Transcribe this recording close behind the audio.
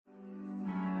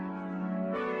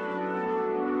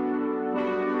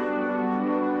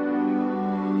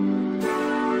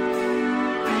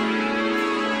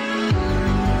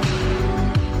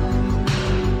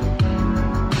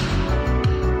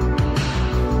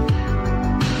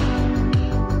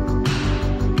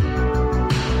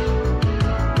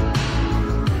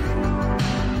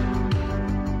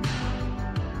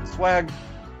Swag,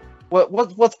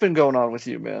 what's been going on with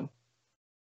you, man?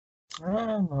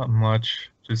 Not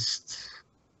much. Just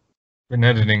been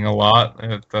editing a lot.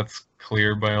 That's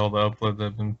clear by all the uploads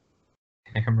I've been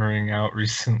hammering out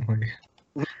recently.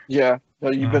 Yeah, no,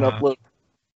 you've been uploading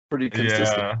pretty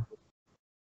consistent. Yeah.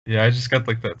 Yeah, I just got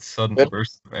like that sudden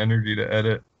burst of energy to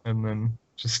edit, and then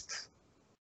just,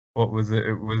 what was it?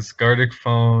 It was Gartic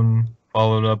Phone,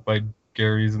 followed up by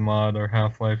Gary's Mod or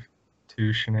Half-Life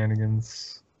 2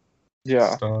 shenanigans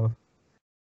stuff.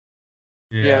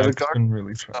 Yeah, the it's been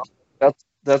really fun.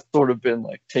 That's sort of been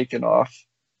like taken off.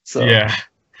 So yeah,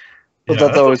 but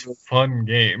that's always a fun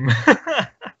game.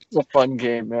 It's a fun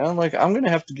game, man. Like, I'm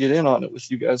gonna have to get in on it with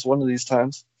you guys one of these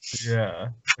times. Yeah,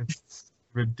 it's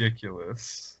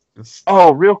ridiculous.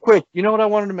 Real quick, you know what I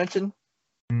wanted to mention?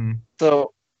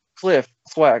 So, Cliff,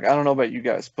 Swag, I don't know about you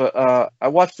guys, but I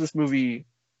watched this movie,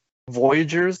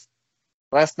 Voyagers,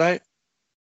 last night.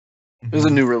 It was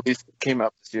a new release that came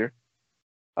out this year.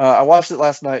 I watched it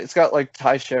last night. It's got like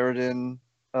Ty Sheridan,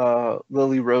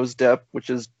 Lily Rose Depp,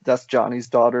 that's Johnny's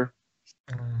daughter,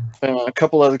 and a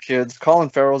couple other kids. Colin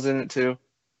Farrell's in it too.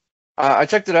 I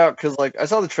checked it out because like I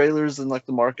saw the trailers and like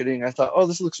the marketing. I thought, oh,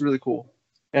 this looks really cool,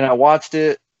 and I watched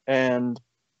it, and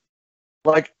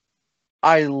like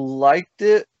I liked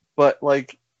it, but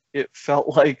like it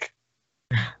felt like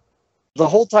the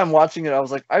whole time watching it, I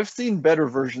was like, I've seen better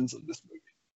versions of this movie.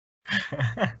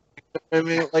 I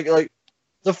mean, like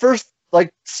the first,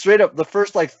 like straight up, the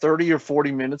first like 30 or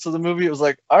 40 minutes of the movie, it was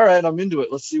like, all right, I'm into it.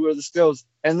 Let's see where this goes.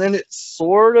 And then it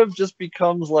sort of just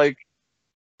becomes like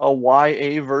a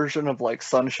YA version of like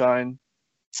Sunshine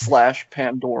 /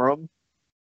 Pandorum,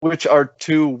 which are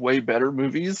two way better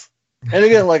movies. And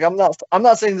again, like I'm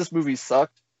not saying this movie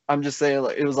sucked. I'm just saying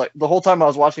like it was like the whole time I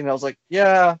was watching it, I was like,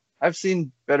 yeah, I've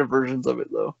seen better versions of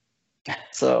it though.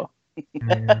 So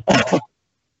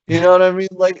you know what I mean?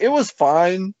 Like it was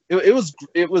fine. It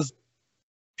was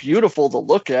beautiful to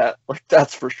look at. Like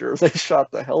that's for sure. They shot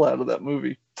the hell out of that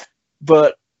movie.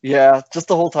 But yeah, just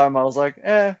the whole time I was like,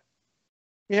 yeah,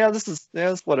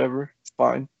 it's whatever. It's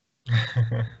fine.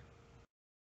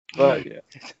 But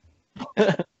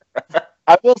yeah.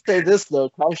 I will say this though,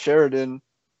 Ty Sheridan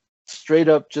straight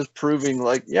up just proving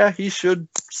like, yeah, he should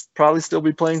probably still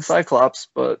be playing Cyclops,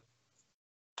 but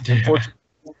unfortunately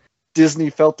Disney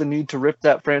felt the need to rip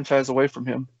that franchise away from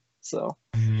him. So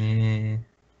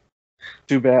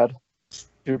too bad.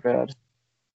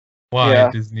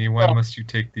 Why, Disney? Why must you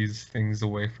take these things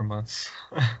away from us?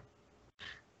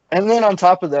 And then on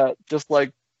top of that, just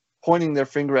like pointing their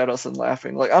finger at us and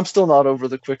laughing. Like I'm still not over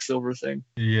the Quicksilver thing.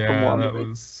 Yeah, that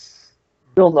was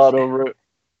still not over it.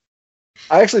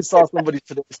 I actually saw somebody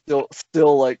today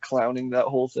still like clowning that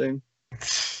whole thing,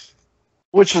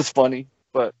 which was funny,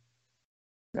 but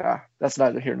yeah, that's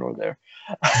neither here nor there.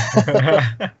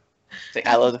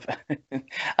 I love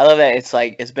that. It's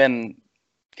like it's been,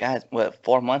 guys, what,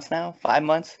 4 months now? 5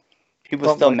 months? People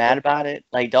are still mad about it.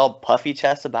 Like, they're all puffy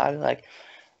chest about it. Like,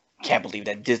 can't believe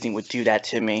that Disney would do that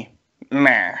to me.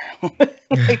 Meh.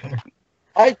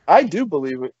 I do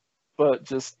believe it, but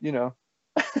just, you know.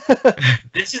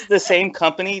 This is the same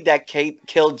company that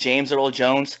killed James Earl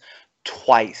Jones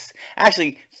twice.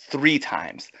 Actually, 3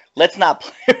 times. Let's not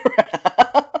play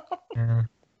around.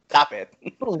 Stop it.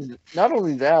 Not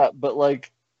only that, but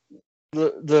like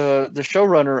the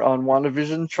showrunner on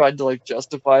WandaVision tried to like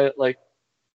justify it, like,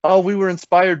 oh, we were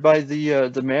inspired by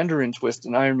the Mandarin twist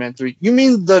in Iron Man 3. You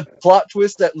mean the plot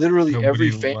twist that literally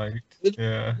every fan did?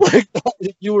 Yeah. Like,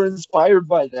 you were inspired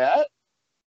by that?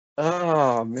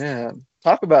 Oh man,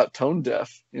 talk about tone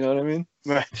deaf. You know what I mean?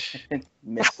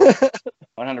 Missed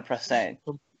 100%.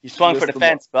 You swung for the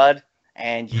fence, bud,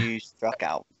 and you struck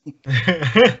out.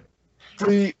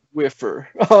 Free whiffer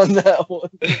on that one.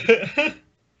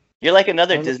 You're like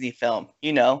another Disney film,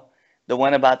 you know, the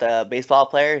one about the baseball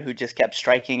player who just kept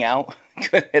striking out,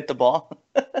 couldn't hit the ball.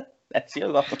 That's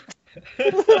you.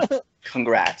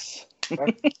 Congrats.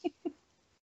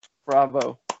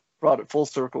 Bravo. Brought it full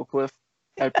circle, Cliff.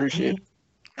 I appreciate it.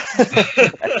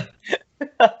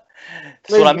 That's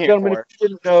what I'm here for. If you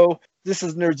didn't know, this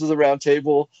is Nerds of the Round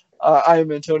Table. I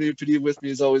am Antonio Padilla. With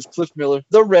me, as always, Cliff Miller,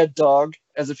 the Red Dog,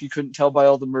 as if you couldn't tell by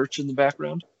all the merch in the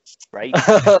background. Right.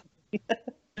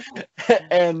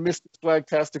 And Mr.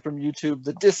 Swagtastic from YouTube,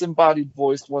 the disembodied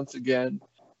voice once again.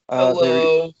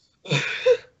 Hello.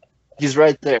 He's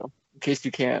right there, in case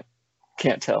you can't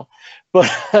tell. But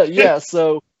yeah,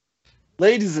 so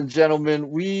ladies and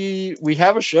gentlemen, we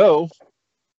have a show.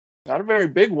 Not a very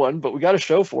big one, but we got a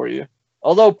show for you.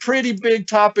 Although pretty big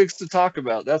topics to talk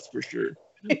about, that's for sure.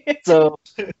 So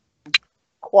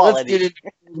quality. Let's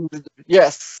get into,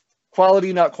 yes,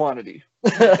 quality, not quantity.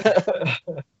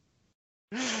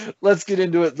 Let's get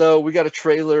into it, though. We got a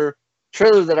trailer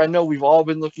that I know we've all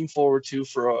been looking forward to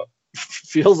for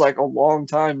feels like a long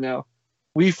time now.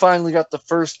 We finally got the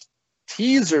first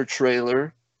teaser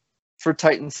trailer for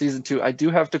Titans Season 2. I do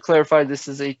have to clarify, this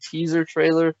is a teaser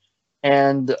trailer,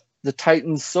 and the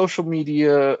Titans social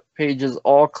media pages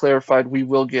all clarified we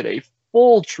will get a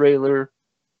full trailer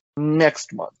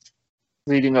next month,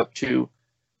 leading up to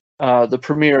the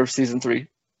premiere of Season 3.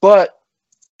 But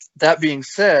that being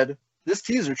said, this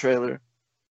teaser trailer,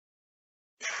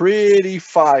 pretty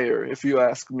fire, if you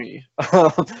ask me.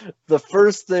 The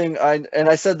first thing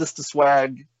I said this to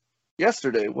Swag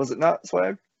yesterday, was it not,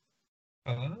 Swag?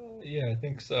 Yeah, I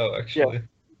think so, actually.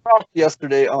 Yeah.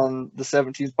 Yesterday on the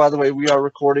 17th. By the way, we are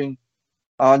recording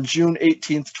on June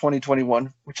 18th,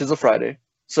 2021, which is a Friday.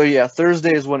 So yeah,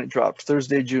 Thursday is when it dropped.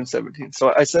 Thursday, June 17th.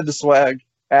 So I said to Swag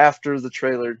after the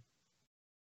trailer,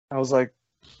 I was like,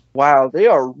 wow, they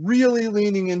are really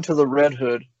leaning into the Red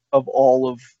Hood of all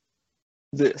of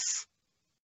this.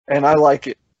 And I like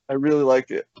it. I really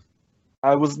like it.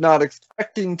 I was not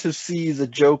expecting to see the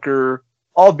Joker,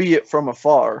 albeit from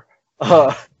afar,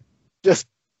 just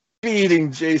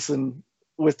beating Jason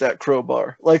with that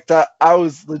crowbar. Like that, I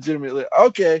was legitimately,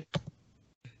 okay,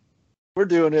 we're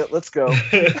doing it. Let's go.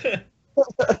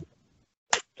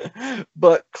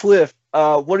 But Cliff,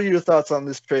 what are your thoughts on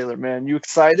this trailer, man? You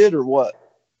excited or what?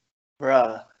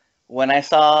 Bruh, when I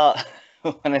saw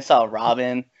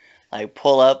Robin like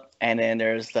pull up, and then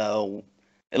there's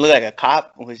it looked like a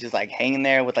cop who was just like hanging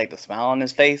there with like the smile on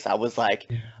his face. I was like,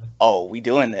 oh, we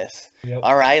doing this. Yep.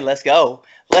 All right, let's go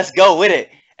with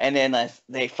it. And then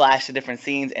they flash to different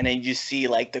scenes, and then you just see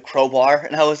like the crowbar,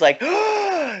 and I was like,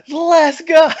 let's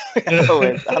go.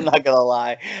 I'm not gonna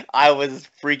lie, I was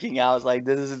freaking out. I was like,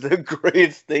 this is the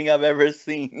greatest thing I've ever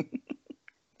seen.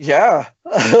 Yeah,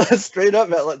 straight up,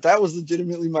 man. That was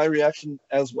legitimately my reaction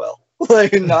as well.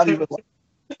 Like, not even like.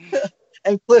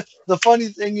 And Cliff, the funny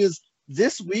thing is,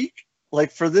 this week,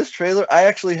 like for this trailer, I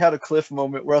actually had a Cliff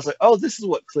moment where I was like, oh, this is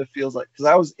what Cliff feels like. Because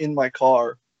I was in my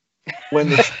car when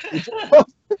the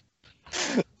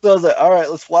so I was like, all right,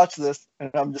 let's watch this. And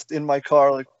I'm just in my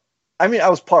car. Like, I mean, I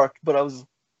was parked, but I was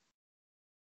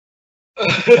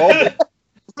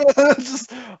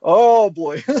just, oh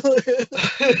boy.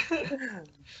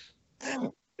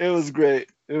 It was great.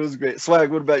 It was great.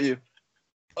 Swag, what about you?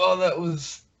 Oh, that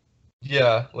was,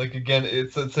 yeah, like again,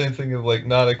 it's that same thing of like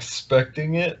not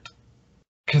expecting it,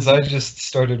 because I just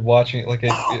started watching it, like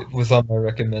it was on my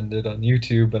recommended on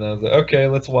YouTube, and I was like, okay,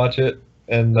 let's watch it,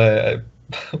 and I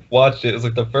watched it. It was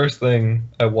like the first thing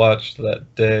I watched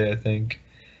that day, I think,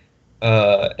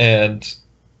 and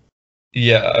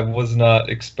yeah, I was not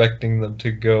expecting them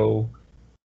to go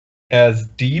as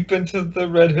deep into the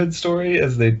Red Hood story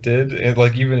as they did, and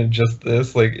like even in just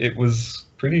this, like it was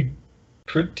pretty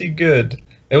good.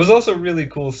 It was also really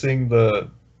cool seeing the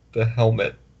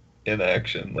helmet in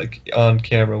action, like on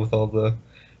camera with all the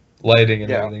lighting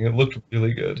and everything. It looked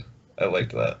really good. I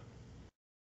liked that.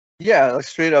 Yeah, like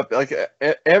straight up, like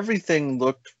everything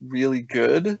looked really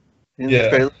good in the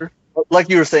trailer. Like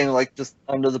you were saying, like just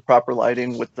under the proper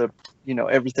lighting with the,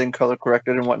 everything color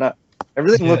corrected and whatnot.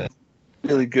 Everything looked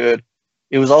really good.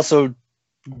 It was also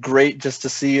great just to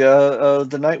see the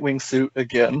Nightwing suit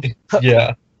again.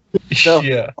 Yeah. So,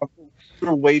 we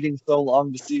were waiting so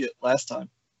long to see it last time.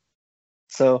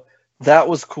 So that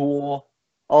was cool.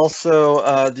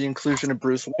 Also, the inclusion of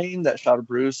Bruce Wayne, that shot of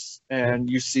Bruce, and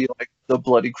you see like the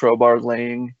bloody crowbar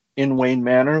laying in Wayne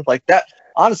Manor. Like that,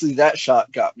 honestly, that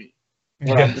shot got me.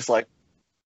 Where I'm just like,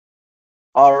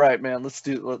 all right, man, let's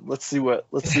see what this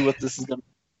is gonna be.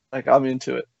 Like, I'm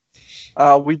into it.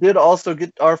 We did also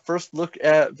get our first look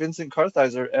at Vincent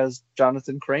Kartheiser as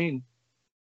Jonathan Crane,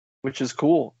 which is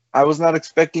cool. I was not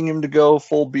expecting him to go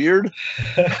full beard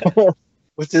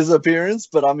with his appearance,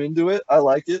 but I'm into it. I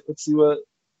like it. Let's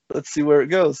see where it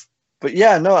goes. But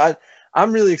yeah, no,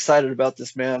 I'm really excited about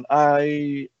this, man.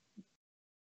 I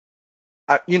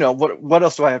what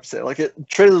else do I have to say? Like,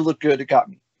 trailer looked good. It got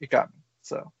me.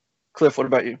 So, Cliff, what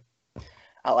about you?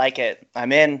 I like it.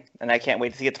 I'm in, and I can't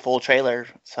wait to get the full trailer.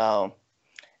 So,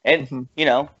 and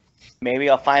maybe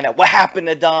I'll find out what happened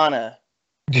to Donna.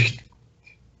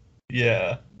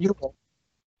 Yeah. You will.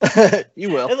 You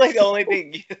will. It's like the only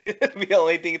thing. The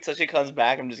only thing until she comes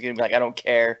back, I'm just gonna be like, I don't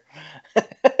care.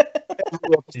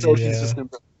 So she's just gonna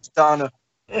be Donna.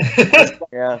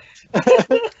 Yeah.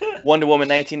 Wonder Woman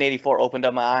 1984 opened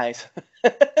up my eyes.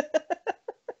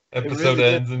 Episode really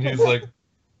ends and he's like,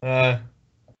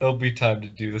 there'll be time to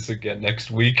do this again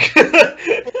next week.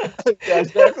 Yeah,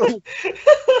 exactly.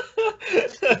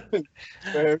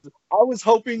 I was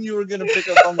hoping you were gonna pick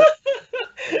up on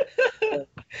that.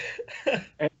 And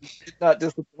it did not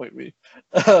disappoint me.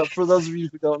 For those of you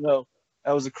who don't know,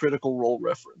 that was a Critical Role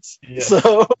reference. Yeah.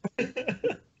 So,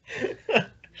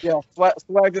 yeah,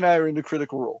 Swag and I are into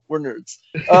Critical Role. We're nerds.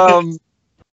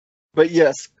 But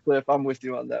yes, Cliff, I'm with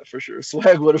you on that for sure.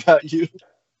 Swag, what about you?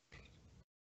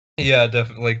 Yeah,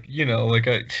 definitely. Like, you know, like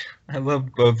I love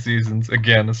both seasons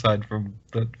again, aside from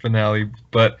the finale.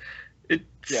 But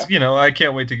it's, you know, I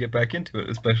can't wait to get back into it,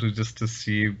 especially just to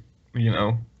see, you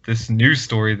know, this new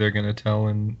story they're gonna tell,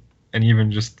 and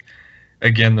even just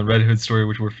again the Red Hood story,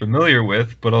 which we're familiar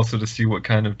with, but also to see what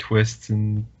kind of twists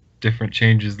and different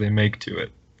changes they make to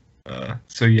it.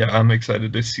 So yeah, I'm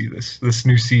excited to see this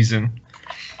new season.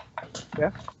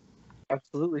 Yeah,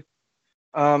 absolutely.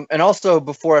 And also,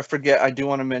 before I forget, I do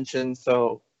want to mention,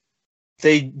 so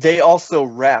they also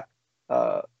wrapped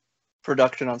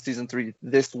production on season 3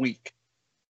 this week.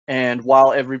 And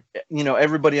while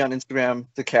everybody on Instagram,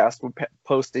 the cast, were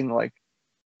posting like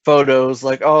photos,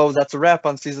 like, oh, that's a wrap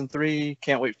on season 3.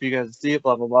 Can't wait for you guys to see it.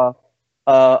 Blah blah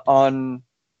blah. On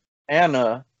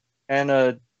Anna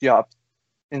Diop's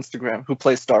Instagram, who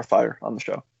plays Starfire on the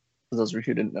show, for those of you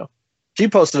who didn't know, she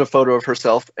posted a photo of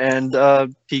herself and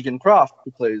Tegan Croft,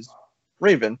 who plays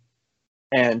Raven,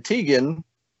 and Tegan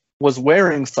was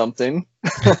wearing something.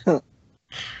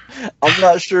 I'm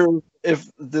not sure if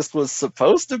this was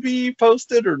supposed to be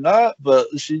posted or not, but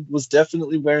she was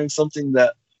definitely wearing something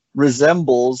that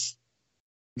resembles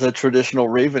the traditional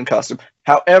Raven costume.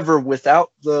 However,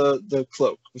 without the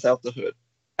cloak, without the hood.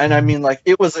 And I mean, like,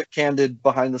 it was a candid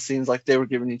behind the scenes, like they were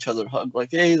giving each other a hug,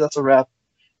 like, hey, that's a wrap.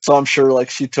 So I'm sure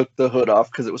like she took the hood off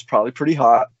because it was probably pretty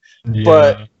hot. Yeah.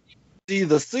 But see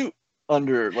the suit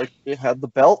under, like, it had the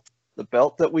belt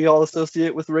that we all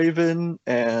associate with Raven,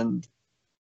 and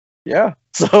yeah,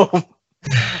 so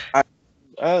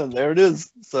there it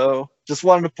is. So just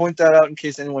wanted to point that out in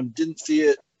case anyone didn't see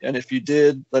it, and if you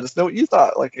did, let us know what you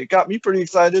thought. Like, it got me pretty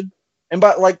excited, and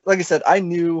but like I said, I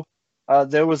knew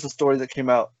there was a story that came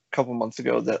out a couple months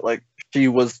ago that like she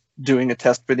was doing a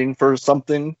test fitting for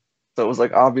something, so it was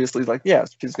like obviously like, yeah,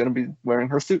 she's gonna be wearing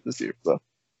her suit this year, so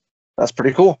that's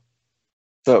pretty cool.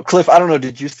 So Cliff, I don't know,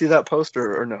 did you see that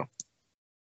poster or no?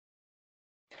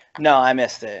 No, I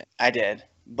missed it. I did,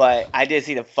 but I did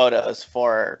see the photos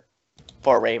for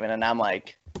Raven, and I'm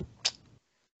like,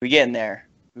 we're getting there.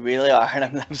 We really are, and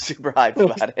I'm super hyped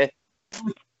about it.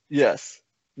 Yes,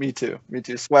 me too.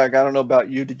 Swag, I don't know about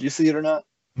you. Did you see it or not?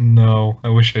 No, I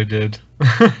wish I did.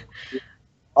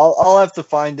 I'll have to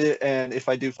find it, and if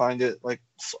I do find it, like,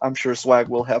 I'm sure Swag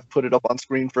will have put it up on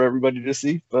screen for everybody to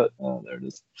see. But there it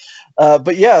is.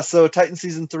 But yeah, so Titan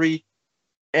season 3.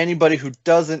 Anybody who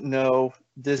doesn't know,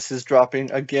 this is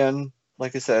dropping again.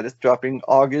 Like I said, it's dropping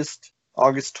August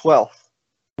 12th,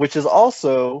 which is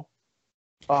also,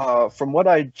 from what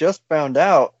I just found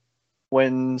out,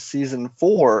 when season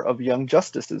 4 of Young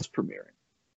Justice is premiering.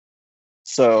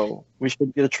 So we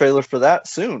should get a trailer for that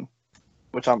soon,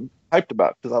 which I'm hyped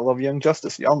about because I love Young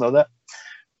Justice. Y'all know that.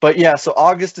 But yeah, so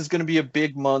August is going to be a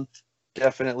big month,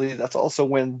 definitely. That's also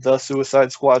when The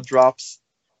Suicide Squad drops,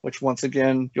 which once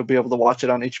again, you'll be able to watch it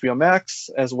on HBO Max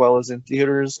as well as in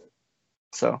theaters.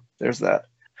 So there's that.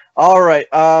 All right.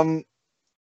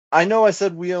 I know I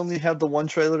said we only had the one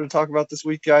trailer to talk about this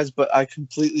week, guys, but I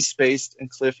completely spaced, and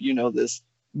Cliff, you know this.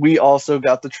 We also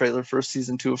got the trailer for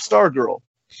season 2 of Stargirl,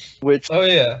 which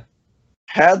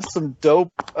had some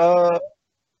dope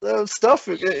stuff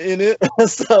in it.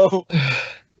 So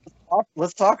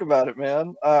let's talk about it,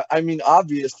 man. I mean,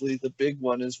 obviously, the big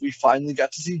one is we finally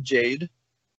got to see Jade,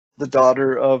 the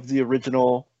daughter of the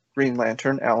original Green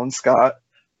Lantern, Alan Scott,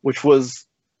 which was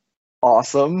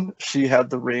awesome. She had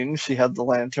the ring, she had the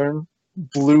lantern,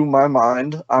 blew my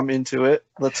mind. I'm into it.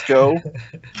 Let's go.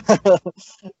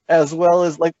 As well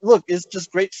as, like, look, it's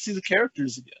just great to see the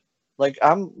characters again. Like,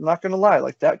 I'm not gonna lie,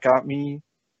 like, that got me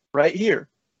right here,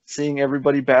 seeing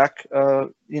everybody back,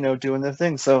 doing their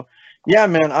thing. So yeah,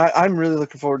 man, I'm really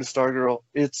looking forward to Stargirl.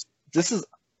 Is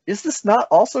this not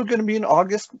also going to be an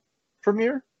August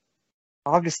premiere?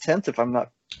 August 10th, if I'm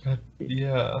not.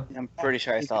 Yeah. I'm pretty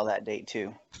sure I saw that date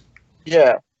too.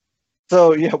 Yeah.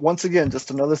 So yeah, once again,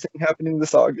 just another thing happening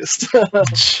this August.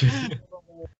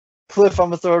 Cliff, I'm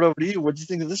gonna throw it over to you. What do you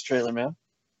think of this trailer, man?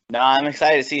 No, I'm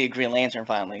excited to see Green Lantern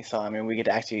finally. So I mean, we get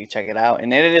to actually check it out,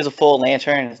 and then it is a full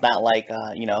lantern. It's not like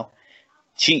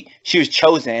she was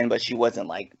chosen, but she wasn't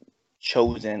like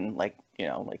chosen like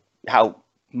like how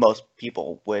most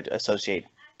people would associate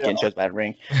getting chosen by the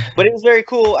ring. But it was very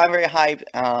cool. I'm very hyped.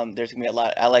 There's gonna be a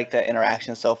lot. I like the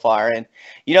interaction so far, and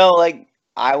like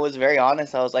I was very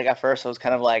honest. I was like, at first I was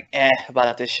kind of like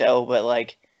about this show, but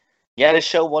like, yeah, this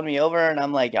show won me over, and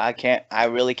I'm like, I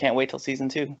really can't wait till season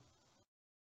 2.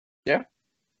 Yeah,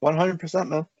 100%,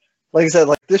 man. Like I said,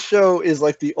 like this show is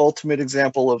like the ultimate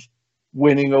example of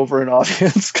winning over an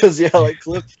audience. Because yeah, like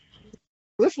Cliff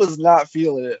was not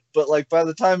feeling it, but like by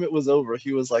the time it was over,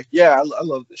 he was like, "Yeah, I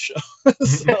love this show."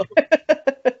 So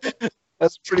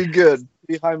that's pretty good.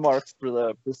 Pretty high marks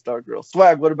for Stargirl.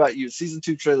 Swag, what about you? Season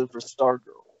 2 trailer for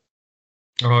Stargirl.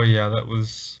 Oh yeah, that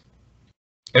was.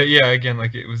 Yeah, again,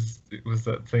 like it was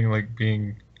that thing, like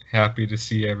being happy to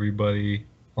see everybody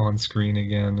on screen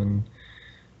again, and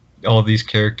all these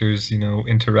characters,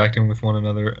 interacting with one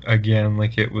another again.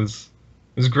 Like it was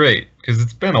great, because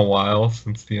it's been a while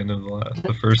since the end of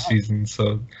the first season,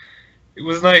 so it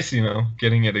was nice,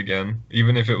 getting it again,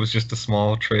 even if it was just a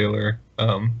small trailer.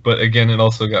 But again, it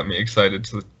also got me excited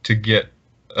to get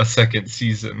a second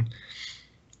season.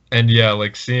 And yeah,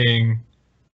 like seeing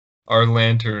our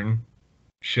Lantern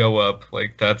show up,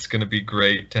 like that's gonna be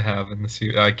great to have in the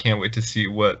series. I can't wait to see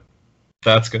what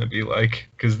that's gonna be like,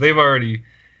 because they've already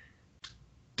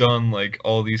done like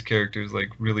all these characters like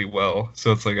really well.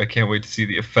 So it's like I can't wait to see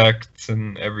the effects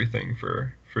and everything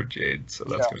for Jade. So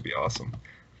that's gonna be awesome.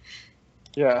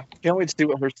 Yeah, can't wait to see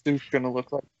what her suit's gonna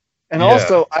look like. And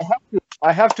also,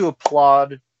 I have to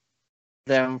applaud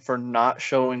them for not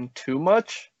showing too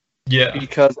much. Yeah.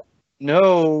 Because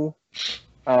John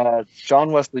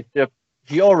Wesley Shipp,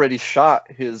 he already shot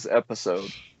his episode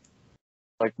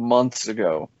like months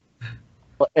ago,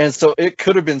 and so it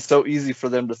could have been so easy for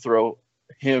them to throw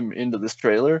him into this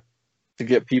trailer to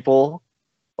get people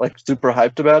like super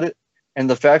hyped about it. And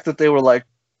the fact that they were like,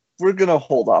 we're gonna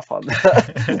hold off on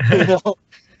that.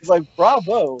 It's like,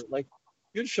 bravo, like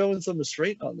you're showing some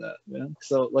restraint on that, man.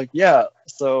 So like, yeah,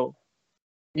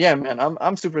 man,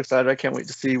 I'm super excited. I can't wait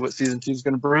to see what season 2 is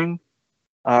gonna bring.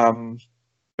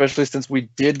 Especially since we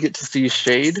did get to see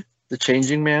Shade, the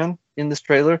Changing Man, in this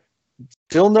trailer.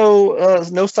 Still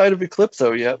no sight of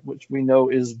Eclipso yet, which we know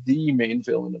is the main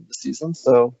villain of the season.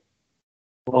 So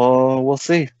we'll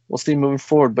see. We'll see moving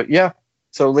forward. But yeah,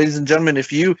 so ladies and gentlemen,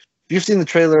 if you've seen the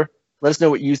trailer, let us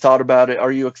know what you thought about it.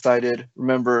 Are you excited?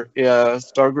 Remember,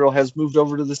 Stargirl has moved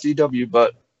over to the CW,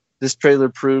 but this trailer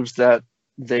proves that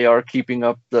they are keeping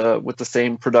up with the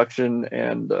same production,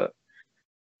 and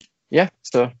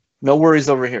so no worries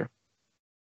over here.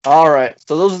 All right,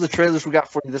 so those are the trailers we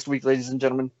got for you this week, ladies and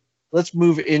gentlemen. Let's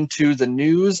move into the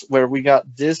news, where we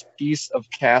got this piece of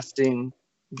casting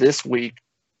this week.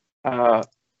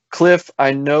 Cliff,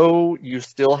 I know you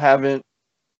still haven't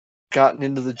gotten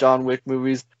into the John Wick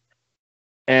movies,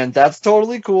 and that's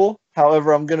totally cool.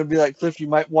 However, I'm going to be like, Cliff, you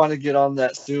might want to get on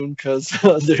that soon, because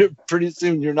pretty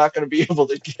soon you're not going to be able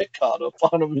to get caught up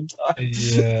on them in time.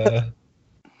 Yeah.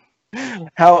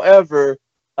 However,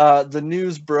 the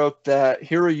news broke that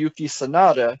Hiroyuki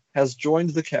Sanada has joined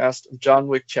the cast of John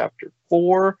Wick Chapter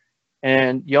 4,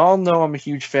 and y'all know I'm a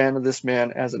huge fan of this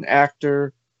man as an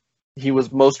actor. He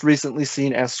was most recently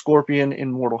seen as Scorpion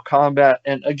in Mortal Kombat,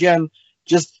 and again,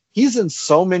 he's in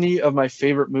so many of my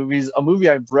favorite movies. A movie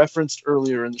I referenced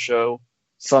earlier in the show,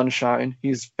 Sunshine.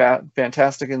 He's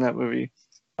fantastic in that movie.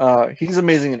 He's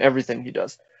amazing in everything he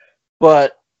does.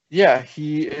 But yeah,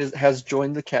 he has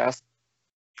joined the cast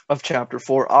of Chapter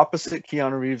 4, opposite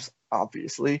Keanu Reeves,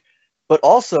 obviously, but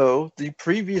also the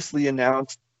previously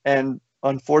announced and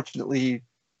unfortunately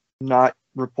not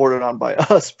reported on by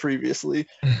us previously,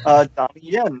 Donnie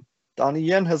Yen. Donnie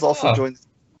Yen has also joined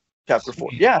Chapter 4.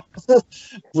 Yeah,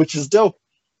 which is dope.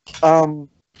 So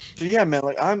yeah, man,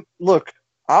 like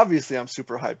obviously I'm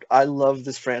super hyped. I love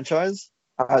this franchise.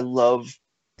 I love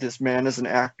this man as an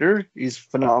actor. He's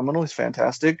phenomenal. He's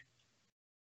fantastic.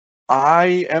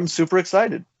 I am super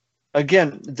excited.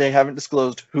 Again, they haven't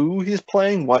disclosed who he's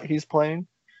playing, what he's playing.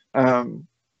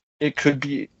 It could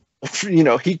be,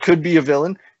 he could be a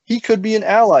villain. He could be an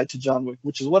ally to John Wick,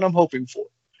 which is what I'm hoping for,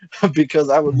 because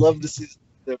I would love to see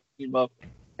them team up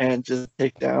and just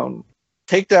take down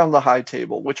the high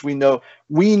table, which we know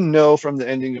from the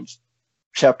ending of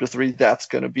Chapter 3 that's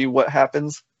going to be what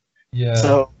happens. Yeah.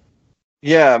 So,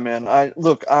 yeah, man.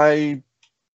 I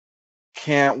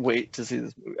can't wait to see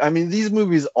this movie. I mean, these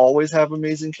movies always have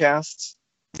amazing casts.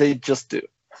 They just do.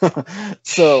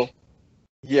 So,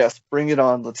 yes, bring it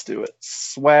on. Let's do it.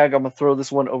 Swag, I'm going to throw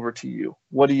this one over to you.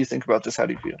 What do you think about this? How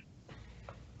do you feel?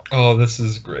 Oh, this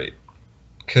is great.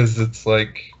 Because it's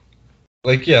like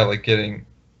getting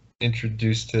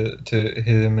introduced to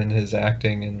him and his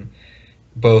acting, and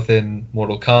both in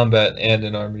Mortal Kombat and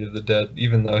in Army of the Dead,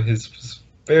 even though his was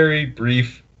very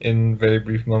brief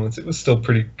moments, it was still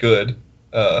pretty good.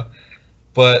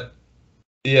 But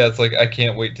yeah, it's like I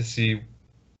can't wait to see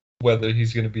whether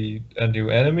he's going to be a new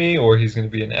enemy or he's going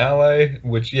to be an ally,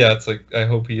 which, yeah, it's like I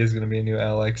hope he is going to be a new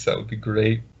ally, because that would be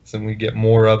great, so we get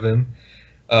more of him.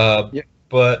 Yeah.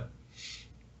 But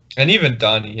and even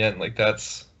Donnie Yen, like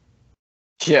that's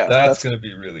gonna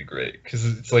be really great because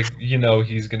it's like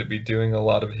he's gonna be doing a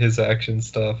lot of his action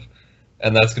stuff,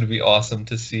 and that's gonna be awesome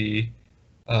to see.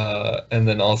 And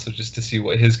then also just to see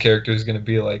what his character is gonna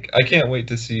be like. I can't wait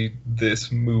to see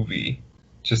this movie,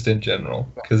 just in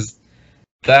general, because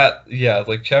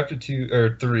like chapter 2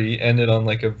 or 3 ended on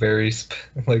like a very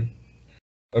like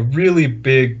a really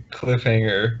big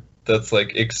cliffhanger that's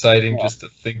like exciting just to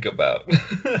think about.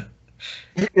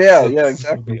 Yeah, so yeah, this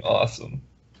exactly. Would be awesome.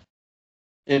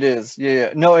 It is,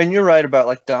 yeah. No, and you're right about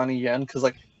like Donnie Yen, because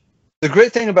like the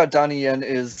great thing about Donnie Yen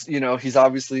is, he's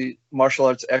obviously martial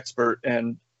arts expert,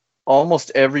 and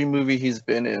almost every movie he's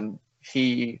been in,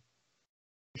 he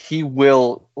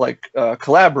will like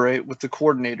collaborate with the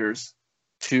coordinators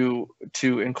to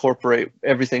incorporate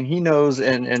everything he knows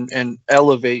and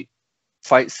elevate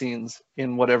fight scenes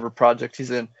in whatever project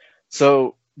he's in.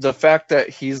 So the fact that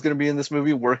he's going to be in this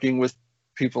movie working with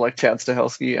people like Chad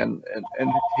Stahelski and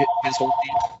his whole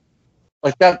team,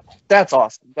 like that's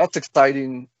awesome. That's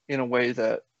exciting in a way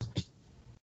that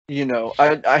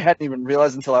I hadn't even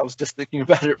realized until I was just thinking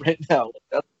about it right now.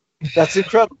 That's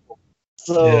incredible.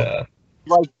 So yeah.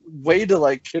 like way to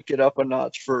like kick it up a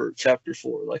notch for chapter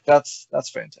 4. Like that's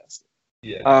fantastic.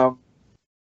 Yeah.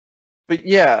 But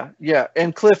yeah.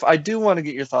 And Cliff, I do want to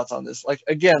get your thoughts on this. Like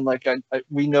again, like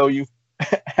we know you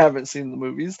haven't seen the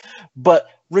movies, but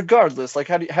regardless, like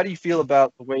how do you feel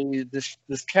about the way this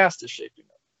cast is shaping up?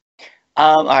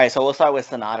 All right, so we'll start with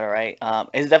Sanada, right?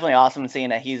 It's definitely awesome seeing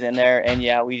that he's in there, and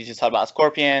yeah, we just talked about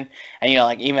Scorpion, and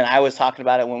like even I was talking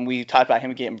about it when we talked about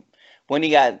him when he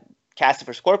got casted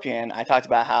for Scorpion. I talked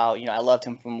about how I loved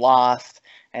him from Lost,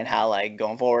 and how like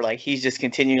going forward, like he's just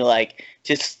continuing like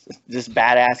just this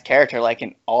badass character, like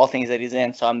in all things that he's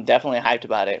in. So I'm definitely hyped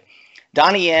about it.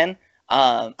 Donnie Yen,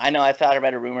 I know I thought I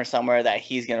read a rumor somewhere that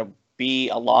he's gonna be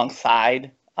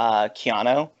alongside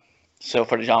Keanu. So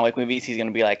for the John Wick movies, he's going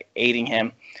to be like aiding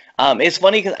him. It's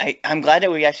funny because I'm glad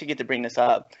that we actually get to bring this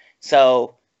up.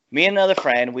 So me and another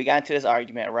friend, we got into this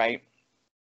argument, right?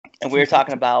 And we were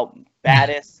talking about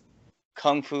baddest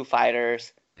kung fu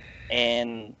fighters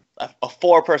in a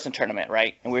 4-person tournament,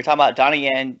 right? And we were talking about Donnie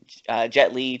Yen,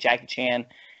 Jet Li, Jackie Chan,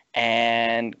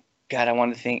 and God,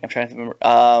 I'm trying to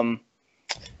remember.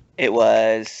 There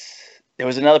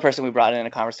was another person we brought in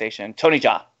a conversation, Tony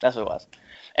Jaa, that's what it was.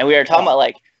 And we were talking about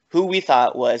like who we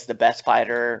thought was the best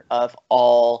fighter of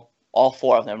all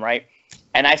 4 of them, right?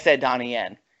 And I said Donnie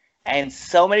Yen. And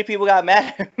so many people got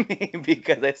mad at me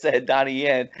because I said Donnie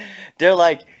Yen. They're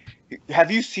like,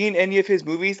 have you seen any of his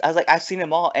movies? I was like, I've seen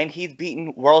them all, and he's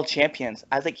beaten world champions.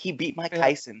 I was like, he beat Mike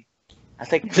Tyson. I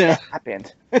was like, that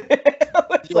happened.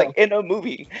 It's like in a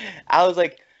movie. I was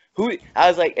like, who? I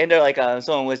was like, and they're like,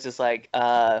 someone was just like,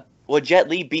 well, Jet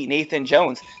Li beat Nathan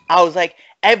Jones. I was like,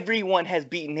 everyone has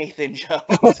beaten Nathan Jones.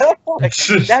 Like,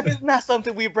 that is not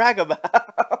something we brag about.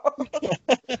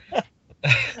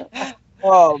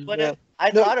 But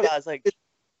I thought about it, I was like...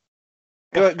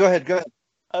 Go ahead.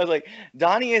 I was like,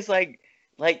 Donnie is like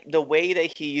the way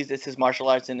that he uses his martial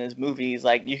arts in his movies,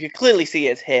 like you could clearly see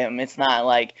it's him. It's not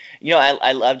like,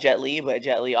 I love Jet Li, but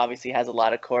Jet Li obviously has a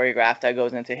lot of choreograph that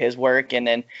goes into his work. And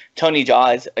then Tony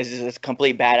Jaa is just a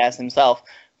complete badass himself.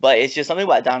 But it's just something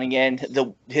about Donnie Yen.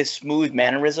 His smooth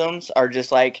mannerisms are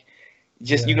just like,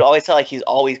 you can always tell like he's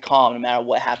always calm no matter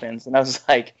what happens. And I was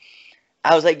like,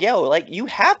 yo, like you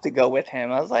have to go with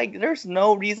him. I was like, there's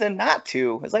no reason not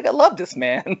to. It's like, I love this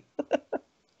man.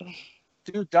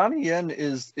 Dude, Donnie Yen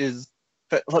is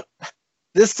look,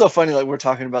 this is so funny. Like we're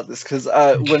talking about this because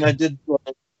when I did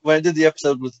the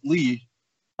episode with Lee,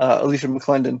 Alicia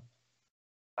McClendon,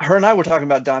 her and I were talking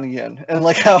about Donnie Yen and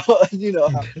like how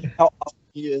how awesome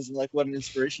he is and like what an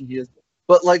inspiration he is.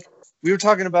 But like we were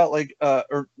talking about like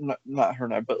or not her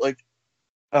and I, but like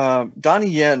Donnie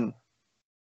Yen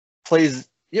plays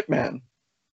Ip Man,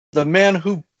 the man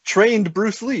who trained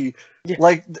Bruce Lee. Yeah.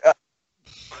 Like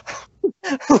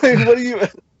what do you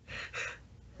like,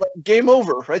 game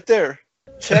over right there.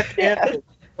 Check and you know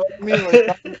what I mean?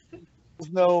 Like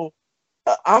there's no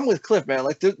I'm with Cliff, man.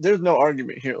 Like there's no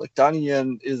argument here. Like Donnie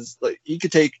Yen is like he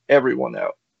could take everyone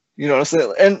out. You know what I'm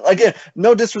saying? And again,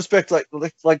 no disrespect, like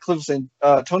Cliff was saying,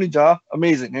 Tony Jaa,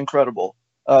 amazing, incredible.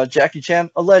 Jackie Chan,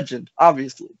 a legend,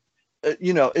 obviously.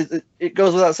 It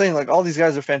goes without saying, like all these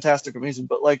guys are fantastic, amazing.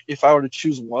 But like if I were to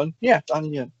choose one, yeah,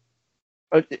 Donnie Yen.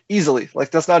 Easily, like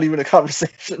that's not even a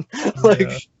conversation.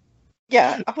 Like,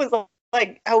 yeah, I was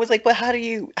like, but how do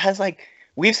you?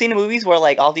 We've seen the movies where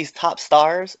like all these top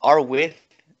stars are with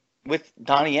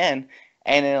Donnie Yen,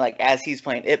 and then like as he's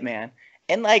playing Ip Man,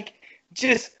 and like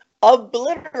just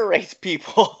obliterates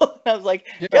people. I was like,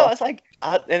 yo, it's like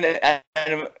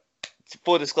and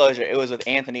full disclosure, it was with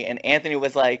Anthony, and Anthony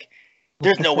was like,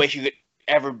 "There's no way she could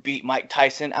ever beat Mike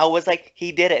Tyson." I was like,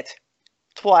 "He did it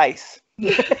twice."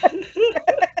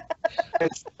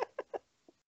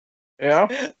 Yeah.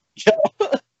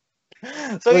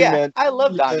 So yeah, man, I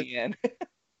love Donnie Yen.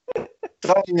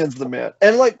 Donnie Yen's the man,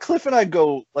 and like Cliff and I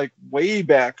go like way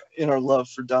back in our love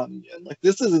for Donnie Yen. Like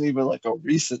this isn't even like a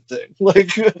recent thing.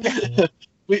 Like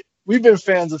we've been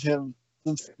fans of him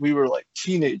since we were like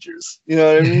teenagers. You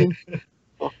know what I mean?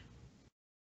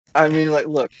 I mean, like,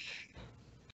 look,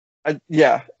 Donnie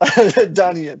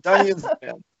Yen's the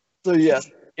man. So yes,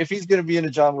 if he's gonna be in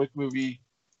a John Wick movie,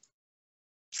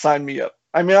 sign me up.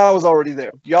 I mean, I was already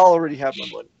there. Y'all already have my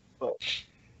money, but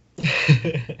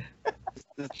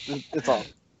it's on.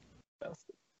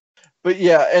 But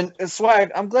yeah, and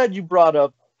Swag, I'm glad you brought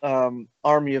up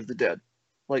Army of the Dead.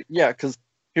 Like, yeah, because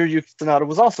Hiroyuki Sanada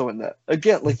was also in that.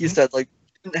 Again, like you said, like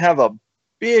didn't have a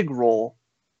big role,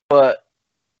 but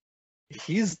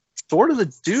he's sort of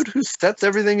the dude who sets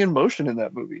everything in motion in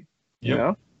that movie. You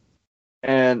know?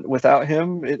 And without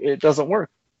him, it doesn't work.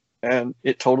 And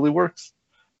it totally works.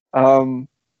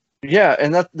 Yeah,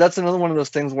 and that's another one of those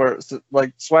things where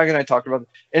like Swag and I talked about it.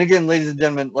 And again, ladies and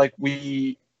gentlemen, like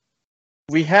we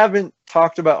haven't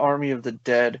talked about Army of the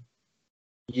Dead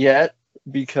yet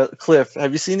because Cliff,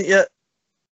 have you seen it yet?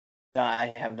 No,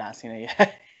 I have not seen it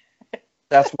yet.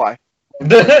 That's why.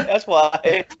 That's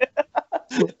why.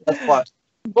 That's why.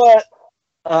 But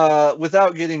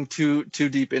without getting too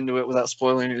deep into it, without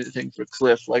spoiling anything for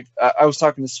Cliff, like I was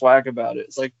talking to Swag about it.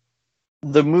 It's like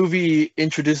the movie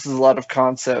introduces a lot of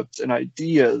concepts and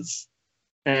ideas,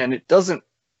 and it doesn't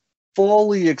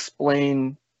fully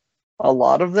explain a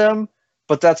lot of them,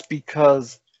 but that's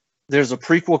because there's a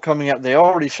prequel coming out. They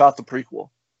already shot the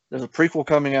prequel. There's a prequel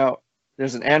coming out.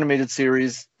 There's an animated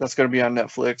series that's going to be on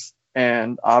Netflix.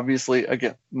 And obviously,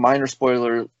 again, minor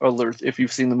spoiler alert, if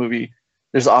you've seen the movie,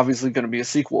 there's obviously going to be a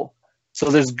sequel. So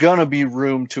there's going to be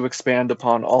room to expand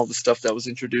upon all the stuff that was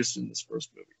introduced in this first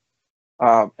movie.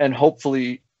 And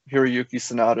hopefully Hiroyuki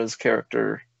Sanada's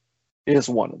character is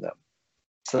one of them.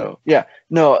 So, yeah.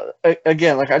 No,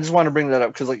 again, like, I just want to bring that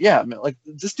up because, like, yeah, man, like,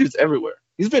 this dude's everywhere.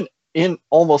 He's been in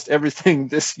almost everything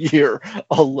this year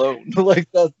alone. Like,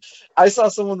 that, I saw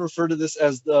someone refer to this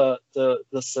as the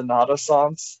Sanada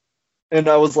songs. And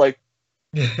I was like,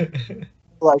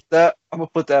 like that. I'm going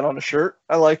to put that on a shirt.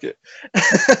 I like it.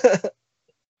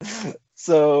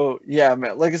 So, yeah,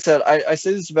 man, like I said, I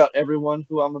say this about everyone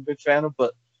who I'm a big fan of,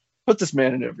 but put this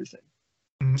man in everything.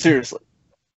 Seriously.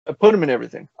 I put him in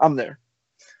everything. I'm there.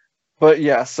 But,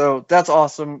 yeah, so that's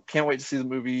awesome. Can't wait to see the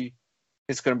movie.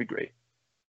 It's going to be great.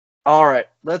 All right,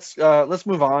 let's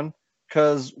move on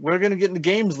because we're going to get into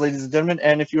games, ladies and gentlemen.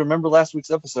 And if you remember last week's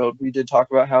episode, we did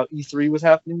talk about how E3 was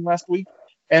happening last week,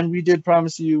 and we did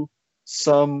promise you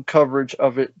some coverage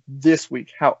of it this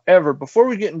week. However, before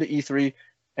we get into E3,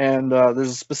 and there's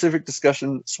a specific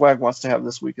discussion Swag wants to have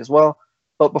this week as well.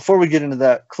 But before we get into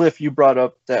that, Cliff, you brought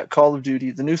up that Call of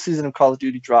Duty, the new season of Call of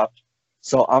Duty dropped.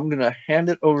 So I'm going to hand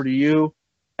it over to you,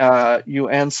 you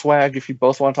and Swag, if you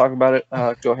both want to talk about it.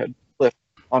 Go ahead, Cliff,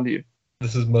 on to you.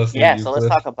 This is mostly yeah, you, so Cliff.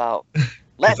 Let's talk about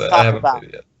Let's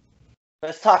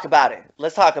talk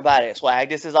about it, Swag.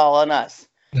 This is all on us.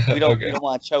 We don't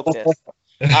want to choke this.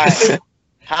 All right.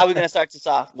 How are we going to start this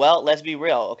off? Well, let's be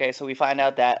real. Okay, so we find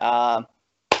out that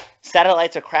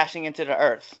satellites are crashing into the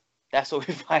Earth. That's what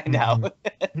we find out.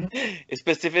 It's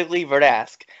specifically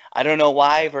Verdansk. I don't know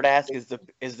why Verdansk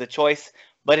is the choice,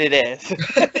 but it is.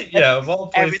 Yeah, of all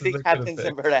places, everything happens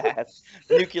in Verdansk.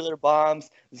 Nuclear bombs,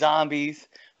 zombies,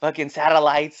 fucking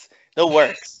satellites, the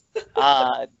works.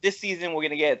 This season, we're going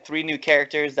to get 3 new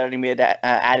characters that are going to be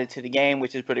added to the game,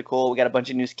 which is pretty cool. We got a bunch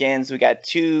of new skins. We got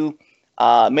 2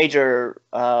 major,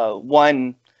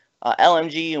 one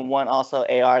LMG and one also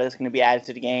AR that's going to be added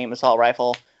to the game, assault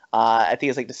rifle. I think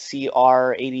it's like the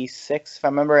CR-86, if I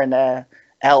remember, and the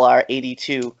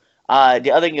LR-82.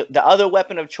 The other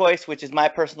weapon of choice, which is my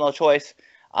personal choice,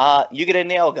 you get a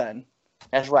nail gun.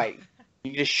 That's right.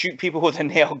 You just shoot people with a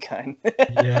nail gun.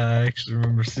 Yeah, I actually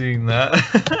remember seeing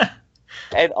that.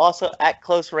 And also, at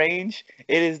close range,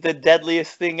 it is the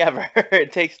deadliest thing ever.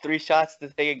 It takes 3 shots to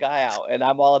take a guy out, and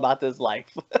I'm all about this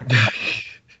life.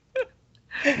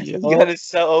 This gun is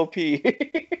so OP.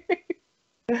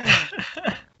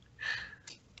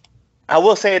 I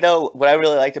will say, though, what I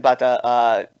really liked about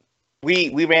the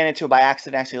we ran into it by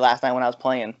accident actually last night when I was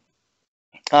playing.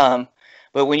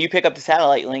 But when you pick up the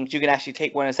satellite links, you can actually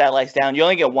take one of the satellites down. You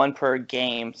only get 1 per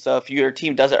game. So if your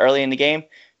team does it early in the game,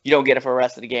 you don't get it for the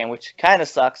rest of the game, which kind of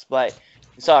sucks. But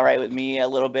It's all right with me a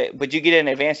little bit. But you get an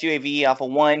advanced UAV off of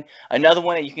one. Another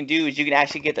one that you can do is you can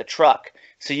actually get the truck.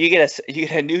 So you get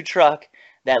a new truck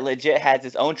that legit has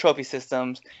its own trophy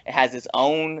systems. It has its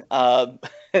own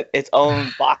its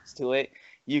own box to it.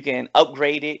 You can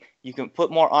upgrade it. You can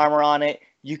put more armor on it.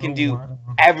 You can do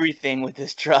everything with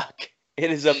this truck.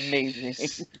 It is amazing.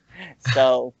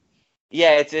 So,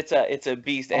 yeah, it's a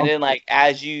beast. And then like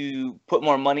as you put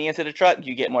more money into the truck,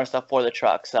 you get more stuff for the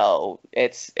truck. So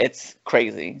it's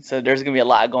crazy. So there's gonna be a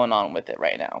lot going on with it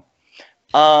right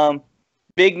now.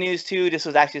 Big news too. This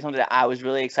was actually something that I was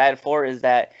really excited for. Is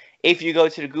that if you go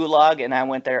to the Gulag, and I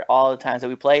went there all the times that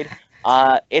we played,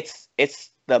 it's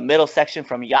the middle section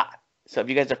from Yacht. So if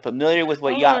you guys are familiar with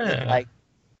what Yacht is like,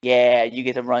 yeah, you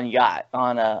get to run Yacht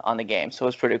on the game. So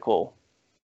it's pretty cool.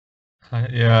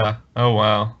 Yeah. Oh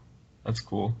wow, that's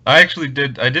cool. I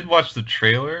did watch the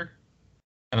trailer,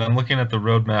 and I'm looking at the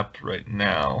roadmap right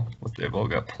now. What they've all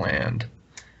got planned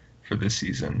for this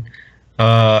season.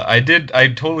 I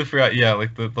totally forgot. Yeah,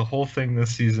 like the whole thing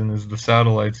this season is the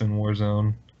satellites in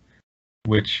Warzone,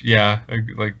 which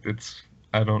like it's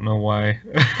I don't know why.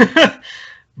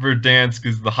 Verdansk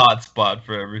is the hot spot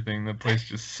for everything. The place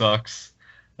just sucks.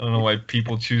 I don't know why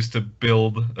people choose to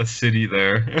build a city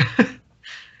there.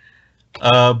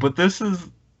 But this is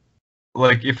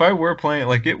like if I were playing,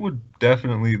 like it would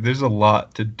definitely. There's a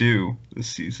lot to do this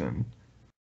season.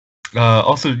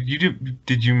 Also,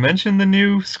 did you mention the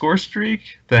new score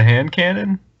streak, the hand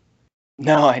cannon?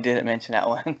 No, I didn't mention that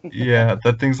one. Yeah,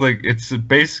 that thing's like it's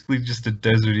basically just a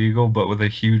Desert Eagle, but with a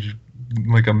huge,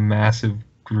 like a massive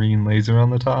green laser on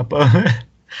the top of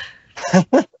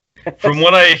it. From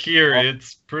what I hear,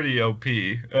 it's pretty OP.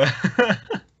 I'm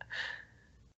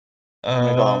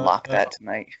gonna go unlock that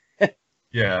tonight.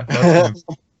 Yeah,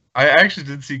 I actually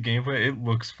did see gameplay. It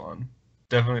looks fun.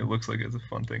 Definitely looks like it's a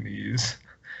fun thing to use.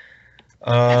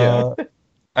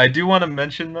 I do want to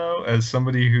mention though, as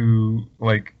somebody who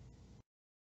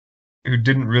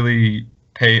didn't really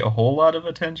pay a whole lot of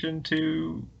attention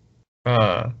to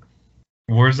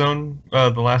Warzone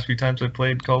the last few times I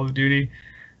played Call of Duty.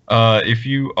 If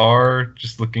you are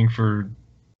just looking for,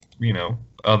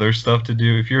 other stuff to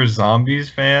do, if you're a zombies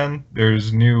fan, there's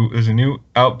a new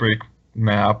Outbreak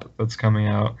map that's coming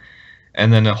out,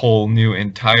 and then a whole new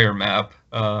entire map.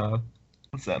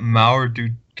 What's that? Mauer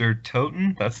der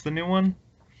Toten? That's the new one.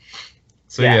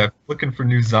 So yeah, looking for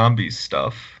new zombies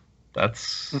stuff.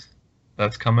 That's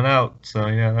coming out. So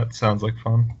yeah, that sounds like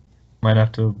fun. Might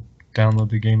have to download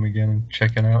the game again and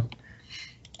check it out.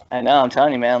 I know, I'm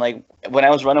telling you, man. Like when I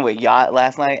was running with Yacht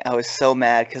last night, I was so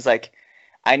mad because like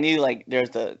I knew like there's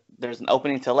an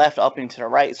opening to the left, opening to the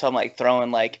right, so I'm like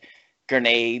throwing like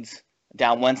grenades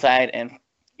down one side and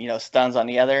stuns on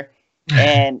the other,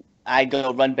 and I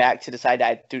go run back to the side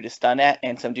that I threw the stun at,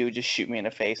 and some dude would just shoot me in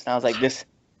the face, and I was like, this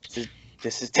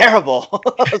is terrible.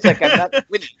 I was like, I'm not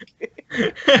winning.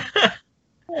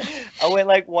 I went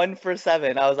like 1 for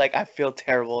 7. I was like, I feel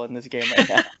terrible in this game right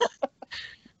now.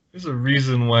 There's a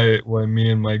reason why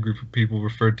me and my group of people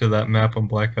referred to that map on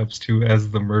Black Ops 2 as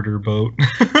the murder boat.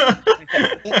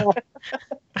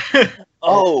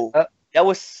 Oh, that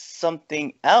was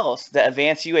something else. The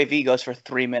advanced UAV goes for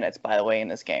 3 minutes, by the way, in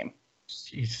this game.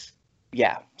 Jeez.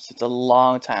 Yeah, so it's a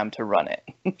long time to run it.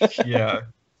 Yeah.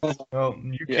 Well,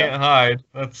 you can't hide.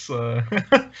 That's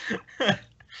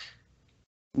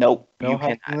Nope. You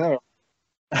cannot.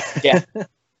 Yeah.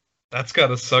 That's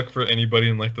gotta suck for anybody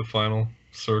in like the final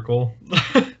circle.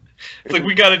 It's like,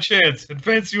 we got a chance.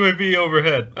 Advanced UAV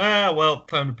overhead. Well,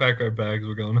 time to pack our bags.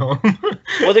 We're going home.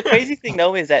 Well, the crazy thing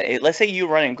though is that let's say you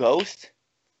run in Ghost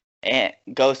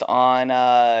on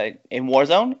in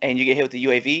Warzone, and you get hit with the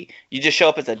UAV, you just show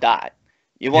up as a dot.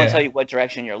 It won't tell you what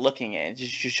direction you're looking in. You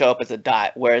just show up as a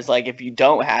dot. Whereas like if you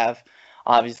don't have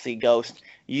obviously Ghost,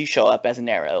 you show up as an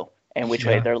arrow and which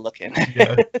way they're looking.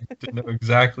 Yeah, to know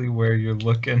exactly where you're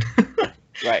looking.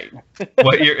 Right.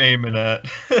 What you're aiming at.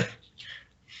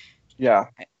 Yeah.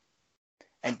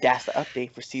 And that's the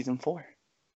update for Season 4.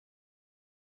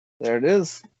 There it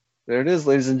is. There it is,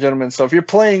 ladies and gentlemen. So if you're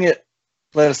playing it,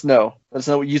 let us know. Let us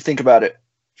know what you think about it.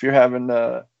 If you're having,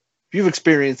 if you've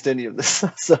experienced any of this.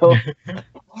 So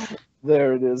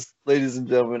there it is, ladies and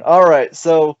gentlemen. All right.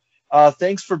 So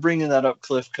thanks for bringing that up,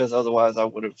 Cliff, because otherwise I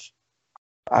would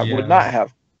not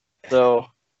have. So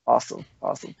awesome.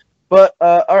 But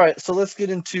all right. So let's get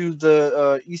into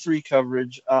the E3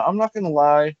 coverage. I'm not going to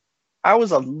lie. I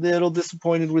was a little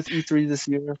disappointed with E3 this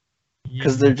year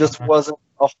because there just wasn't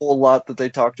a whole lot that they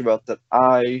talked about that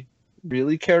I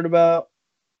really cared about.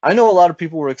 I know a lot of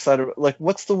people were excited. Like,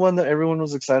 what's the one that everyone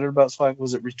was excited about, Swag?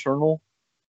 Was it Returnal?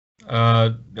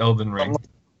 Elden Ring.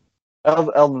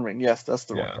 Elden Ring, yes, that's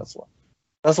the one. That's one.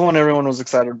 That's the one everyone was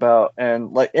excited about,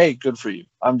 and like, hey, good for you.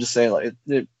 I'm just saying, like,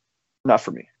 not for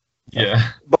me. Yeah.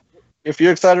 But if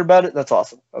you're excited about it, that's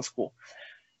awesome. That's cool.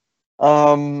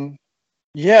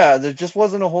 Yeah, there just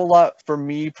wasn't a whole lot for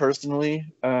me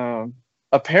personally.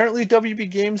 Apparently,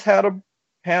 WB Games had a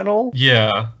panel.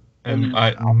 Yeah. And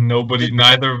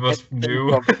neither of us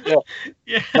knew.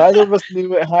 Yeah. Neither of us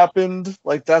knew it happened.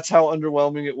 Like, that's how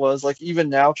underwhelming it was. Like, even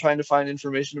now, trying to find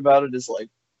information about it is like,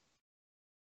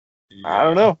 I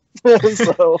don't know.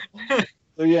 so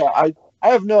yeah, I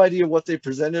have no idea what they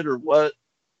presented or what.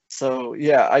 So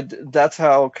yeah, that's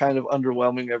how kind of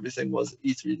underwhelming everything was at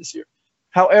E3 this year.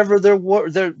 However,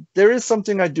 there is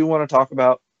something I do want to talk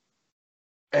about,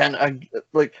 and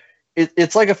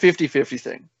it's like a 50-50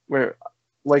 thing where,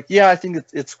 like, yeah, I think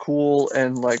it's cool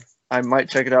and like I might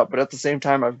check it out, but at the same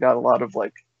time, I've got a lot of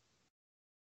like,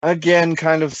 again,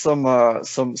 kind of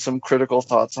some critical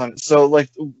thoughts on it. So like,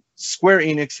 Square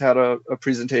Enix had a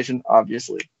presentation,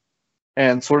 obviously,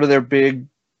 and sort of their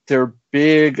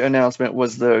big announcement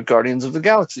was the Guardians of the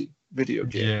Galaxy video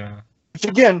game. Yeah. Which,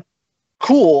 again,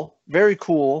 cool, very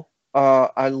cool.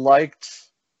 I liked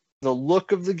the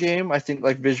look of the game. I think,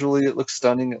 like, visually it looks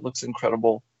stunning. It looks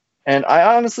incredible. And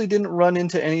I honestly didn't run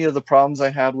into any of the problems I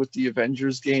had with the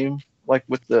Avengers game, like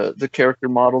with the character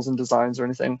models and designs or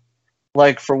anything.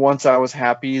 Like, for once, I was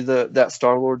happy that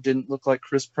Star-Lord didn't look like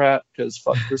Chris Pratt, because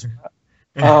fuck Chris Pratt.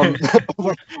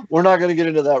 We're not going to get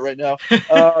into that right now.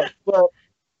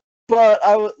 But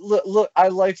I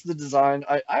liked the design.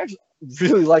 I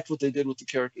really liked what they did with the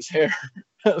character's hair,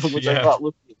 which I thought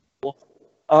looked cool.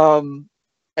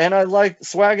 And I liked,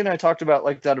 Swag and I talked about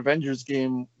like that Avengers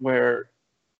game where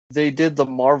they did the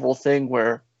Marvel thing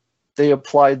where they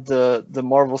applied the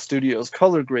Marvel Studios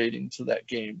color grading to that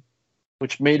game,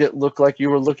 which made it look like you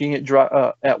were looking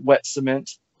at wet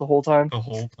cement the whole time. The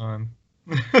whole time.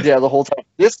 Yeah, the whole time.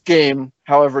 This game,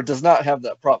 however, does not have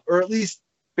that problem, or at least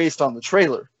based on the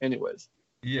trailer, anyways.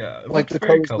 Yeah, like the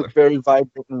colors look very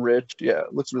vibrant and rich. Yeah,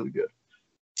 it looks really good.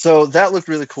 So that looked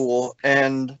really cool,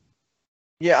 and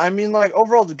yeah, I mean, like,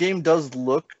 overall the game does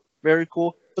look very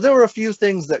cool, but there were a few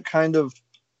things that kind of,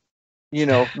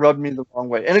 rubbed me the wrong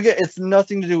way. And again, it's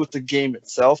nothing to do with the game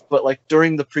itself, but like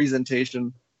during the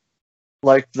presentation,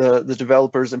 like the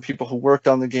developers and people who worked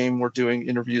on the game were doing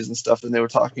interviews and stuff, and they were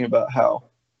talking about how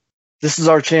this is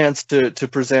our chance to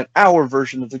present our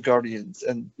version of the Guardians,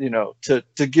 and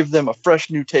to give them a fresh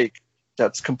new take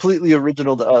that's completely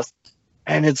original to us.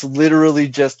 And it's literally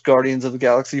just Guardians of the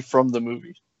Galaxy from the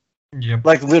movie. Yep.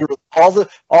 Like, literally,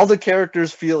 all the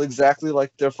characters feel exactly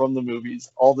like they're from the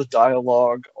movies. All the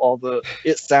dialogue,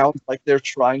 it sounds like they're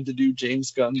trying to do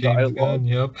James Gunn dialogue. Gunn,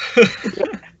 yep.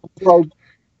 Like,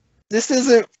 this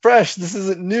isn't fresh. This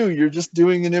isn't new. You're just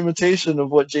doing an imitation of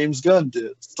what James Gunn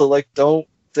did. So, like, don't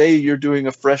say you're doing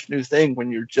a fresh new thing when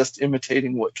you're just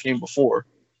imitating what came before.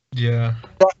 Yeah.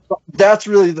 That's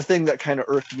really the thing that kind of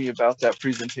irked me about that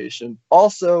presentation.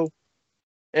 Also,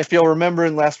 if you'll remember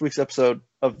in last week's episode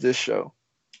of this show,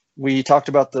 we talked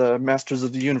about the Masters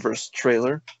of the Universe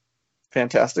trailer.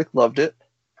 Fantastic. Loved it.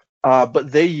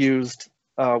 But they used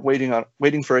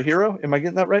Waiting for a Hero. Am I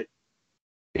getting that right?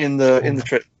 In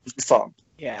the song.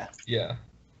 Yeah. Yeah.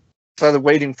 It's either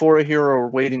Waiting for a Hero or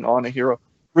Waiting on a Hero.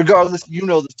 Regardless, you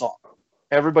know the song.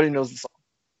 Everybody knows the song.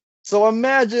 So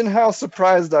imagine how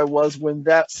surprised I was when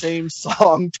that same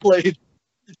song played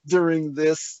during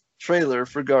this trailer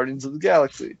for Guardians of the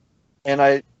Galaxy.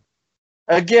 And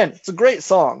again, it's a great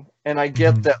song, and I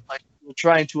get that, like, we're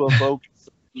trying to evoke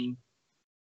a certain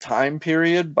time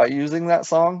period by using that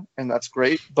song, and that's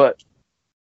great, but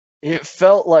it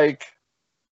felt like,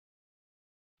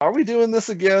 are we doing this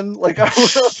again? Like, I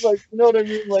was like, you know what I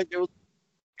mean? Like, it was,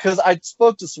 because I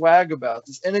spoke to Swag about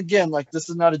this, and again, like, this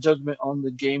is not a judgment on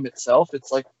the game itself.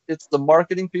 It's like, it's the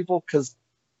marketing people, because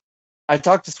I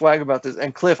talked to Swag about this,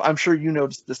 and Cliff, I'm sure you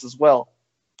noticed this as well.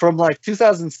 From like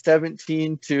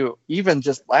 2017 to even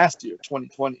just last year,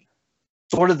 2020,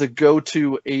 sort of the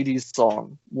go-to 80s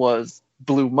song was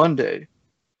Blue Monday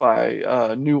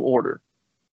by New Order.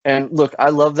 And look, I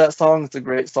love that song. It's a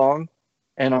great song,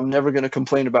 and I'm never going to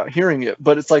complain about hearing it.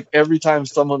 But it's like every time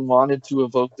someone wanted to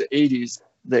evoke the 80s,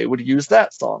 they would use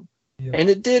that song. Yeah. And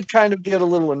it did kind of get a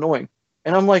little annoying.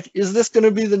 And I'm like, is this going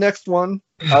to be the next one?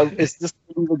 Is this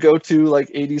going to be the go-to like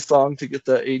 80s song to get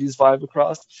the 80s vibe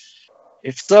across?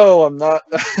 If so, I'm not.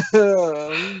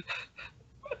 And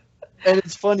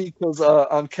it's funny because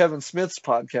on Kevin Smith's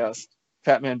podcast,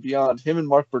 Fat Man Beyond, him and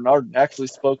Mark Bernardin actually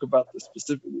spoke about this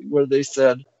specifically, where they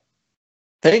said,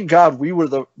 "Thank God we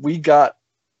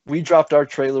dropped our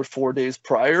trailer 4 days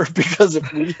prior, because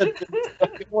if we had been the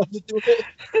second one to do it,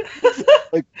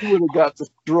 like, we would have got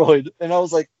destroyed." And I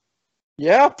was like,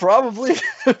 Yeah, probably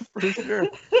for sure.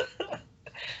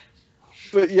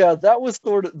 But yeah,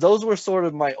 those were sort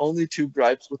of my only two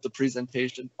gripes with the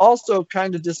presentation. Also,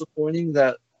 kind of disappointing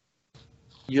that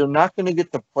you're not going to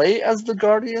get to play as the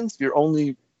Guardians. You're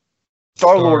only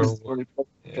Star-Lord is the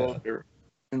character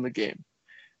in the game,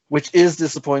 which is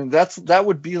disappointing. That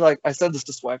would be like, I said this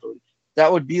to Swag already.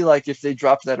 That would be like if they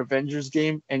dropped that Avengers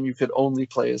game and you could only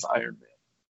play as Iron Man.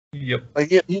 Yep.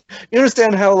 Like you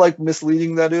understand how like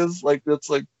misleading that is? Like that's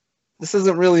like this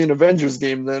isn't really an Avengers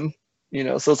game then, you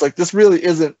know. So it's like this really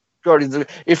isn't Guardians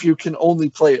if you can only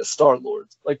play as Star-Lord.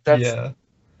 Like that's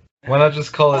Why not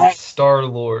just call it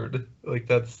Star-Lord? Like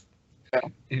that's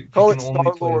call it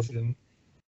Star-Lord.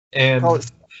 And call it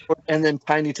Star-Lord, and then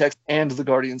tiny text and the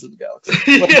Guardians of the Galaxy.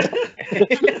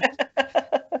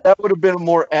 That would have been a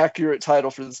more accurate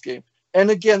title for this game. And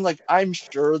again, like I'm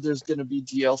sure there's going to be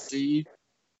DLC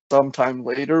sometime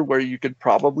later where you could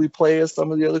probably play as some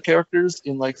of the other characters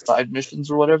in like side missions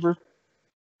or whatever,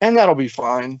 and that'll be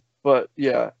fine. But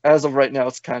yeah, as of right now,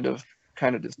 it's kind of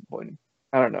disappointing.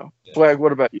 I don't know. Swag,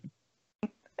 what about you?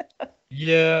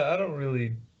 Yeah, I don't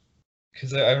really,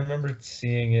 because I remember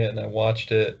seeing it and I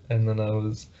watched it, and then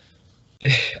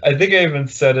I think I even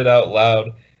said it out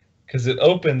loud, because it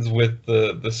opens with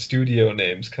the studio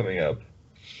names coming up.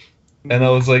 And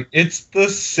I was like, it's the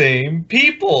same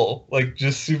people. Like,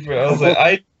 just super. I was like,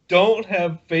 I don't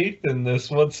have faith in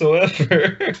this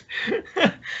whatsoever.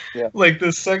 Like,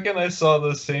 the second I saw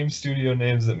the same studio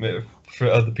names for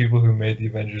other people who made the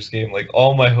Avengers game, like,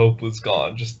 all my hope was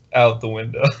gone, just out the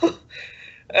window.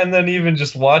 And then even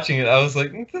just watching it, I was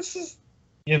like, this is,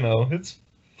 it's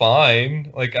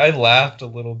fine. Like, I laughed a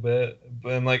little bit.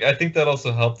 And, like, I think that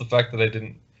also helped the fact that I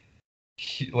didn't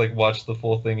watch the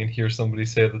full thing and hear somebody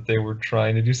say that they were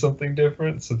trying to do something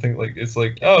different. So think like it's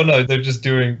like, oh no, they're just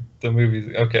doing the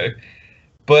movies. Okay,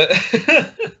 but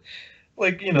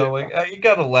like you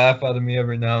gotta laugh out of me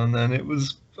every now and then. It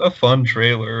was a fun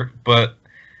trailer, but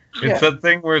it's that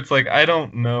thing where it's like I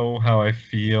don't know how I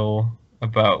feel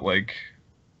about like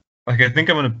I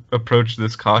think I'm gonna approach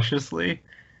this cautiously.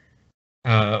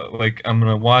 Like I'm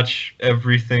gonna watch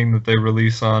everything that they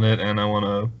release on it, and I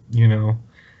wanna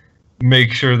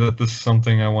make sure that this is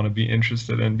something I want to be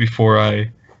interested in before I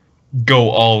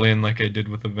go all in like I did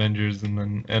with Avengers and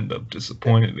then end up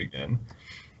disappointed again.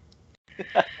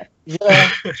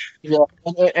 Yeah.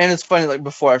 And it's funny, like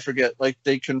before I forget, like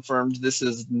they confirmed this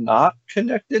is not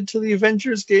connected to the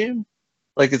Avengers game.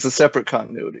 Like it's a separate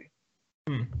continuity.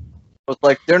 But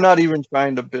like they're not even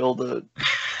trying to build a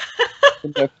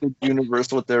connected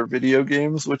universe with their video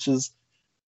games, which is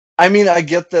I mean, I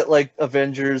get that like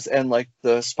Avengers and like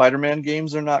the Spider-Man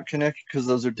games are not connected because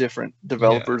those are different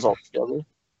developers altogether.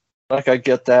 Like I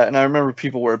get that, and I remember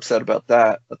people were upset about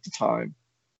that at the time.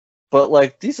 But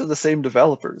like these are the same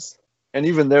developers, and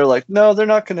even they're like, no, they're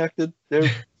not connected.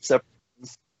 They're separate.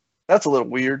 That's a little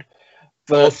weird.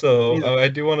 But also, I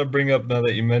do want to bring up now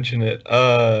that you mention it.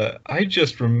 I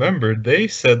just remembered they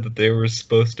said that they were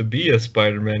supposed to be a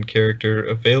Spider-Man character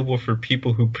available for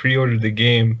people who pre-ordered the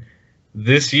game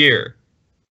this year,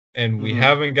 and we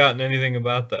haven't gotten anything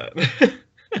about that.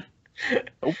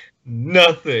 Nope.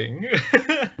 Nothing.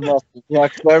 Nothing. Yeah,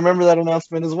 because I remember that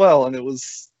announcement as well, and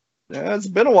it's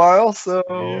been a while, so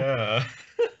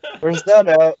where's that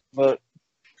at? But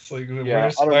it's like,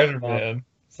 where's Spider-Man?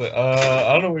 It's like,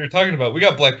 I don't know what you're talking about. We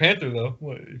got Black Panther though.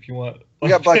 If you want, we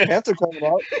got Black Panther coming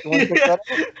out. You want to pick that up?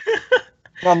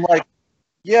 And I'm like,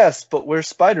 yes, but where's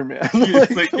Spider-Man?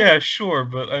 It's like, yeah, sure,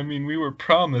 but I mean, we were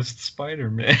promised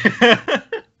Spider-Man.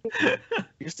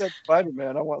 You said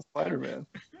Spider-Man. I want Spider-Man.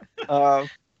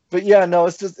 But yeah, no,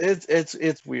 it's just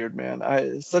it's weird, man.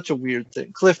 It's such a weird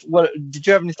thing. Cliff, what did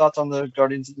you have any thoughts on the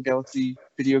Guardians of the Galaxy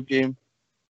video game?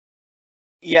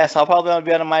 Yes, I'll probably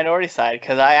be on the minority side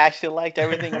because I actually liked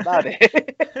everything about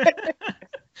it.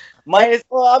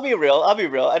 I'll be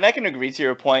real, and I can agree to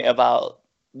your point about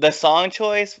the song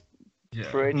choice.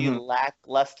 Pretty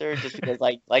lackluster, just because,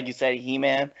 like you said,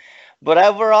 He-Man. But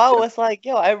overall, it's like,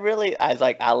 I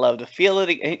love the feel of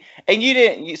it. And you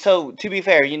didn't. So to be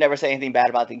fair, you never say anything bad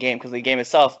about the game because the game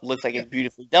itself looks like it's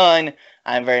beautifully done.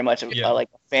 I'm very much a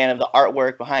fan of the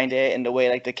artwork behind it and the way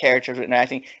like the characters are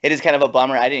interacting. It is kind of a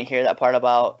bummer. I didn't hear that part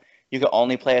about you could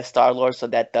only play as Star-Lord, so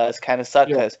that does kind of suck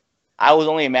because I was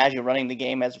only imagining running the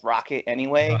game as Rocket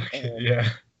anyway.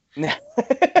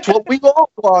 That's what we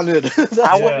all wanted. That's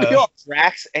what we all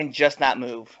Drax and just not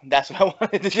move. That's what I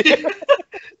wanted to do.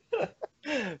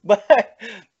 But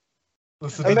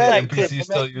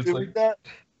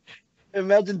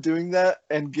imagine doing that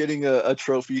and getting a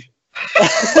trophy.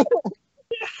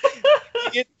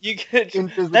 you get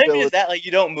not even just that, like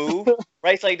you don't move,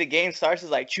 right? So like the game starts is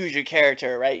like choose your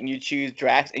character, right? And you choose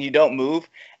Drax and you don't move.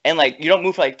 And like you don't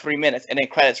move for like 3 minutes and then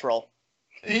credits roll.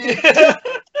 Yeah.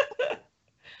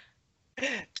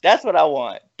 That's what I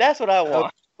want. That's what I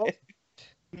want.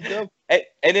 and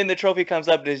then the trophy comes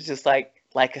up and it's just like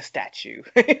a statue.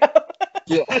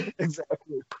 Yeah,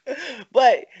 exactly.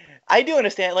 But I do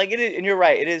understand, like it is, and you're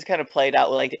right, it is kind of played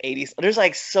out with like the 80s. There's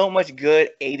like so much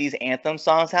good 80s anthem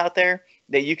songs out there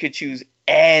that you could choose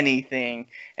anything,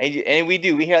 and we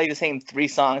hear like the same 3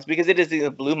 songs because it is either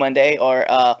Blue Monday or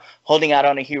Holding Out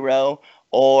on a Hero,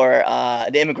 or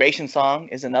the Immigration Song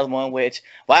is another one, which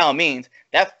by all means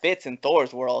that fits in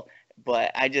Thor's world,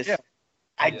 but I just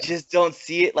don't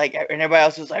see it, like, and everybody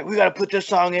else is like, we gotta put this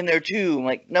song in there too. I'm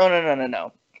like,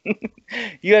 no.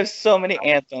 You have so many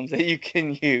anthems that you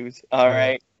can use. All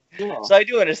right. Yeah. So I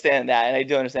do understand that, and I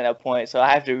do understand that point. So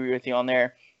I have to agree with you on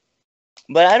there.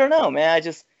 But I don't know, man.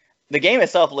 The game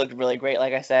itself looked really great.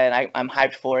 Like I said, I'm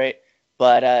hyped for it.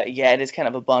 But yeah, it is kind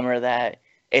of a bummer that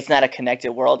it's not a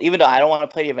connected world. Even though I don't want to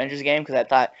play the Avengers game because I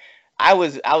thought I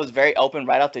was very open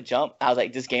right off the jump. I was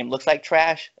like, this game looks like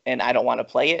trash, and I don't want to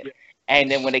play it. Yeah.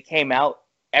 And then when it came out,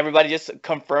 everybody just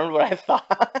confirmed what I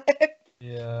thought.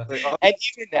 Yeah. And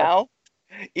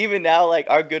even now, like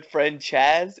our good friend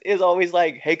Chaz is always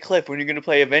like, "Hey Cliff, when are you gonna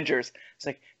play Avengers?" It's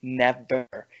like, never.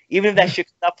 Even if that shit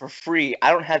comes up for free,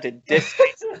 I don't have the disc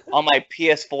on my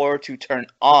PS4 to turn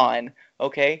on.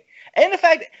 Okay, and the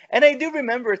fact, and I do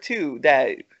remember too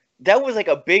that was like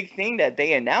a big thing that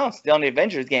they announced on the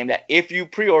Avengers game, that if you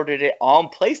pre-ordered it on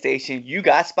PlayStation, you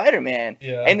got Spider-Man.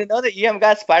 Yeah. And to know that you haven't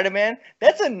got Spider-Man,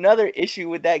 that's another issue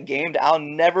with that game that I'll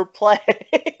never play.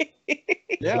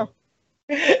 Yeah.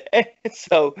 And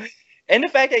the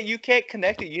fact that you can't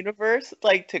connect the universe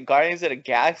like to Guardians of the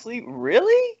Galaxy,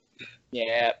 really?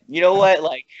 Yeah. You know what?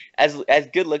 Like as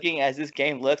good looking as this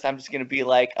game looks, I'm just gonna be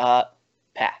like,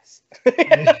 pass.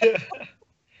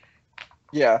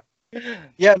 Yeah.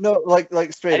 Yeah, no, like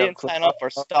straight up. I didn't sign up for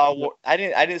Star Wars. I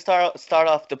didn't start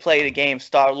off to play the game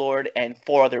Star Lord and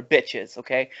 4 other bitches.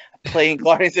 Okay, playing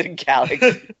Guardians of the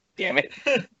Galaxy. Damn it.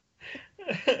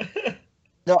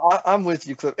 No, I'm with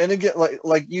you, Cliff. And again,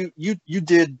 like you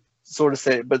did sort of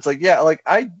say it, but it's like, yeah, like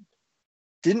I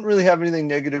didn't really have anything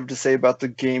negative to say about the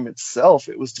game itself.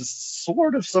 It was just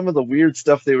sort of some of the weird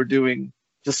stuff they were doing,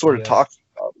 just sort of talking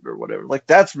about it or whatever. Like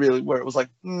that's really where it was like,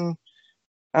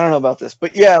 I don't know about this,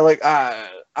 but yeah, like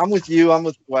I'm with you. I'm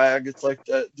with Wag. It's like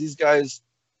these guys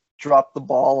dropped the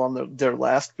ball on their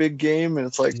last big game, and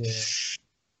it's like,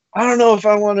 I don't know if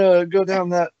I want to go down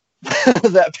that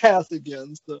that path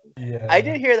again. So yeah, I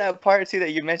did hear that part too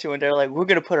that you mentioned when they're like, we're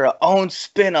gonna put our own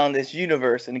spin on this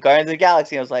universe and Guardians of the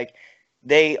Galaxy. I was like,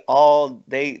 they're all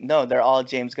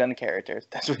James Gunn characters.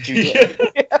 That's what you did.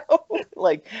 You know?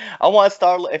 Like, I want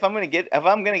Star-Lord. If I'm gonna get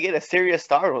a serious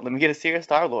Star-Lord, let me get a serious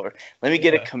Star-Lord. Let me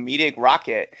get a comedic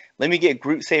Rocket. Let me get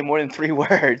Groot say more than 3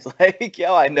 words. Like,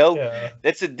 yo, I know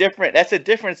that's a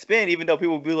different spin. Even though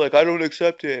people will be like, I don't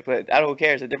accept it, but I don't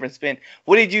care. It's a different spin.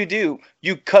 What did you do?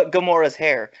 You cut Gamora's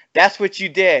hair. That's what you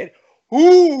did.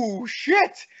 Ooh,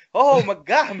 shit! Oh my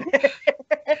god, man.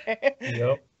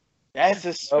 Yep. That's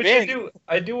a spin. Which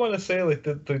I do want to say, like,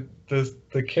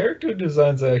 the character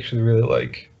designs I actually really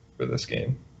like for this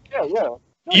game. Yeah.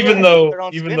 Even though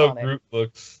Groot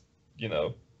looks,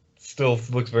 still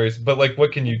looks very, but like,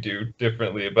 what can you do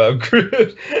differently about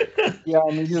Groot? Yeah,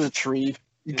 I mean, he's a tree.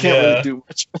 You can't really do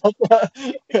much about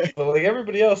that. But like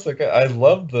everybody else, like I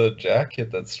love the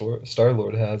jacket that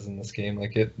Star-Lord has in this game.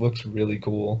 Like, it looks really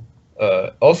cool.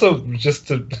 Also,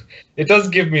 it does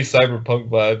give me Cyberpunk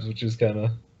vibes, which is kind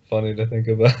of funny to think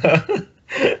about.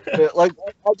 Like,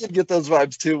 I did get those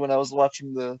vibes too when I was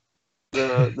watching the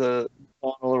channel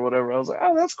or whatever. I was like,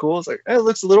 oh, that's cool. It's like, it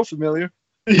looks a little familiar.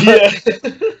 Yeah.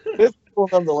 It's cool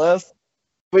nonetheless.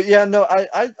 But yeah, no,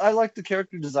 I like the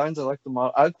character designs. I like the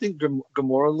model. I think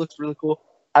Gamora looks really cool.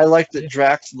 I like that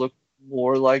Drax looked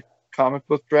more like comic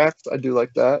book Drax. I do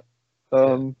like that.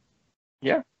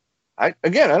 Yeah. I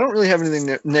don't really have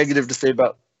anything negative to say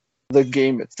about the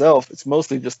game itself. It's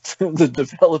mostly just the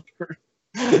developer.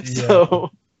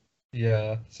 So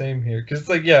yeah, same here. Because it's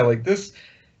like, like this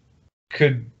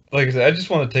could, like I said, I just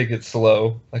want to take it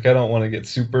slow. Like, I don't want to get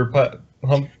super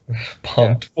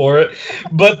pumped for it.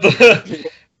 But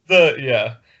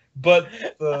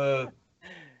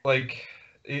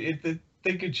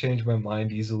they could change my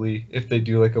mind easily if they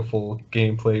do like a full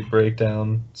gameplay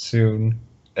breakdown soon,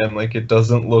 and like it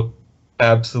doesn't look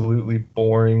absolutely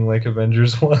boring like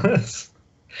Avengers was.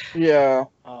 Yeah.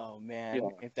 Oh man,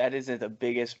 if that isn't the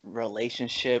biggest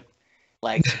relationship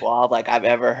like squab like I've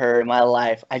ever heard in my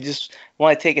life, I just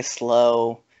want to take it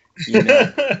slow. you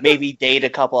know, maybe date a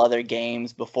couple other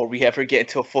games before we ever get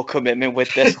into a full commitment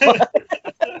with this one.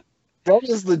 That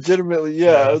is legitimately,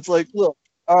 yeah. It's like, look,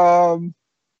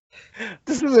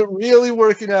 this isn't really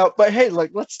working out, but hey,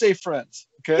 like, let's stay friends,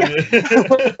 okay?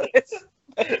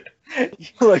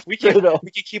 Like we can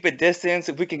keep a distance.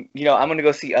 If we can, you know, I'm gonna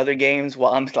go see other games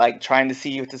while I'm like trying to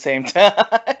see you at the same time.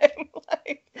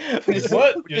 Like,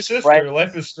 what? Your sister? Friends.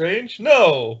 Life is Strange?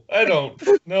 No, I don't.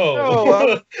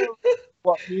 No.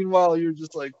 Well, meanwhile, you're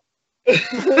just like,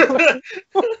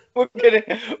 we're gonna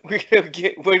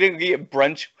get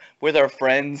brunch with our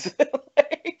friends.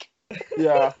 Like,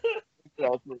 yeah,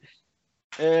 exactly.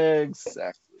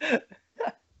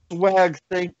 Swag,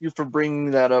 thank you for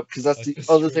bringing that up because that's the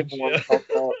other thing I want to talk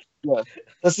about. Yeah,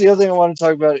 that's the other thing I want to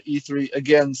talk about at E3.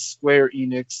 Again, Square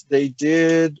Enix. They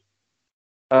did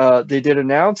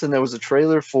announce, and there was a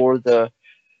trailer for the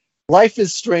Life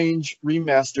is Strange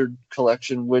remastered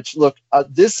collection. Which, look,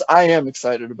 this I am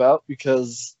excited about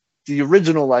because the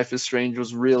original Life is Strange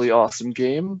was a really awesome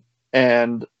game,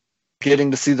 and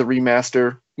getting to see the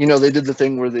remaster. You know, they did the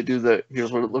thing where they do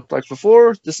here's what it looked like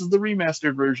before. This is the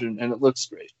remastered version, and it looks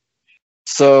great.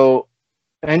 So,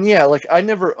 and yeah, like I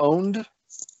never owned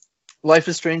Life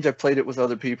is Strange. I played it with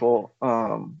other people.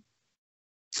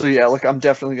 So yeah, like I'm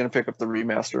definitely gonna pick up the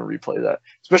remaster and replay that,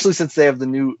 especially since they have the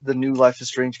new Life is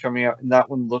Strange coming out, and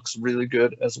that one looks really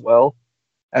good as well,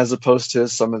 as opposed to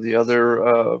some of the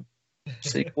other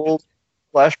sequels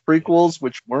 / prequels,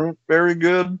 which weren't very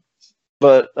good.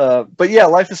 But yeah,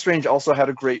 Life is Strange also had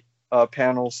a great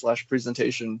panel /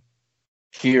 presentation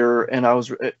here, and I was,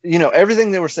 you know,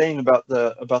 everything they were saying about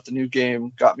the new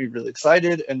game got me really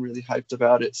excited and really hyped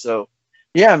about it. So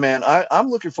yeah, man, I'm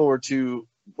looking forward to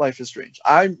Life is Strange.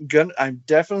 I'm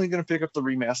definitely gonna pick up the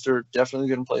remaster. Definitely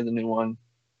gonna play the new one.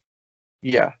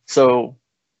 Yeah. So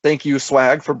thank you,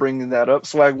 Swag, for bringing that up.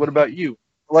 Swag, what about you?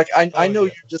 Like I know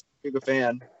you're just a big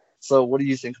fan. So what do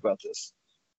you think about this?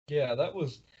 Yeah, that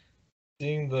was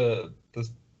seeing the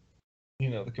you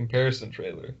know, the comparison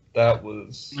trailer. That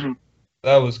was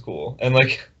cool. And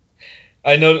like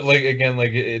I know, like again,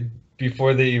 like it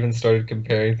before they even started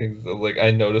comparing things, like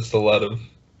I noticed a lot of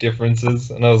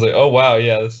differences, and I was like, oh wow,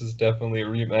 yeah, this is definitely a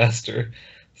remaster.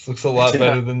 This looks a lot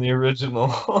better than the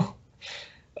original.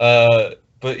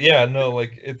 But yeah, no,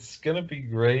 like it's gonna be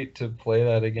great to play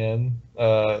that again,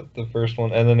 the first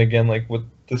one, and then again, like with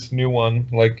this new one,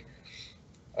 like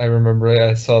I remember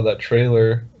I saw that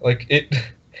trailer, like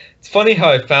it's funny how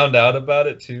I found out about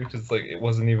it too, because like it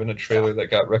wasn't even a trailer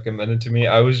that got recommended to me.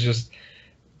 I was just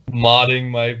modding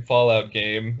my Fallout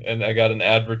game, and I got an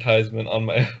advertisement on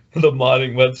the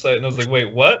modding website, and I was like,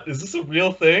 wait, what? Is this a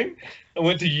real thing? I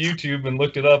went to YouTube and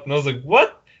looked it up, and I was like,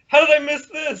 what? How did I miss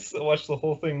this? I watched the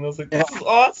whole thing, and I was like, this is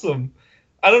awesome.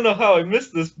 I don't know how I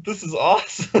missed this, but this is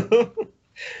awesome.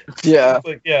 Yeah. It's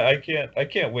like, yeah, I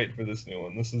can't wait for this new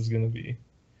one. This is gonna be,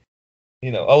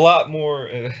 you know, a lot more.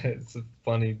 It's a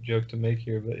funny joke to make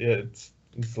here, but yeah,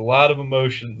 it's a lot of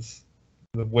emotions,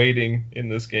 the waiting in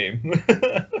this game.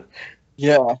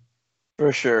 Yeah,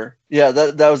 for sure. Yeah,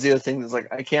 that was the other thing. That's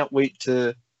like I can't wait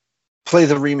to play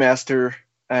the remaster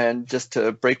and just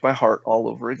to break my heart all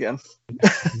over again.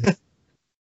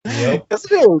 Yep. Yes,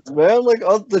 it is, man. Like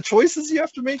all the choices you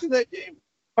have to make in that game,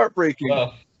 heartbreaking.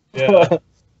 Rough. Yeah.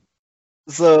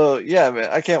 So yeah, man,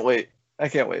 I can't wait.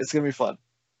 It's gonna be fun.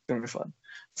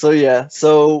 So yeah,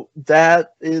 so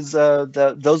that is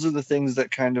those are the things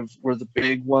that kind of were the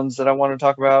big ones that I want to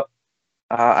talk about.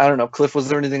 I don't know, Cliff, was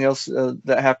there anything else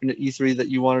that happened at E3 that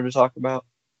you wanted to talk about?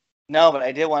 No, but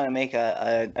I did want to make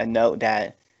a note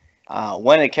that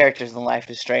one of the characters in Life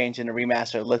is Strange in the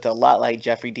remaster looked a lot like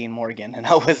Jeffrey Dean Morgan, and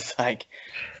I was like,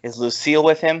 is Lucille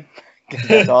with him? Because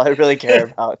that's all I really care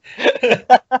about.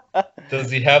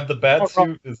 Does he have the bat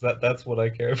suit? That's what I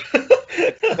care about?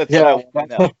 That's what I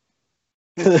want to know.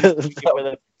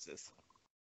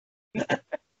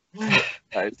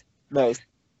 Nice.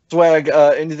 Swag,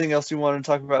 anything else you want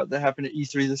to talk about that happened at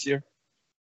E3 this year?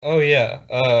 Oh yeah,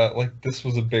 like this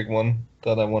was a big one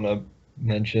that I want to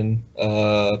mention.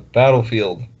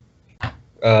 Battlefield.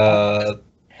 That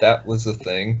was a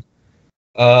thing.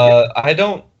 I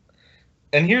don't.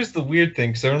 And here's the weird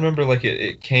thing, because I remember like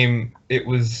it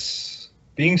was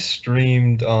being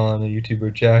streamed on a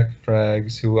YouTuber, Jack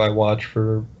Frags, who I watch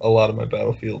for a lot of my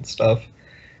Battlefield stuff.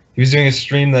 He was doing a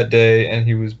stream that day, and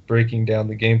he was breaking down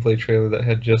the gameplay trailer that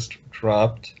had just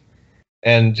dropped.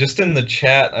 And just in the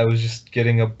chat, I was just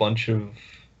getting a bunch of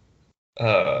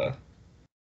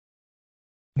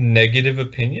negative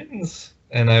opinions,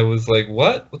 and I was like,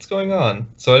 what's going on?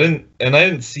 So I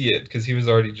didn't see it, because he was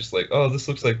already just like, oh, this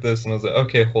looks like this, and I was like,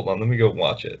 okay, hold on, let me go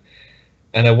watch it.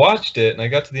 And I watched it, and I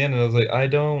got to the end, and I was like, I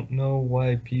don't know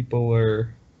why people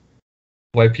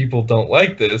don't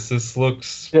like this. This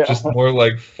looks just more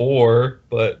like 4,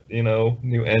 but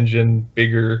new engine,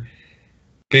 bigger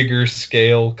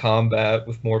scale combat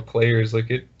with more players. Like,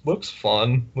 it looks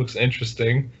fun, looks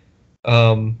interesting.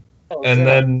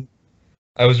 Then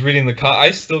I was reading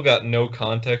I still got no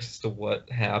context as to what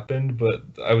happened, but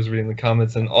I was reading the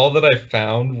comments, and all that I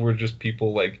found were just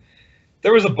people like,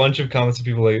 there was a bunch of comments of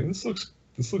people like, this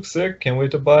looks sick, can't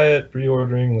wait to buy it,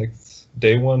 pre-ordering, like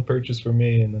day one purchase for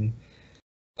me. And then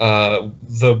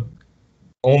the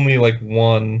only like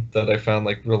one that I found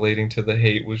like relating to the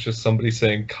hate was just somebody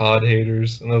saying COD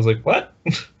haters, and I was like, what?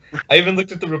 I even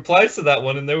looked at the replies to that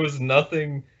one, and there was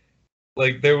nothing,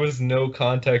 like there was no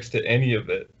context to any of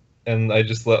it, and I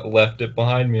just left it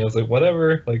behind me. I was like,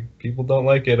 whatever, like people don't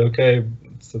like it, okay,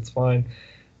 that's fine.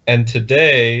 And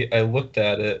today I looked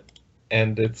at it,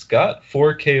 and it's got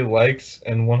 4K likes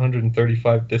and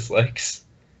 135 dislikes.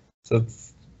 So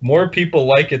it's more people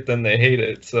like it than they hate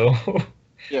it. So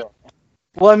yeah.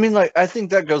 Well, I mean, like, I think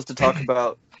that goes to talk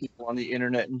about people on the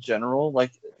internet in general.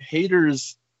 Like,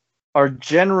 haters are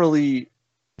generally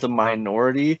the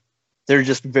minority. They're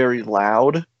just very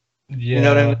loud. Yeah. You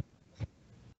know what I mean?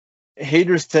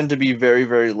 Haters tend to be very,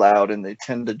 very loud, and they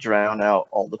tend to drown out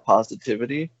all the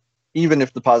positivity, even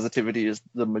if the positivity is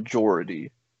the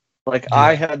majority. Like, yeah.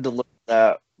 I had to look at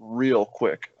that real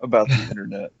quick about the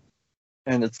internet.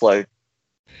 And it's like,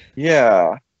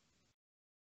 yeah.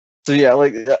 So, yeah,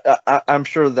 like, I'm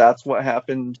sure that's what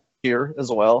happened here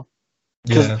as well.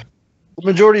 Because the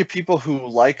majority of people who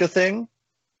like a thing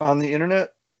on the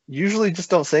internet usually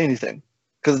just don't say anything.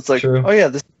 Because it's like, oh, yeah,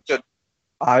 this is good.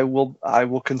 I will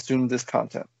consume this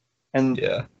content. And,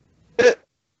 they're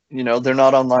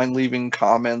not online leaving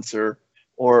comments or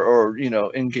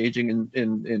engaging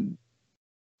in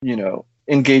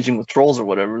engaging with trolls or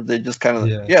whatever. They just kind of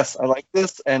yes, I like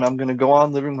this, and I'm gonna go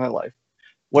on living my life.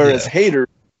 Whereas haters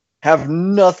have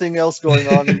nothing else going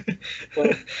on.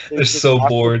 They're so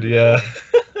bored. Yeah,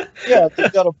 they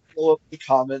gotta blow up the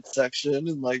comment section,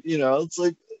 and it's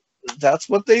like that's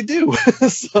what they do.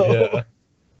 So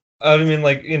I mean,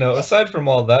 like, aside from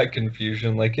all that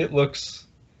confusion, like it looks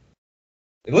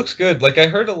good. Like, I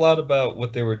heard a lot about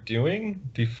what they were doing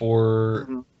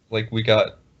before, like, we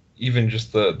got even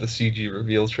just the CG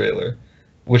reveal trailer,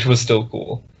 which was still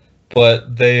cool.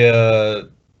 But they, I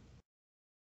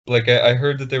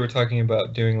heard that they were talking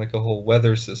about doing, like, a whole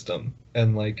weather system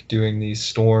and, like, doing these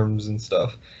storms and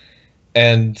stuff.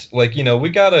 And, like, we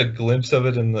got a glimpse of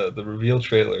it in the reveal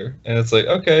trailer, and it's like,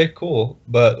 okay, cool.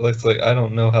 But it's like, I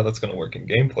don't know how that's going to work in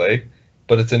gameplay,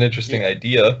 but it's an interesting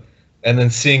idea. And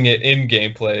then seeing it in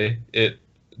gameplay,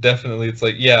 it's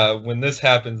like, yeah, when this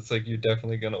happens, it's like you're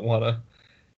definitely going to want to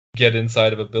get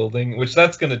inside of a building, which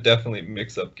that's going to definitely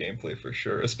mix up gameplay for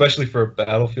sure, especially for a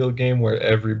Battlefield game where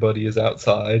everybody is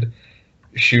outside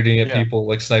shooting at people,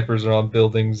 like snipers are on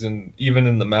buildings. And even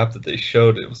in the map that they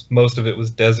showed, most of it was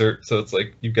desert, so it's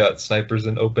like you've got snipers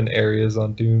in open areas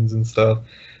on dunes and stuff.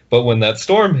 But when that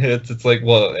storm hits, it's like,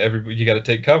 well, you got to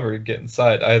take cover and get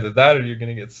inside. Either that, or you're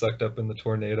going to get sucked up in the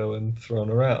tornado and thrown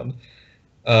around.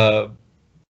 But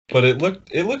it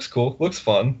looks cool, looks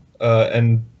fun,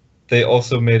 and they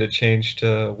also made a change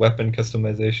to weapon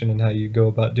customization and how you go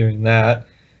about doing that.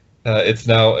 It's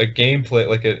now a gameplay,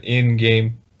 like an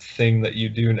in-game thing that you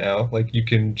do now. Like, you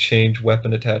can change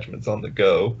weapon attachments on the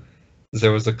go.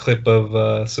 There was a clip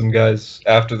of some guys,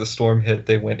 after the storm hit,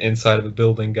 they went inside of a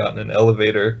building, got in an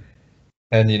elevator,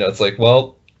 and it's like,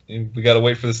 well, we got to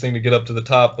wait for this thing to get up to the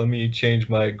top. Let me change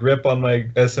my grip on my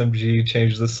SMG,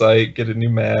 change the sight, get a new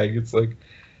mag. It's like,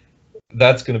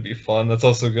 that's going to be fun. That's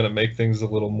also going to make things a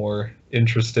little more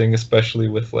interesting, especially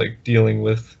with like dealing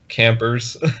with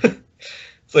campers.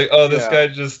 It's like, oh, this guy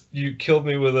you killed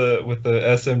me with a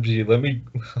SMG.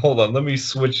 Let me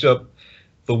switch up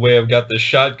the way I've got the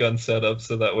shotgun set up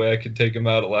so that way I can take him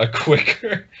out a lot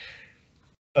quicker.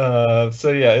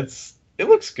 So yeah, it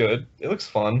looks good. It looks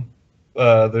fun.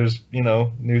 There's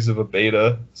news of a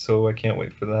beta, so I can't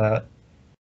wait for that.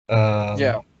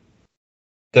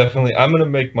 Definitely, I'm gonna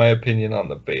make my opinion on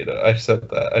the beta. I said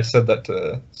that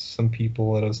to some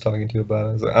people that I was talking to about it.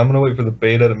 I was like, I'm gonna wait for the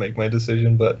beta to make my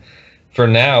decision, but for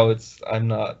now, I'm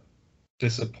not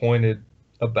disappointed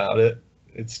about it.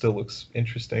 It still looks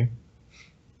interesting.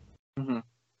 Mm-hmm.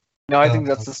 No, I think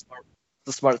that's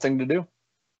the smart thing to do.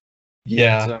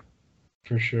 Yeah,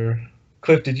 for sure.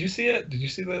 Cliff, did you see it? Did you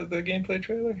see the gameplay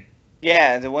trailer?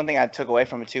 Yeah, the one thing I took away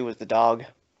from it too was the dog.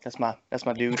 That's my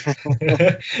dude.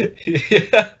 Yeah.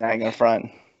 I ain't gonna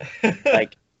front.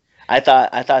 Like, I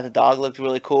thought the dog looked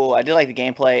really cool. I did like the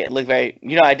gameplay. It looked very,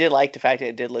 I did like the fact that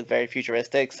it did look very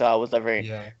futuristic. So I was like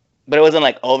but it wasn't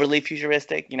like overly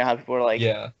futuristic. You know how people were like,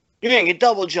 you're gonna get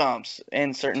double jumps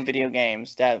in certain video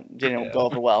games that didn't go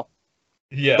over well.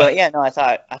 Yeah. But yeah, no, I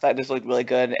thought this looked really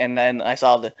good, and then I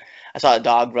saw the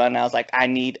dog run, and I was like, I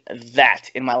need that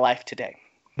in my life today.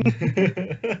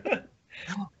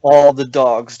 All the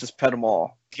dogs, just pet them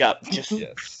all. Yep,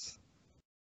 just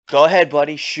go ahead,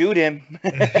 buddy, shoot him.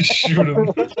 Shoot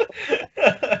him.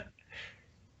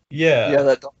 Yeah,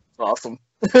 that dog was awesome.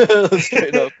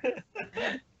 Straight up.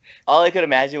 All I could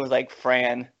imagine was like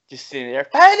Fran just sitting there,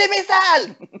 "Fire the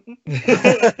missile!"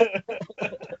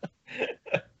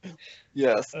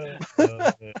 Yes.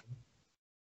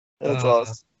 That's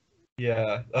awesome.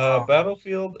 Yeah.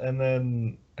 Battlefield, and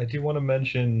then I do want to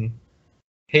mention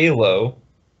Halo,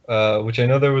 which I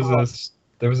know there was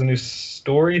a new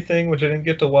story thing which I didn't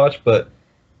get to watch, but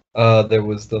there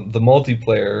was the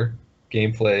multiplayer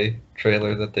gameplay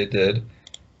trailer that they did,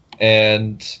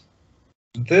 and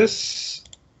this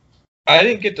I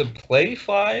didn't get to play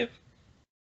 5.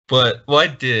 But, I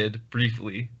did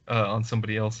briefly on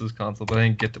somebody else's console, but I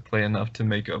didn't get to play enough to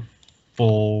make a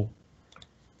full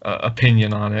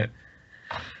opinion on it.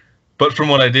 But from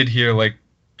what I did hear, like,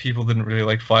 people didn't really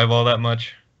like 5 all that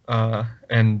much.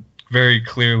 And very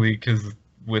clearly, because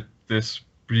with this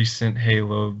recent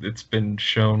Halo, it's been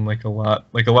shown like a lot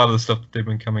of the stuff that they've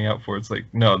been coming out for, it's like,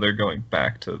 no, they're going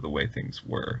back to the way things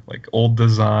were. Like, old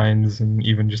designs and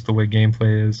even just the way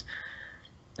gameplay is.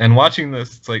 And watching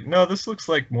this, it's like, no, this looks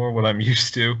like more what I'm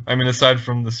used to. I mean, aside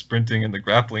from the sprinting and the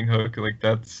grappling hook, like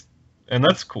that's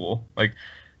cool. Like,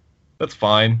 that's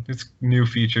fine. It's new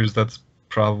features. That's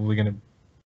probably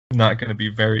not gonna be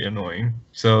very annoying.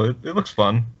 So it looks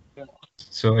fun.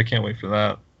 So I can't wait for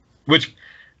that. Which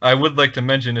I would like to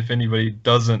mention, if anybody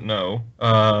doesn't know,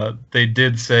 they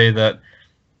did say that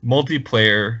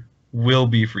multiplayer will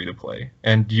be free to play,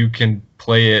 and you can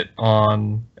play it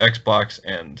on Xbox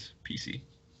and PC.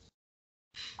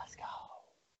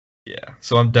 Yeah,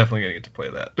 so I'm definitely gonna get to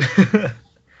play that.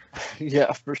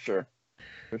 Yeah, for sure.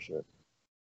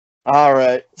 All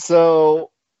right,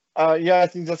 so I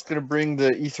think that's gonna bring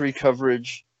the E3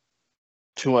 coverage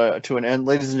to an end.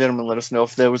 Ladies and gentlemen, let us know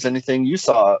if there was anything you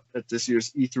saw at this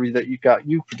year's E3 that got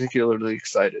you particularly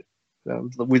excited.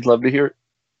 We'd love to hear it.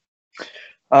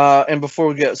 And before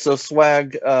we get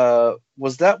Swag,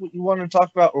 was that what you wanted to talk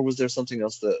about, or was there something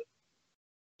else that?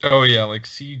 Oh yeah, like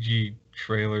CG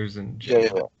trailers and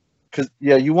general. Because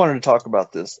you wanted to talk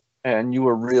about this, and you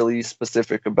were really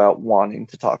specific about wanting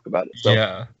to talk about it. So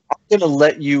yeah, I'm gonna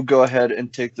let you go ahead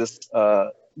and take this.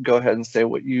 Go ahead and say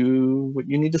what you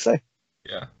need to say.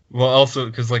 Yeah. Well, also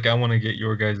because like I want to get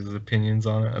your guys' opinions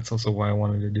on it. That's also why I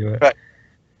wanted to do it. Right.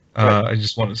 I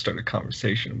just wanted to start a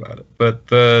conversation about it. But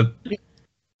the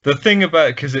thing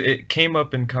about it, because it came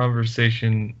up in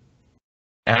conversation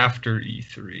after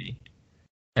E3,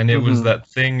 and it was that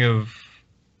thing of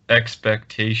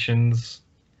expectations,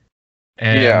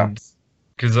 and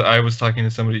because I was talking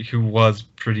to somebody who was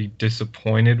pretty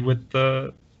disappointed with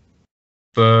the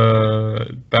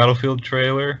Battlefield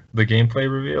trailer, the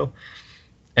gameplay reveal,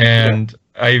 and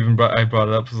I brought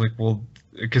it up. I was like, well,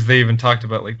 because they even talked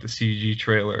about like the CG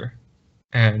trailer,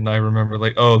 and I remember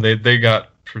like, oh, they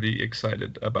got pretty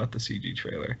excited about the CG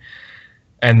trailer,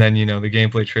 and then the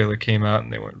gameplay trailer came out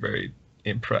and they weren't very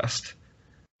impressed.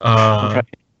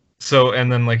 So,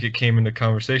 and then like it came into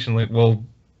conversation like, well,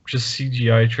 just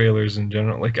CGI trailers in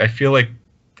general, like I feel like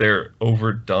they're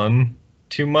overdone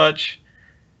too much.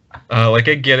 Like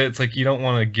I get it, it's like you don't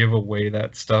want to give away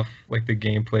that stuff like the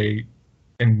gameplay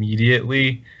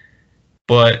immediately,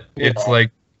 but it's like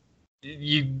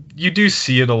you do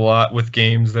see it a lot with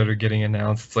games that are getting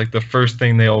announced. It's like the first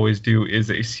thing they always do is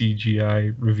a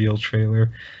CGI reveal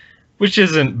trailer, which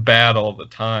isn't bad all the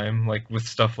time. Like with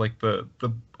stuff like the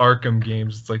Arkham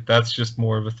games, it's like that's just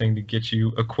more of a thing to get you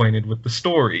acquainted with the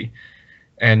story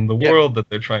and the world that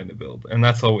they're trying to build, and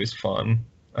that's always fun.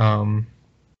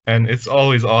 And it's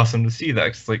always awesome to see that.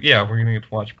 It's like, yeah, we're gonna get to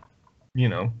watch,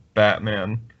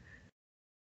 Batman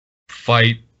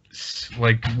fight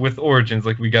like with Origins.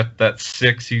 Like we got that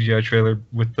sick CGI trailer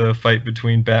with the fight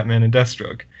between Batman and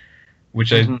Deathstroke,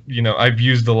 which I've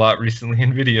used a lot recently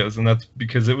in videos, and that's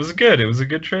because it was good. It was a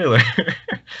good trailer.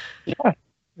 Yeah,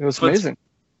 it was amazing.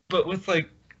 But with like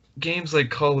games like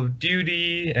Call of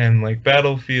Duty and like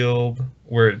Battlefield,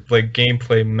 where like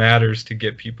gameplay matters to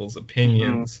get people's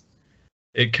opinions,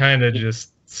 it kind of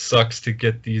just sucks to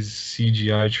get these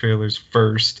CGI trailers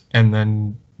first, and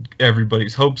then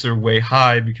everybody's hopes are way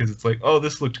high because it's like, oh,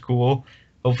 this looked cool.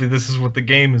 Hopefully this is what the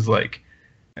game is like.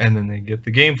 and then they get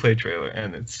the gameplay trailer,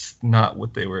 and it's not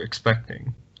what they were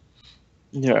expecting.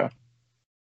 Yeah.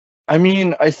 I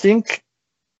mean, I think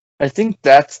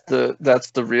that's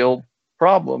the real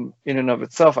problem in and of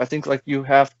itself. I think like you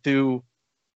have to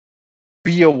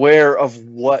be aware of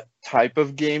what type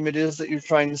of game it is that you're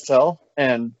trying to sell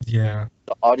and Yeah.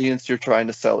 the audience you're trying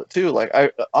to sell it to. Like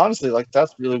I honestly like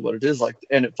that's really what it is like,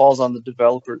 and it falls on the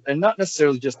developer, and not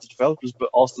necessarily just the developers, but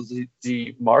also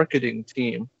the marketing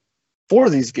team for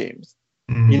these games.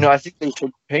 Mhm. You know, I think they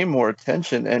should pay more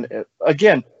attention. And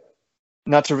again,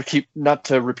 not to repeat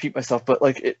myself, but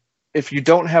like if you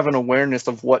don't have an awareness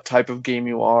of what type of game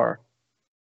you are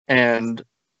and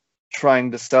trying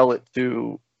to sell it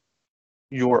to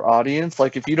your audience,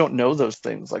 like if you don't know those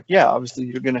things, like yeah, obviously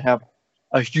you're going to have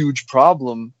a huge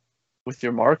problem with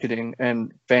your marketing,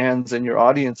 and fans and your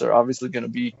audience are obviously going to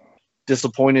be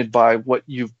disappointed by what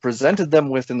you've presented them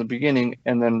with in the beginning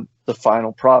and then the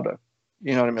final product.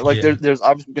 You know what I mean? Like Yeah. there's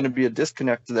obviously going to be a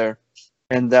disconnect there,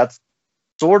 and that's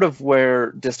sort of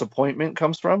where disappointment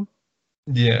comes from.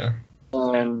 Yeah.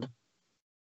 And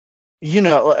you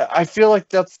know, I feel like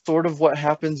that's sort of what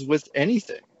happens with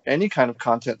anything, any kind of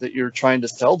content that you're trying to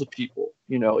sell to people.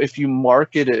 You know, if you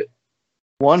market it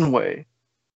one way,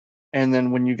 and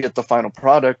then when you get the final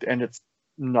product and it's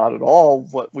not at all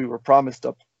what we were promised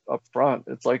up front,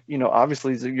 it's like, you know,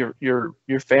 obviously your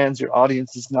fans, your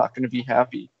audience is not going to be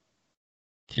happy.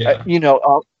 Yeah. You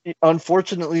know,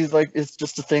 unfortunately, like it's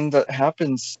just a thing that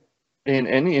happens in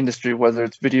any industry, whether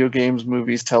it's video games,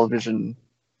 movies, television,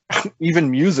 even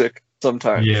music.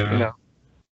 Sometimes, Yeah. you know,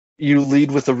 you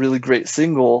lead with a really great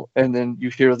single, and then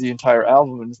you hear the entire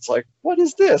album, and it's like, what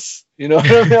is this? You know what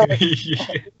I mean? Like, Yeah.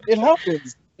 it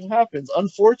happens. It happens.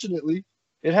 Unfortunately,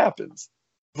 it happens.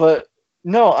 But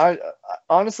no, I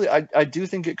honestly, I do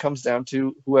think it comes down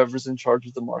to whoever's in charge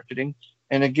of the marketing,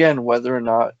 and again, whether or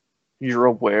not you're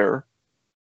aware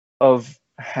of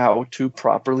how to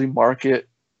properly market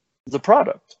the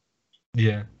product.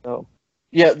 Yeah. So,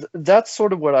 yeah, that's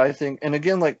sort of what I think. And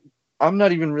again, like, I'm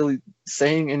not even really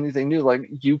saying anything new. Like,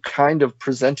 you kind of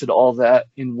presented all that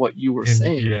in what you were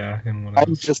saying. Yeah, in what I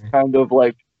I'm was just saying. kind of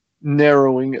like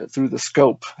narrowing it through the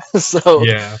scope. So,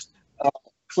 Yeah.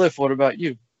 Cliff, what about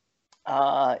you?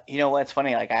 You know what's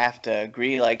funny? Like I have to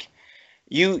agree. Like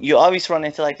you always run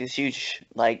into like this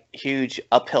huge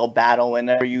uphill battle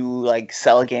whenever you like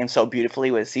sell a game so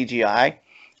beautifully with CGI,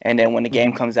 and then when the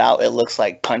game comes out, it looks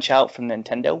like Punch Out from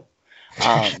Nintendo.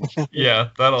 Yeah,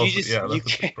 that also. That's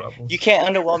a big problem. You can't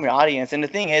underwhelm your audience. And the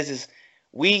thing is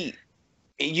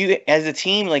you as a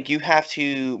team, like you have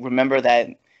to remember that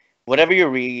whatever your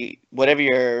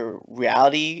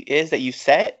reality is that you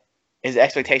set is the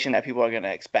expectation that people are gonna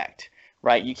expect,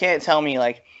 right? You can't tell me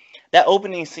like that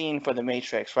opening scene for The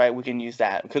Matrix, right? We can use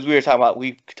that because we could talk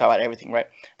about everything, right?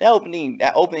 That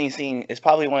opening scene is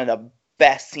probably one of the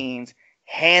best scenes,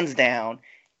 hands down,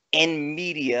 in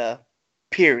media,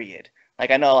 period.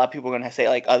 Like I know a lot of people are gonna say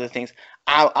like other things.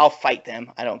 I'll fight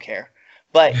them. I don't care.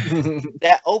 But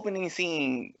that opening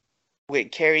scene with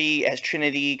Carrie as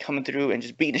Trinity coming through and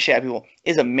just beating the shit out of people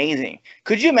is amazing.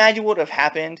 Could you imagine what would have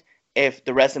happened if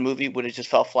the rest of the movie would have just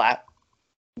fell flat?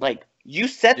 Like you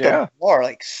set the bar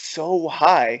like so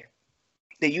high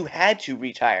that you had to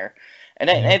reach higher. And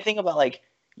I think about like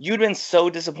you'd been so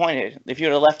disappointed if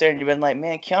you'd have left there and you'd been like,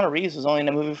 man, Keanu Reeves was only in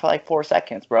the movie for like 4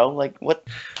 seconds, bro. Like what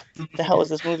the hell is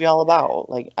this movie all about?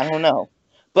 Like I don't know.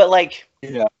 But like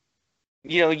you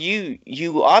know,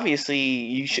 you obviously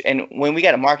you should, and when we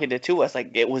got it marketed to us, like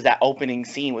it was that opening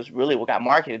scene was really what got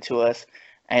marketed to us,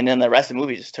 and then the rest of the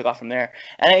movie just took off from there.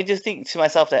 And I just think to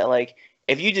myself that like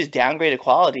if you just downgrade the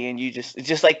quality and you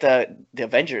just like the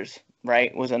Avengers,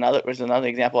 right, was another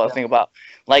example I was thinking about,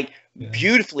 like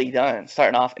beautifully done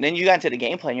starting off, and then you got into the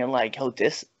gameplay and you're like, oh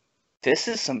this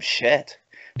is some shit.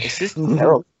 This is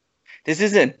terrible. This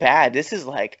isn't bad. This is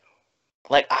like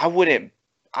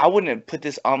I wouldn't put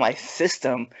this on my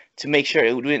system to make sure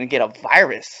it wouldn't get a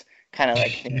virus kind of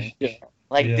like thing.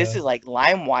 This is like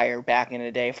LimeWire back in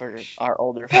the day for our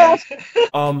older fans.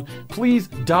 Please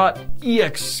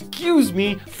excuse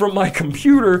me from my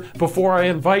computer before I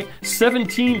invite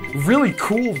 17 really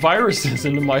cool viruses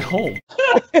into my home.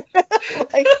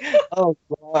 Oh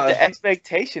God. The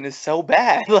expectation is so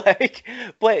bad.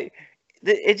 But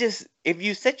it just, if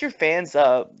you set your fans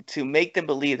up to make them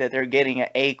believe that they're getting an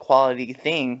A quality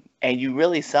thing, and you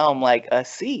really sell them like a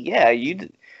C, yeah, you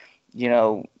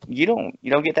don't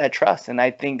get that trust. And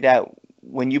I think that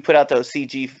when you put out those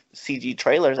CG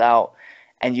trailers out,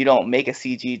 and you don't make a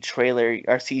CG trailer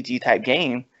or CG type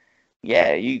game,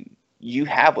 yeah, you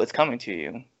have what's coming to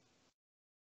you.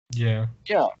 Yeah.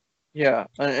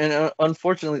 And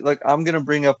unfortunately, like I'm gonna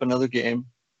bring up another game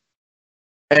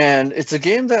And it's a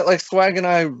game that like Swag and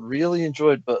I really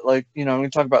enjoyed, but like, you know, when we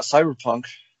talk about Cyberpunk,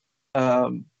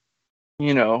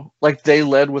 you know, like they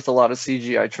led with a lot of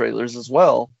CGI trailers as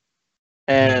well.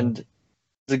 And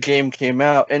the game came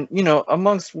out, and you know,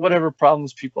 amongst whatever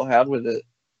problems people had with it,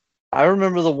 I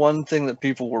remember the one thing that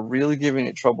people were really giving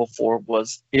it trouble for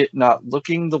was it not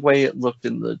looking the way it looked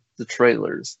in the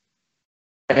trailers.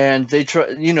 And they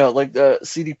tried, you know, like the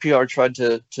CDPR tried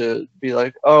to be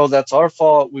like, oh, that's our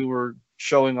fault. We were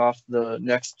showing off the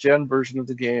next gen version of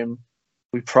the game.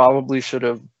 We probably should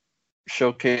have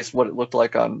showcased what it looked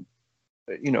like on,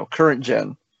 you know, current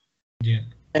gen. Yeah.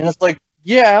 And it's like,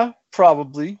 yeah,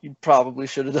 probably. You probably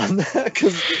should have done that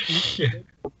because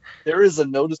there is a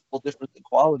noticeable difference in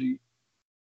quality.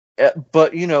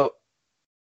 But, you know,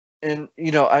 and,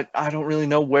 you know, I don't really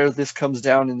know where this comes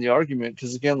down in the argument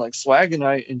because, again, like Swag and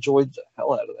I enjoyed the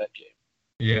hell out of that game.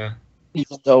 Yeah.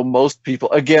 Even though most people,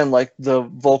 again, like the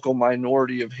vocal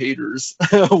minority of haters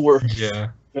were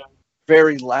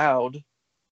very loud.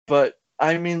 But,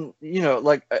 I mean, you know,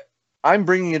 like I'm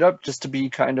bringing it up just to be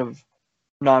kind of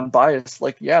non-biased.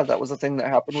 Like, yeah, that was a thing that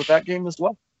happened with that game as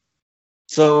well.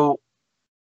 So,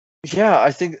 yeah,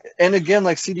 I think, and again,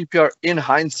 like CDPR in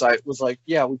hindsight was like,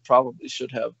 yeah, we probably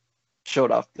should have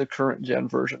showed off the current gen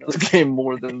version of the game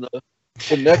more than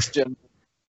the next gen.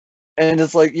 And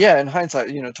it's like, yeah, in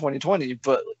hindsight, you know, 2020,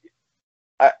 but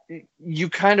you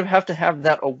kind of have to have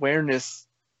that awareness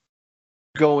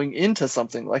going into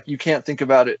something. Like, you can't think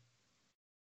about it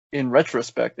in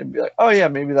retrospect and be like, oh yeah,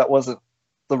 maybe that wasn't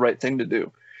the right thing to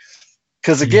do.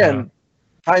 Because again,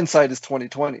 hindsight is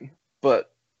 2020,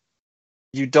 but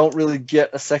you don't really get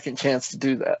a second chance to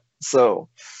do that. So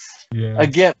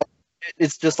again,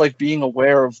 it's just like being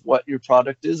aware of what your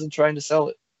product is and trying to sell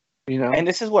it, you know? And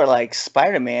this is where like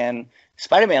Spider-Man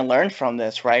learned from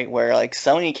this, right? Where like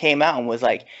Sony came out and was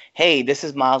like, hey, this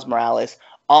is Miles Morales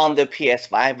on the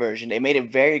PS5 version. They made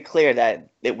it very clear that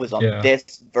it was on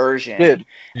this version.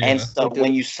 And so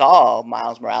when you saw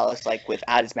Miles Morales like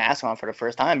without his mask on for the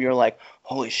first time, you're like,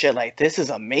 holy shit, like this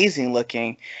is amazing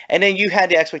looking. And then you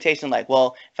had the expectation like,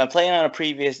 well, if I'm playing on a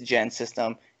previous gen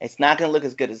system, it's not going to look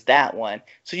as good as that one.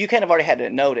 So you kind of already had to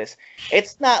notice.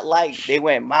 It's not like they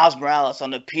went Miles Morales on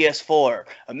the PS4.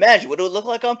 Imagine what it would look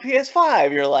like on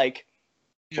PS5. You're like,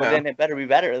 well, then it better be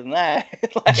better than that.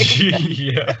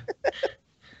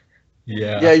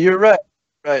 Yeah, you're right.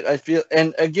 Right. I feel,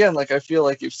 and again, like I feel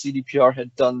like if CDPR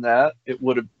had done that, it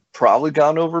would have probably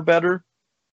gone over better,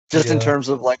 just in terms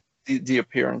of like the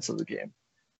appearance of the game.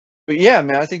 But yeah,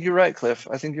 man, I think you're right, Cliff.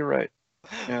 I think you're right.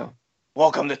 Yeah.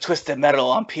 Welcome to Twisted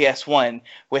Metal on PS1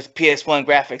 with PS1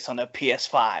 graphics on the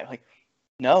PS5. Like,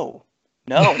 no,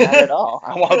 not at all.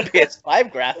 I want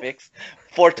PS5 graphics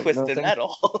for Twisted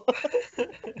Metal.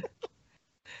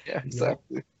 Yeah,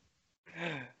 exactly.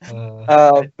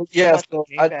 So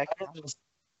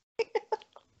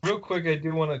real quick, I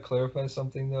do want to clarify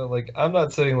something though. Like, I'm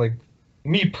not saying like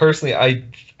me personally.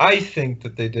 I think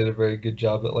that they did a very good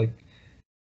job at like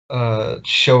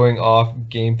showing off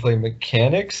gameplay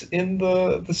mechanics in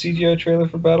the CGI trailer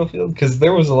for Battlefield, because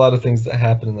there was a lot of things that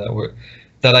happened in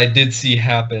that I did see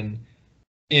happen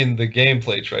in the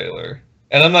gameplay trailer.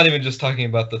 And I'm not even just talking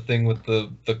about the thing with the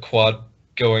quad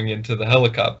going into the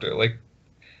helicopter. Like,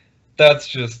 that's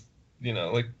just, you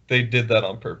know, like they did that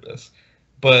on purpose.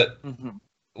 But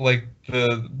like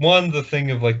the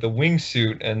thing of like the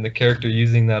wingsuit and the character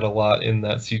using that a lot in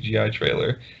that CGI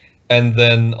trailer, and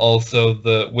then also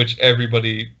which every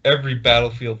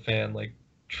Battlefield fan, like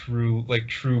true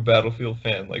Battlefield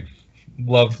fan, like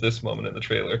loved this moment in the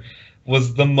trailer,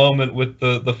 was the moment with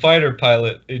the fighter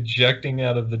pilot ejecting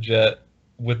out of the jet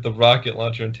with the rocket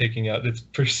launcher and taking out its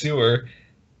pursuer,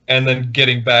 and then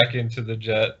getting back into the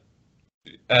jet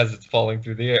as it's falling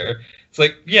through the air. It's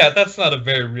like, yeah, that's not a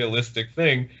very realistic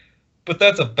thing, but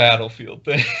that's a Battlefield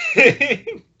thing.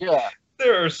 Yeah.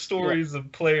 There are stories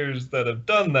of players that have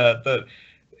done that,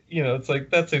 you know, it's like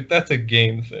that's a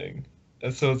game thing.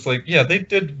 And so it's like, yeah, they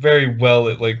did very well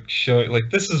at like showing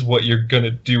like this is what you're gonna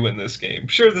do in this game.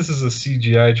 Sure, this is a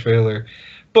CGI trailer,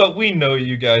 but we know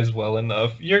you guys well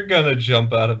enough. You're gonna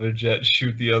jump out of a jet,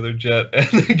 shoot the other jet, and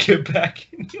then get back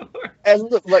in yours. And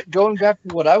look, like going back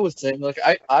to what I was saying, like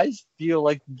I feel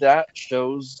like that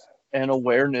shows an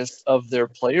awareness of their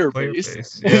player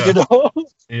base. Yeah. You know?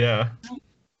 Yeah.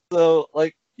 So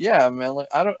like, yeah, man, like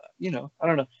I don't know.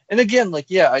 And again, like,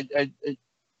 yeah, I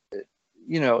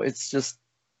you know, it's just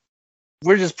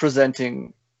we're just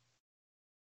presenting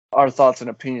our thoughts and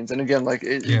opinions. And again, like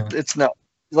it's not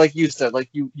like you said, like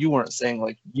you weren't saying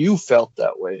like you felt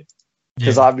that way,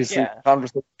 because obviously the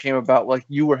conversation came about like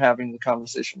you were having the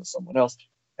conversation with someone else,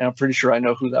 and I'm pretty sure I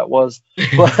know who that was.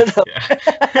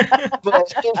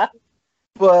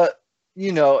 But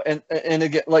you know, and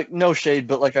again, like, no shade,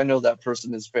 but like, I know that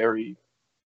person is very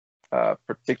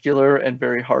particular and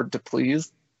very hard to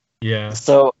please. Yeah.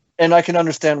 So, and I can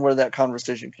understand where that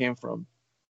conversation came from.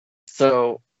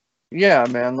 So, yeah,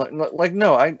 man, like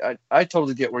no, I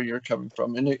totally get where you're coming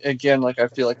from. And again, like, I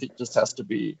feel like it just has to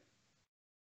be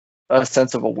a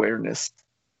sense of awareness,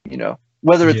 you know,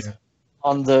 whether it's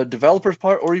on the developer's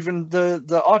part or even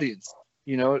the audience.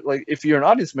 You know, like, if you're an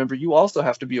audience member, you also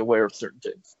have to be aware of certain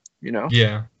things, you know?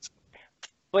 Yeah.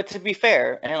 But to be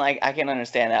fair, and like, I can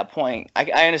understand that point.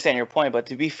 I understand your point, but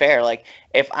to be fair, like,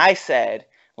 if I said,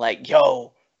 like,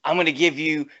 yo, I'm going to give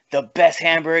you the best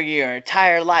hamburger of your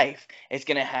entire life, it's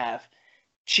going to have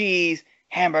cheese,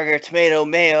 hamburger, tomato,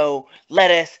 mayo,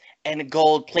 lettuce, and a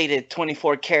gold-plated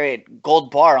 24-karat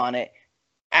gold bar on it.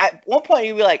 At one point,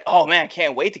 you'd be like, oh, man, I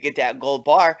can't wait to get that gold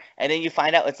bar. And then you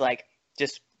find out it's like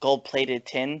just gold-plated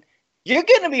tin. You're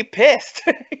going to be pissed.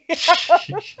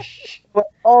 But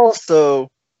also,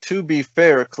 to be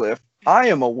fair, Cliff, I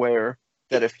am aware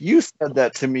that if you said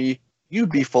that to me,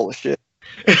 you'd be full of shit.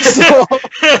 So,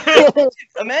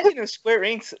 imagine if Square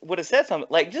Enix would have said something.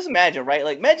 Like, just imagine, right?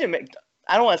 Like, imagine,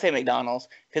 I don't want to say McDonald's,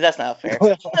 because that's not fair.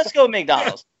 Let's go with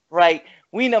McDonald's, right?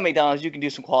 We know McDonald's, you can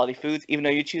do some quality foods, even though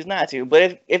you choose not to.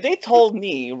 But if they told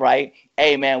me, right,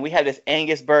 hey, man, we have this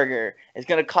Angus burger. It's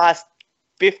going to cost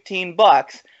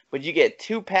 $15, but you get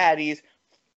 2 patties,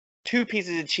 2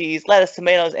 pieces of cheese, lettuce,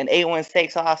 tomatoes, and A1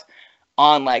 steak sauce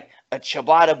on, like, a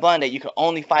ciabatta bun that you can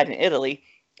only find in Italy,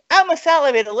 I'm going to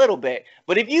salivate a little bit.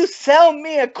 But if you sell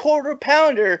me a quarter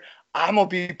pounder, I'm going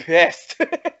to be pissed.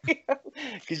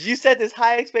 Because you set this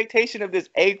high expectation of this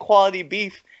A quality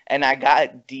beef, and I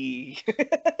got D.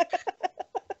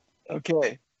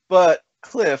 Okay, but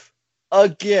Cliff,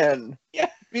 again,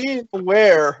 being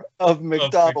aware of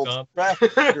McDonald's fast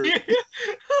food,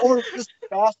 or just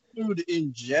fast food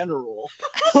in general,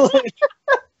 like,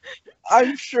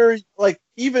 I'm sure, like,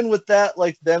 even with that,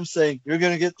 like, them saying, you're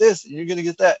going to get this, and you're going to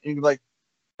get that, and you're like,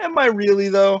 am I really,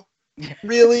 though?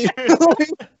 Really?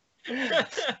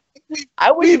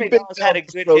 I wish McDonald's had a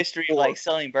good history of, like,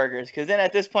 selling burgers, because then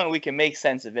at this point we can make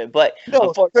sense of it. But no,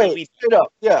 unfortunately, straight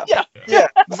up, yeah,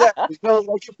 exactly. No,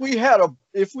 like,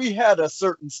 if we had a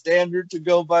certain standard to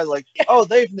go by, like, oh,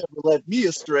 they've never led me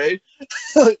astray,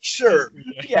 sure,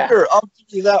 I'll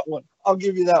give you that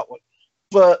one.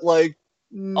 But, like,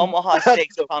 Omaha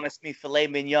Steaks promised me filet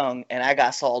mignon, and I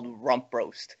got sold rump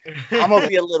roast. I'm gonna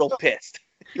be a little pissed.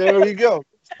 There you go.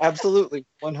 Absolutely,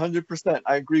 100%.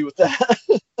 I agree with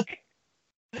that.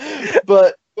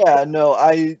 But yeah, no,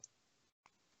 I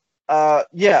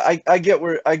get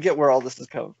where all this is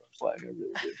coming from. Swag, I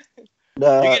really do.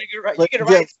 You get to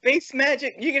ride Space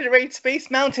Magic. You get to ride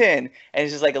Space Mountain, and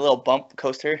it's just like a little bump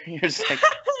coaster. You're just like,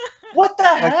 what the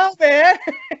hell, man?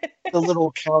 The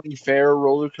little county fair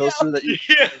roller coaster that you.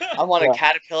 I want a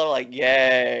Caterpillar. Like,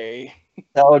 yay!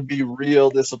 That would be real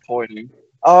disappointing.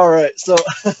 All right, so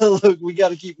look, we got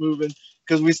to keep moving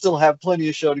because we still have plenty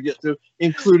of show to get through,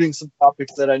 including some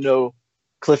topics that I know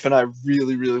Cliff and I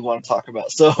really, really want to talk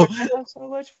about. So that's so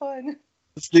much fun.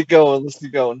 Let's get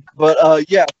going. But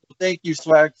yeah, thank you,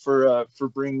 Swag, for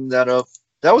bringing that up.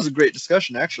 That was a great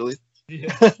discussion, actually.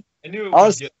 Yeah, I knew it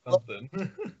would get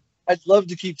something. I'd love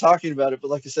to keep talking about it,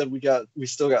 but like I said, we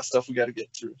still got stuff we got to get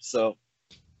through. So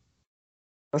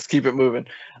let's keep it moving.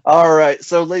 All right,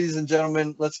 so ladies and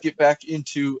gentlemen, let's get back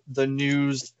into the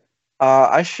news.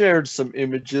 I shared some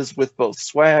images with both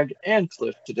Swag and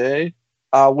Cliff today,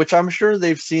 which I'm sure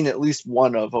they've seen at least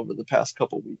one of over the past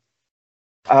couple weeks.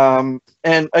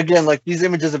 And again, like, these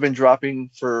images have been dropping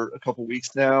for a couple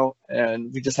weeks now,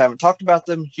 and we just haven't talked about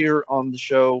them here on the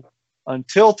show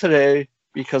until today,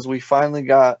 because we finally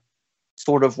got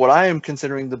sort of what I am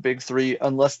considering the big three,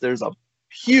 unless there's a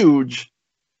huge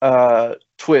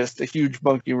twist, a huge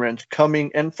monkey wrench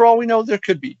coming, and for all we know, there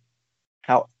could be.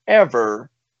 However,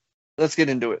 let's get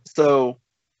into it. So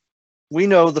we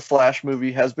know the Flash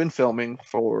movie has been filming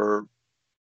for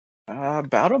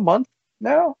about a month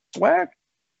now. Swag?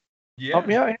 Yeah. Help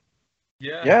me out.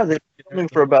 Yeah, they've been filming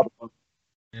for about a month.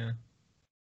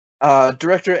 Yeah.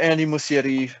 Director Andy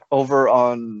Muschietti over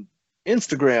on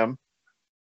Instagram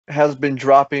has been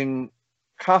dropping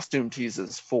costume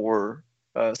teases for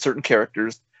certain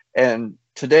characters, and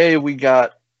today we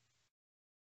got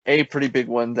a pretty big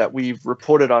one that we've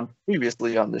reported on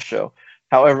previously on this show.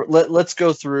 However, let's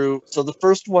go through. So the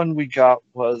first one we got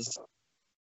was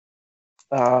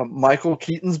Michael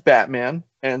Keaton's Batman,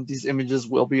 and these images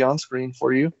will be on screen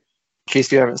for you in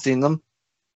case you haven't seen them,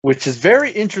 which is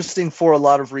very interesting for a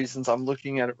lot of reasons. I'm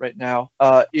looking at it right now.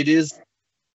 It is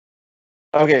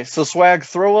Okay, so Swag,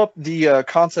 throw up the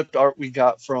concept art we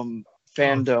got from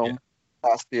Fandom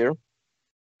last year.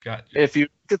 Gotcha. If you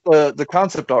look at the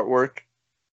concept artwork,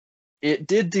 it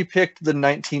did depict the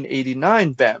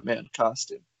 1989 Batman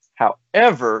costume.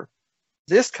 However,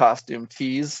 this costume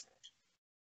tease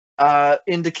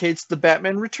indicates the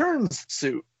Batman Returns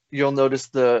suit. You'll notice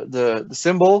the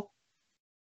symbol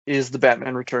is the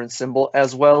Batman Returns symbol,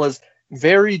 as well as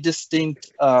very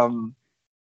distinct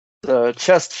the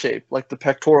chest shape, like the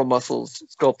pectoral muscles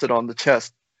sculpted on the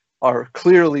chest, are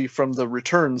clearly from the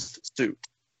Returns suit.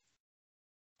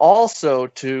 Also,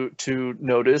 to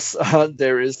notice,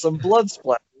 there is some blood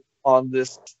splatter on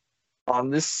this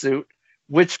suit,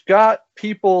 which got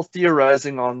people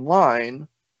theorizing online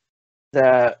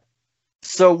that.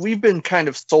 So we've been kind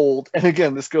of sold, and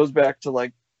again, this goes back to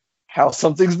like how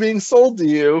something's being sold to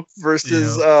you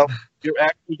versus you're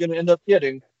actually going to end up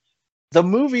getting. The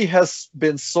movie has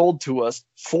been sold to us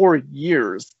for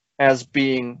years as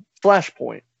being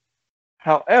Flashpoint.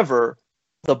 However,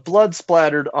 the blood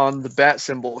splattered on the bat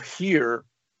symbol here,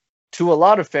 to a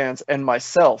lot of fans and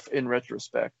myself in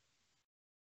retrospect,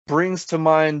 brings to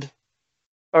mind,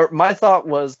 or my thought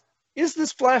was, is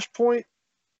this Flashpoint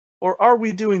or are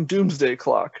we doing Doomsday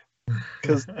Clock?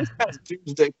 Because this has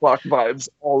Doomsday Clock vibes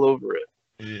all over it.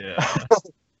 Yeah.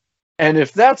 And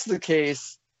if that's the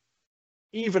case,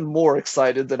 even more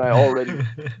excited than I already.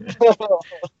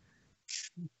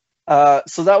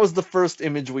 So that was the first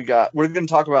image we got. We're going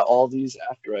to talk about all these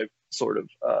after I sort of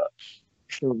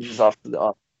show these off to the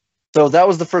audience. So that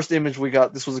was the first image we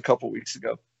got. This was a couple weeks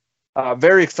ago.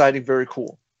 Very exciting, very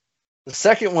cool. The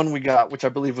second one we got, which I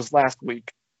believe was last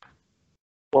week,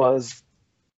 was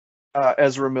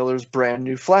Ezra Miller's brand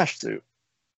new Flash suit.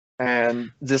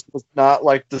 And this was not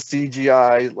like the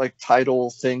CGI like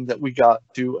title thing that we got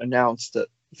to announce that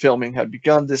filming had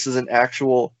begun. This is an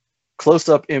actual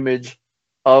close-up image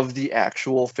of the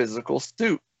actual physical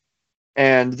suit.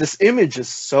 And this image is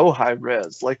so high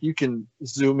res. Like you can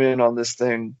zoom in on this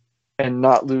thing and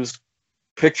not lose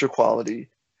picture quality.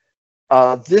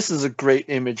 This is a great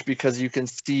image because you can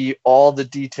see all the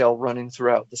detail running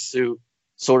throughout the suit,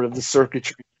 sort of the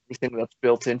circuitry, everything that's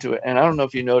built into it. And I don't know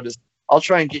if you noticed, I'll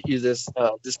try and get you this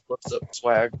this close-up,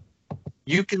 Swag.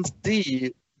 You can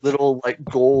see little like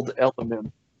gold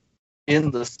elements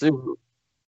in the suit,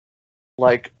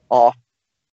 like off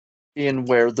in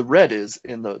where the red is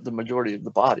in the majority of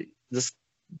the body. This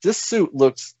suit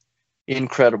looks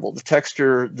incredible. The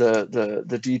texture,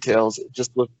 the details, it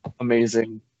just look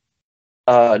amazing.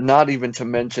 Not even to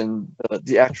mention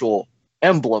the actual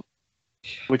emblem,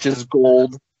 which is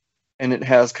gold, and it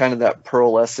has kind of that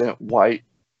pearlescent white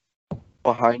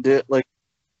behind it. Like,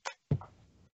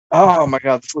 oh my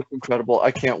god, this looks incredible. I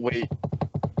can't wait.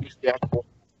 It's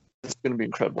going to be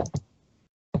incredible.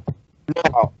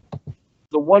 Now,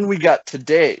 the one we got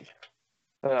today,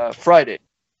 Friday,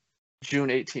 June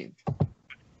 18th.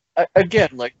 Again,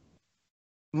 like,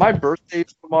 my birthday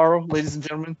is tomorrow, ladies and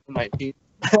gentlemen, the 19th.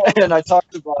 And I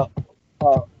talked about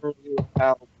earlier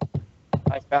how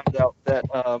I found out that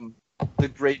the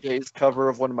Great Days cover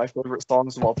of one of my favorite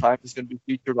songs of all time is going to be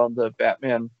featured on the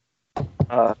Batman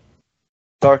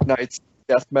Dark Knight's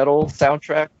death metal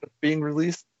soundtrack that's being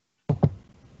released.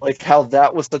 Like how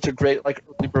that was such a great like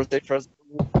early birthday present.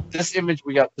 This image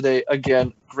we got today,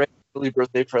 again, great early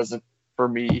birthday present for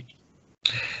me.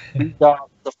 We got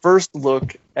the first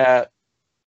look at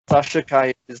Sasha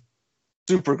Calle's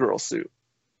Supergirl suit.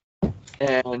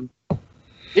 And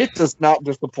it does not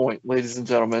disappoint, ladies and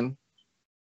gentlemen.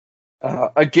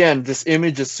 Again, this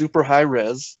image is super high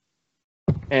res,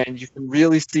 and you can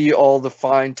really see all the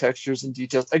fine textures and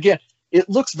details. Again, it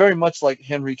looks very much like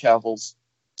Henry Cavill's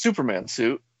Superman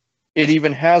suit. It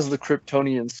even has the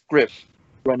Kryptonian script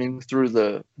running through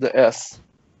the S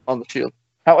on the shield.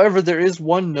 However, there is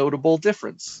one notable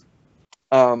difference.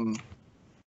 Down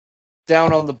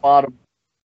on the bottom,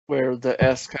 where the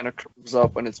S kind of curves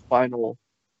up on its final,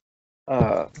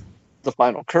 the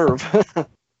final curve,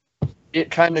 it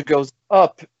kind of goes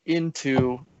up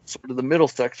into sort of the middle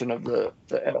section of the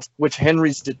S, which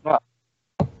Henry's did not.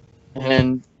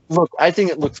 And look, I think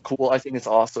it looks cool. I think it's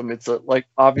awesome. It's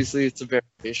obviously it's a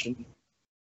variation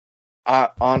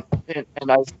on,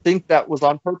 and I think that was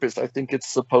on purpose. I think it's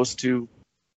supposed to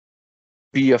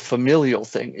be a familial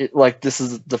thing. This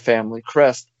is the family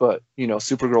crest, but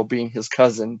Supergirl being his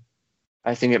cousin,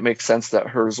 I think it makes sense that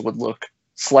hers would look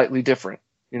slightly different.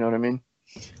 You know what I mean?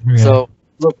 Yeah. So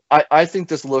look, I think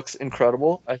this looks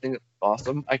incredible. I think it's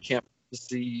awesome. I can't wait to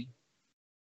see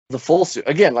the full suit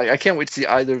again. I can't wait to see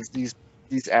either of these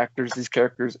actors, these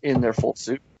characters in their full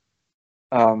suit.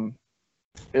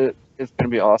 It's gonna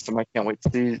be awesome. I can't wait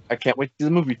to see the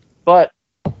movie. But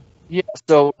Yeah,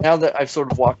 so now that I've sort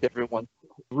of walked everyone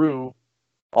through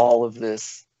all of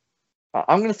this,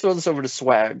 I'm going to throw this over to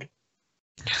Swag.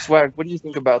 Swag, what do you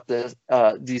think about this?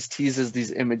 These teases,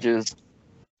 these images?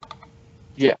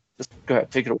 Yeah, just go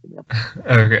ahead, take it away, man.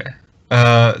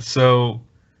 Okay. So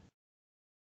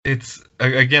it's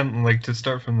again like to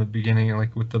start from the beginning,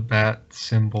 like with the bat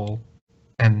symbol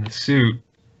and the suit.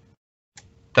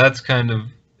 That's kind of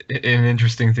an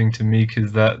interesting thing to me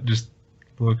because that just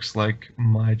looks like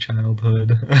my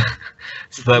childhood.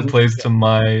 So that plays to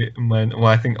my well,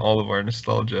 I think all of our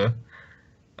nostalgia.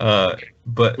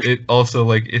 But it also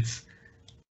like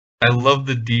I love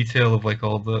the detail of like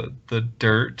all the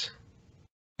dirt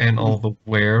and all the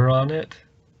wear on it.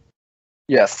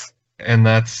 Yes. And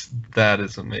that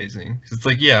is amazing. It's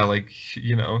like, yeah, like,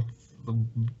 you know,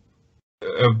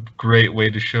 a great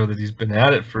way to show that he's been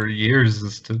at it for years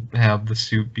is to have the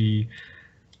suit be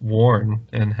worn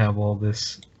and have all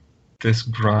this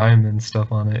grime and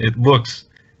stuff on it. It looks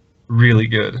really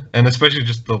good, and especially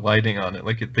just the lighting on it.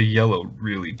 Like the yellow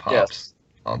really pops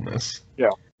on this. Yeah.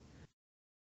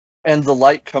 And the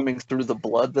light coming through the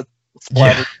blood that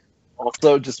splattered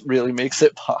also just really makes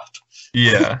it pop.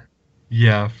 Yeah,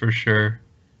 for sure.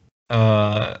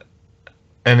 And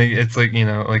it's like, you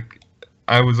know, like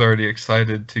I was already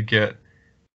excited to get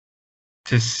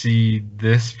to see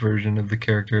this version of the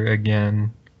character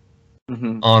again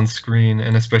on screen,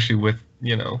 and especially with,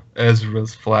 you know,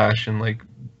 Ezra's Flash and like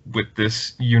with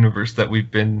this universe that we've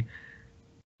been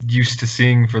used to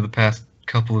seeing for the past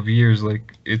couple of years.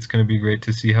 Like, it's going to be great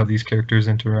to see how these characters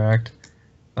interact.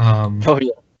 Oh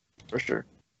yeah, for sure.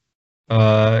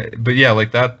 But yeah,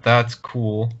 like that's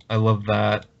cool. I love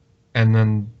that. And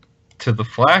then to the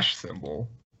Flash symbol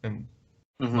and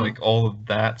like all of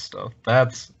that stuff.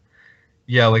 That's,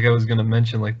 yeah, like I was gonna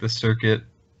mention, like the circuit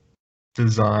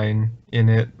design in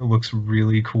it looks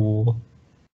really cool.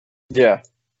 Yeah.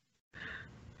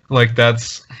 Like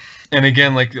that's, and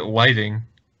again, like lighting,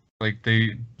 like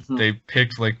they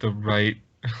picked like the right,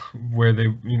 where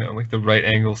they, you know, like the right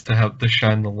angles to have to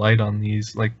shine the light on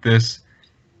these. Like this,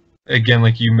 again,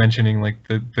 like you mentioning like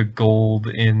the gold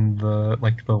in the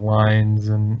like the lines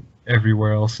and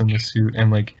everywhere else in the suit,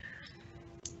 and like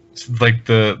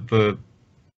the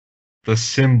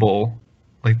symbol,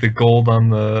 like the gold on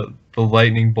the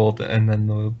lightning bolt, and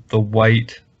then the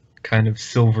white kind of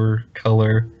silver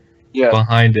color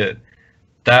behind it.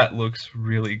 That looks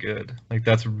really good. Like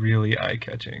that's really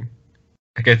eye-catching.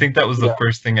 Like I think that was the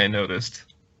first thing I noticed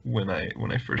when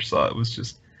I first saw it, was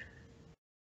just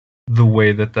the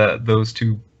way that those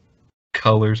two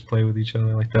colors play with each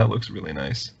other. Like that looks really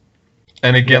nice.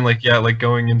 And again, like like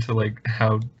going into like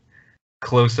how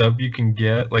close up you can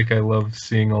get. Like I love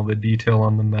seeing all the detail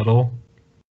on the metal.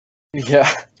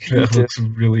 Yeah, that looks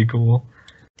really cool.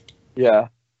 Yeah.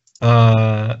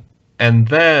 And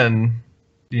then,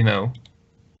 you know,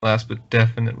 last but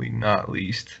definitely not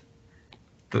least,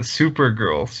 the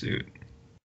Supergirl suit.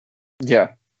 Yeah.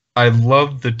 I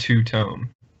love the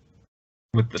two-tone.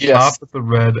 With the top with the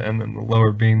red and then the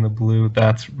lower being the blue.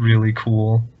 That's really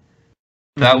cool.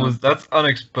 That's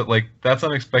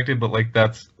unexpected, but like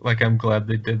that's like, I'm glad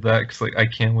they did that, because like I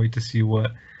can't wait to see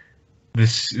what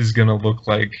this is gonna look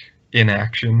like in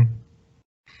action.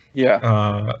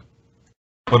 Yeah.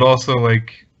 But also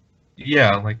like,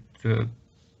 yeah, like the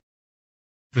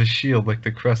shield, like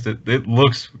the crest, it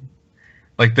looks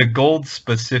like the gold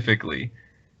specifically,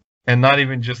 and not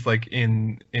even just like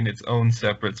in its own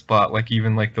separate spot, like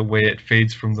even like the way it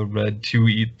fades from the red to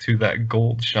that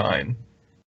gold shine.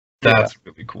 That's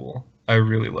really cool. I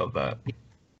really love that.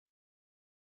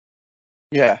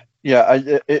 Yeah,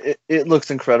 it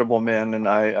looks incredible, man, and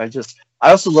I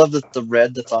also love that the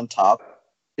red that's on top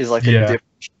is like a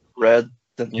different red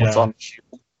than what's on the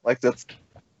shield. Like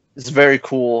it's very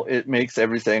cool. It makes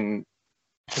everything,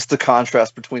 just the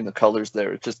contrast between the colors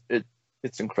there.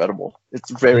 It's incredible. It's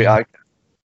very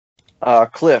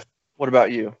eye-catching. Cliff, what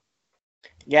about you?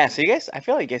 Yeah, so you guys, I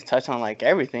feel like you guys touched on like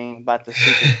everything about the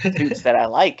suits that I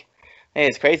like. Hey,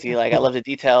 it's crazy. Like I love the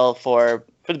detail for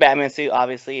the Batman suit,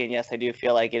 obviously, and yes, I do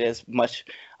feel like it is much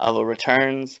of a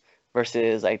returns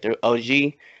versus like the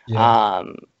OG. Yeah.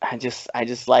 I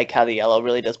just like how the yellow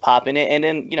really does pop in it, and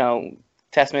then, you know,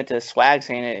 testament to Swag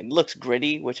saying it looks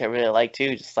gritty, which I really like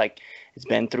too. Just like it's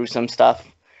been through some stuff,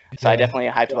 so I definitely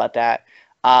hyped about that.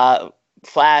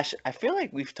 Flash, I feel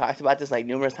like we've talked about this like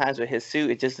numerous times with his suit.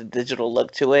 It's just a digital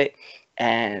look to it,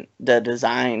 and the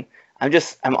design.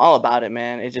 I'm all about it,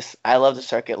 man. I love the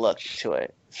circuit look to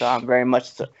it. So I'm very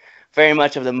much very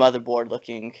much of the motherboard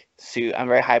looking suit. I'm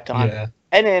very hyped on. Yeah.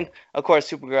 And then, of course,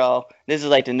 Supergirl. This is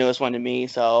like the newest one to me,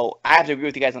 so I have to agree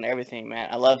with you guys on everything, man.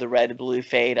 I love the red and blue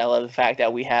fade. I love the fact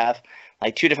that we have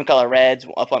like 2 different color reds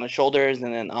up on the shoulders,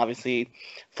 and then obviously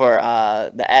for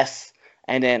the S.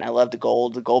 And then I love the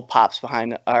gold. The gold pops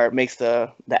behind, or makes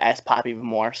the S pop even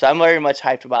more. So I'm very much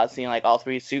hyped about seeing like all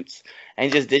 3 suits,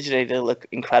 and just digitally they look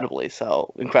incredible.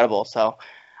 So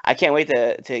I can't wait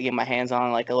to get my hands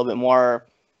on like a little bit more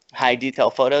high detail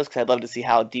photos, because I'd love to see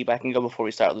how deep I can go before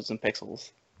we start losing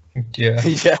pixels. Yeah.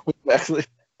 Yeah,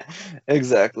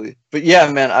 exactly. But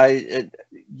yeah, man,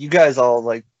 you guys all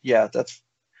like, yeah, that's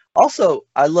also,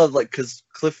 I love, like, because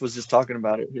Cliff was just talking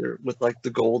about it here with like the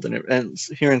gold and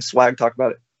hearing Swag talk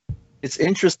about it. It's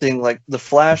interesting, like the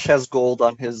Flash has gold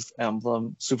on his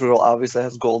emblem. Supergirl obviously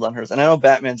has gold on hers, and I know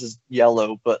Batman's is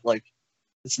yellow, but like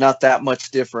it's not that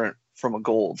much different from a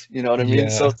gold. You know what I mean? Yeah.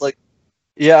 So it's like,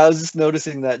 yeah, I was just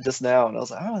noticing that just now, and I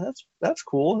was like, oh, that's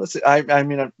cool. I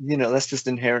mean, you know, that's just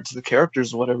inherent to the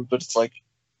characters or whatever. But it's like,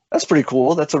 that's pretty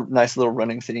cool. That's a nice little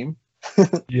running theme.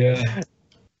 Yeah.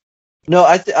 No,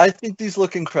 I think these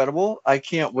look incredible. I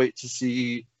can't wait to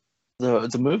see the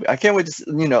movie. I can't wait to see,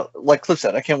 you know, like Cliff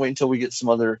said, I can't wait until we get some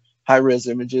other high-res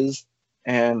images,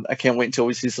 and I can't wait until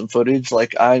we see some footage.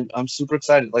 Like I'm super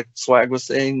excited. Like Swag was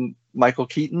saying, Michael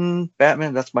Keaton,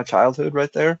 Batman, that's my childhood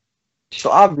right there. So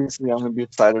obviously I'm going to be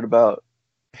excited about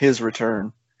his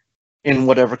return in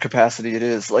whatever capacity it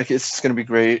is. Like it's just going to be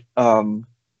great.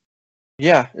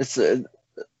 Yeah, it's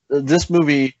this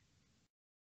movie.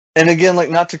 And again, like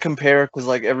not to compare, because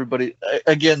like everybody,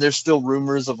 again, there's still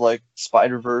rumors of like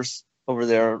Spider-Verse over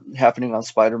there happening on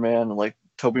Spider-Man, and like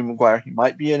Tobey Maguire, he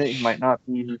might be in it, he might not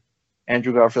be.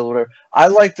 Andrew Garfield, whatever. I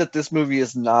like that this movie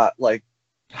is not like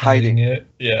hiding it.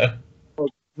 Yeah.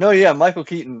 No, yeah, Michael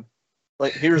Keaton.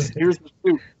 Like here's the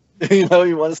suit. You know,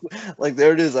 you want to like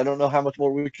there it is. I don't know how much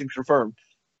more we can confirm.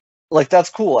 Like that's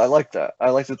cool. I like that.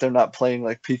 I like that they're not playing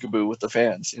like peekaboo with the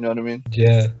fans. You know what I mean?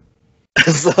 Yeah.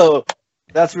 So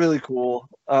that's really cool.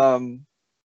 But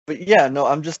yeah, no,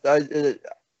 I'm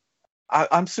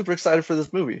super excited for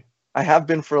this movie. I have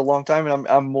been for a long time, and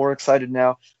I'm more excited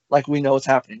now. Like we know it's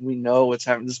happening. We know it's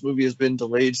happening. This movie has been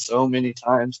delayed so many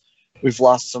times. We've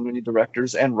lost so many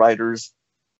directors and writers,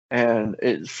 and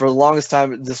for the longest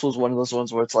time, this was one of those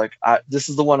ones where it's like, this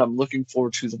is the one I'm looking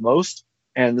forward to the most,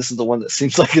 and this is the one that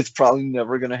seems like it's probably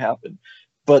never going to happen.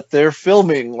 But they're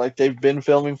filming, like they've been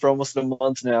filming for almost a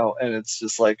month now, and it's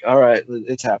just like, all right,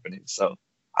 it's happening. So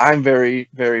I'm very,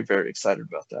 very, very excited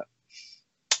about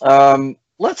that.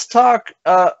 Let's talk.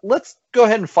 Let's go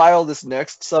ahead and file this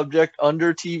next subject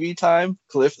under TV time.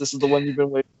 Cliff, this is the one you've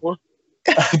been waiting for.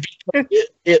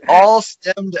 It all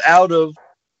stemmed out of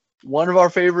one of our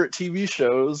favorite TV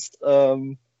shows.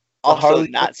 Also,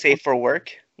 not safe for work.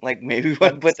 Like maybe we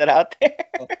want to put that out there.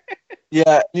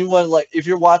 Yeah, anyone like if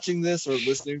you're watching this or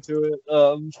listening to it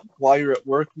while you're at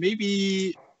work,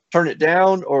 maybe turn it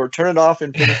down or turn it off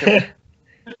and finish it.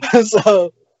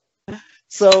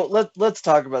 So let's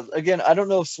talk about it. Again, I don't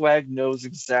know if Swag knows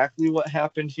exactly what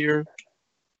happened here.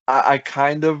 I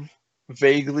kind of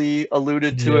vaguely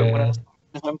alluded to it when I was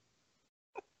talking to him.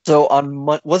 So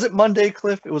was it Monday,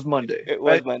 Cliff? It was Monday. It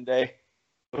was Monday.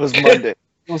 It was Monday.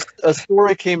 A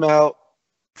story came out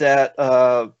that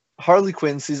Harley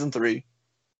Quinn season 3.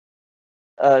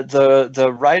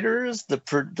 The writers,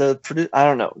 I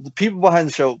don't know, the people behind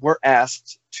the show were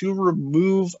asked to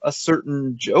remove a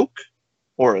certain joke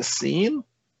or a scene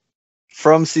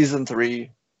from season 3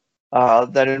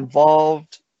 that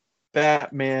involved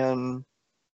Batman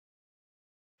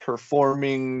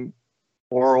performing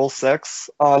oral sex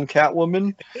on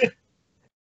Catwoman.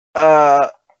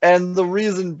 And the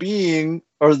reason being,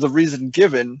 or the reason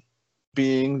given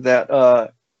being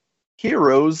that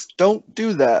heroes don't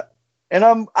do that.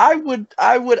 And I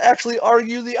would actually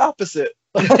argue the opposite.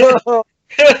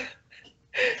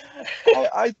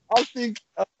 I think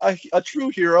a true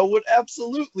hero would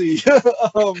absolutely,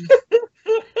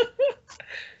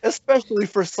 especially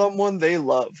for someone they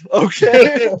love.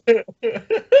 Okay.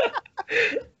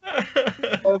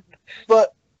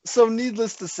 But so,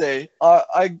 needless to say,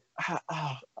 I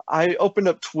opened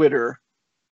up Twitter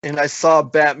and I saw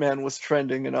Batman was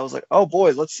trending, and I was like, oh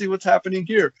boy, let's see what's happening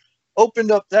here.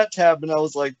 Opened up that tab, and I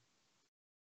was like,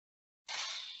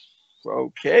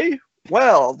 okay.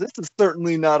 Well, this is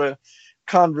certainly not a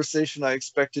conversation I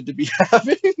expected to be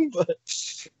having, but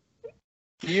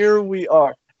here we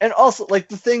are. And also, like,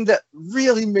 the thing that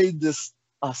really made this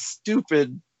a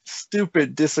stupid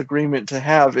disagreement to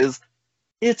have is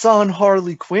it's on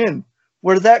Harley Quinn,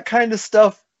 where that kind of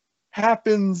stuff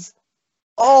happens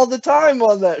all the time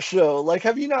on that show. Like,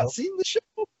 have you not seen the show?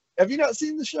 Have you not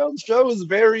seen the show? The show is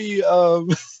very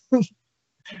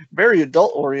very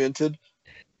adult oriented.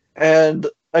 And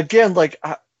again, like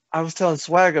I was telling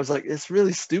Swag, I was like, it's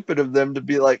really stupid of them to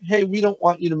be like, hey, we don't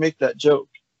want you to make that joke.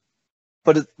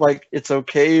 But it's like, it's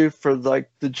okay for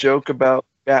like the joke about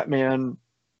Batman,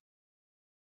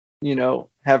 you know,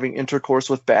 having intercourse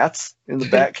with bats in the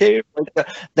Batcave. Like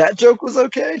that joke was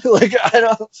okay. Like I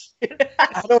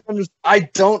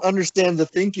don't understand the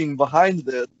thinking behind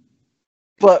this.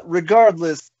 But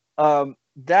regardless,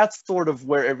 that's sort of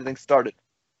where everything started.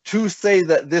 To say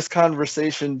that this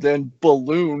conversation then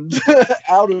ballooned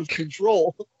out of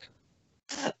control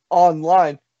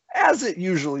online, as it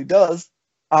usually does,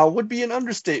 would be an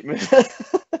understatement.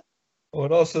 Well,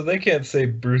 and also, they can't say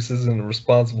Bruce isn't a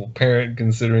responsible parent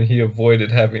considering he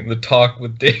avoided having the talk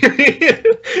with Damian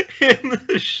in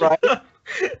the show.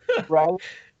 Right.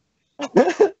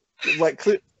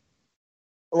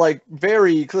 Like,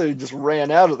 very clearly just ran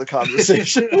out of the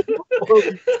conversation.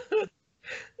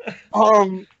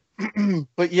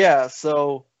 But yeah,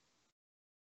 so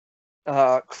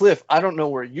Cliff, I don't know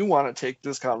where you want to take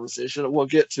this conversation. We'll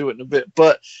get to it in a bit,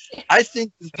 but I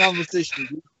think this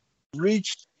conversation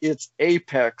reached its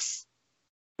apex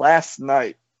last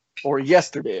night, or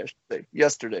yesterday, I should say,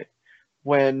 yesterday,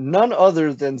 when none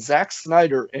other than Zack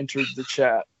Snyder entered the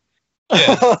chat.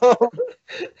 Yeah.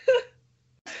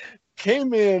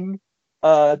 Came in,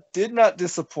 did not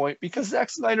disappoint, because Zack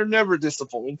Snyder never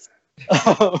disappoints.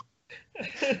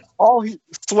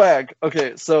 Swag.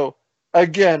 Okay, so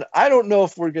again, I don't know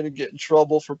if we're gonna get in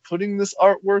trouble for putting this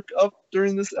artwork up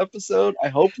during this episode. I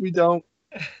hope we don't.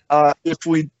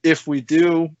 If we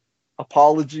do,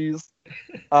 apologies.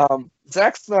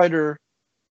 Zack Snyder,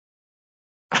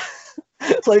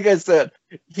 like I said,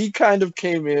 he kind of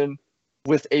came in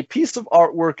with a piece of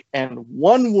artwork and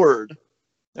one word.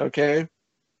 Okay,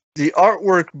 the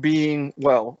artwork being,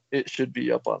 well, it should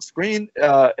be up on screen,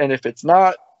 and if it's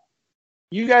not,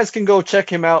 you guys can go check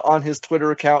him out on his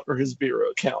Twitter account or his Vero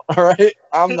account. All right,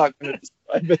 I'm not going to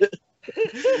describe it.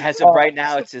 As of right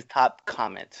now, it's his top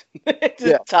comment. It's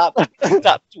his top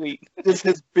tweet. It's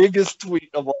his biggest tweet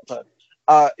of all time.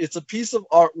 It's a piece of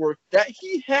artwork that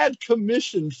he had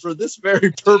commissioned for this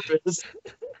very purpose.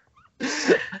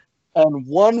 And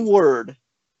one word,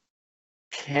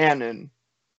 canon.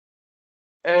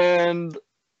 And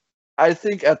I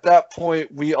think at that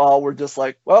point, we all were just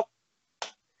like, well,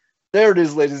 there it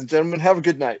is, ladies and gentlemen. Have a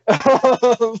good night.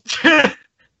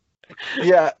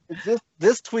 Yeah,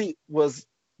 this tweet was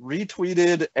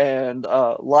retweeted and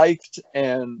liked,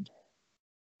 and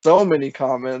so many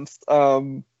comments.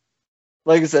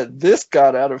 Like I said, this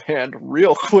got out of hand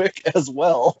real quick as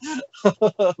well.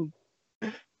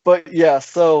 But yeah,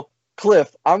 so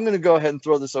Cliff, I'm going to go ahead and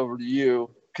throw this over to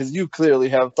you, because you clearly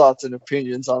have thoughts and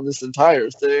opinions on this entire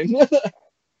thing.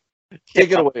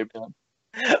 Take it away, man.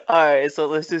 Alright, so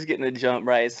let's just get in the jump,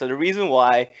 right? So the reason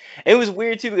why, it was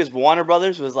weird too, because Warner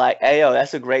Brothers was like, hey, yo,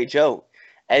 that's a great joke.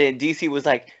 And then DC was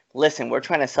like, listen, we're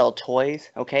trying to sell toys,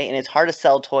 okay? And it's hard to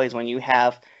sell toys when you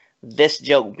have this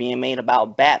joke being made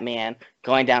about Batman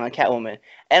going down on Catwoman.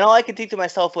 And all I could think to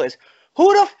myself was,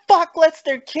 who the fuck lets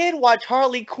their kid watch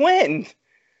Harley Quinn?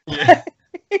 Yeah.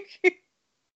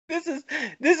 This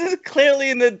is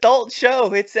clearly an adult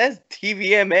show. It says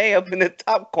TVMA up in the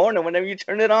top corner whenever you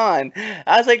turn it on.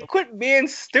 I was like, quit being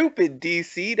stupid,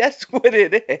 DC. That's what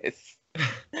it is.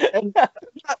 And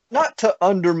not to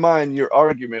undermine your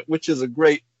argument, which is a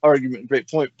great argument,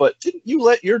 great point, but didn't you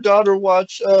let your daughter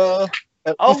watch Oh,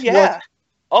 yeah.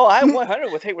 Oh, I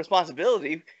 100 will take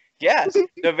responsibility. Yes,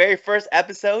 the very first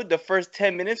episode, the first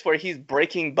 10 minutes where he's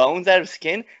breaking bones out of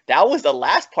skin, that was the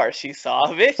last part she saw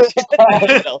of it.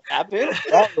 Nothing else happened.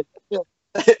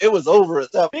 It was over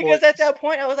at that point. Because at that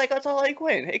point, I was like, that's Harley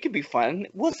Quinn. It could be fun.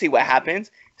 We'll see what happens.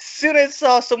 As soon as I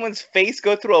saw someone's face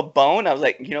go through a bone, I was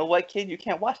like, you know what, kid? You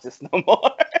can't watch this no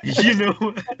more. You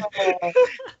know,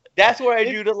 that's where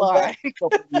I drew the line.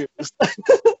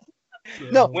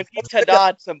 No, when he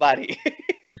ta-da'd somebody.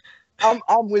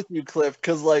 I'm with you, Cliff,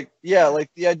 because like the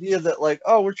idea that like,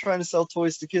 oh, we're trying to sell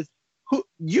toys to kids.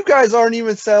 You guys aren't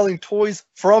even selling toys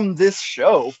from this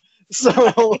show,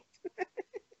 so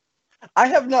I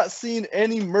have not seen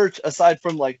any merch aside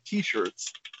from like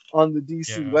T-shirts on the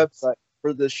DC website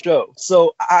for this show.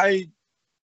 So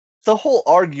the whole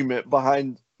argument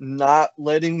behind not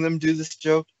letting them do this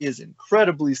joke is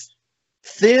incredibly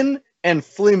thin and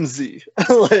flimsy.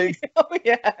 Like, oh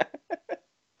yeah.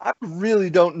 I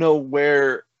really don't know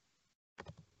where.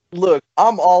 Look,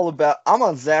 I'm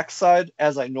on Zach's side,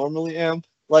 as I normally am.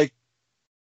 Like,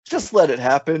 just let it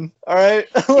happen, all right?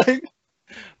 Like,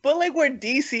 but like where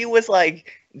DC's like,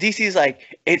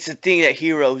 it's a thing that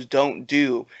heroes don't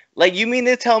do. Like, you mean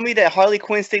to tell me that Harley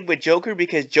Quinn stayed with Joker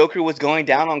because Joker was going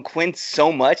down on Quinn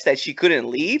so much that she couldn't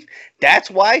leave? That's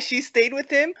why she stayed with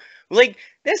him? Like,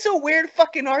 that's a weird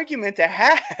fucking argument to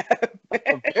have.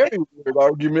 A very weird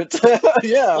argument.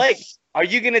 Yeah. Like, are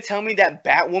you going to tell me that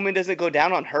Batwoman doesn't go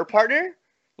down on her partner?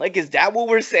 Like, is that what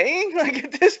we're saying? Like,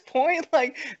 at this point,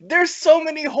 like, there's so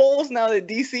many holes now that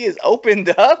DC has opened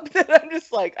up that I'm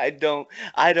just like, I don't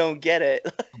get it.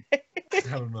 I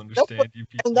don't understand you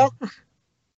people.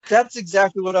 That's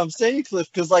exactly what I'm saying,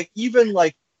 Cliff, because, like, even,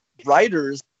 like,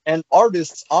 writers and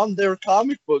artists on their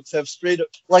comic books have straight up,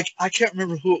 like, I can't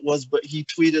remember who it was, but he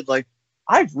tweeted, like,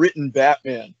 I've written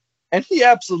Batman, and he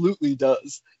absolutely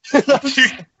does.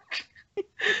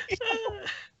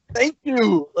 Thank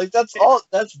you. Like, that's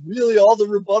really all the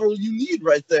rebuttal you need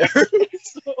right there.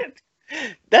 So.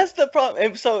 That's the problem.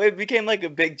 And so it became like a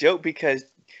big joke because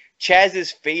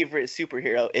Chaz's favorite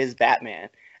superhero is Batman.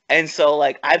 And so,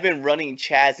 like, I've been running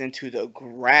Chaz into the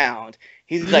ground.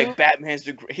 He's like, Batman's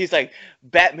the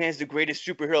greatest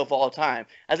superhero of all time.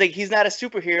 I was like, he's not a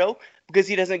superhero because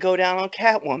he doesn't go down on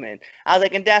Catwoman. I was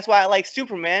like, and that's why I like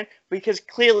Superman, because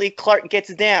clearly Clark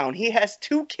gets down. He has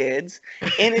 2 kids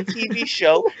in a TV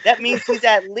show. That means he's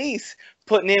at least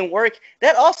putting in work.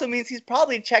 That also means he's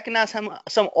probably checking out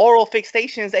some oral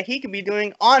fixations that he could be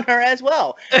doing on her as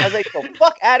well. I was like, so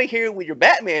fuck out of here with your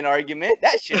Batman argument.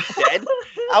 That shit's dead.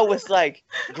 I was like,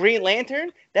 Green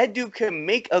Lantern? That dude can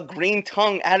make a green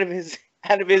tongue out of his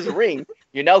ring.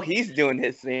 You know he's doing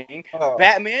his thing. Oh.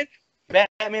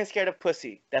 Batman's scared of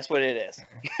pussy. That's what it is.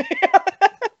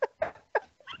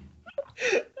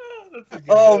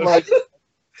 Oh my God.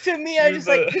 To me, I just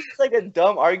like, it's like a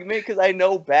dumb argument because I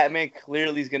know Batman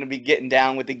clearly is going to be getting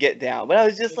down with the get down. But I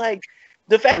was just like,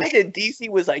 the fact that DC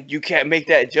was like, you can't make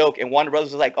that joke, and Warner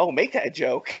Brothers was like, oh, make that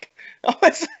joke. I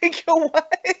was like, yo,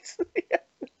 what?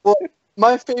 Well,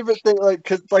 my favorite thing, like,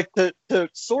 cause, like to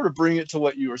sort of bring it to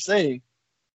what you were saying,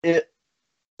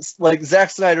 like,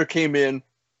 Zack Snyder came in,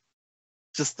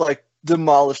 just like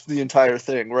demolished the entire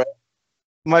thing, right?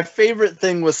 My favorite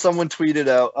thing was someone tweeted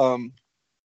out,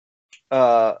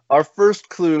 our first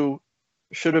clue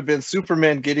should have been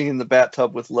Superman getting in the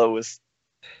bathtub with Lois.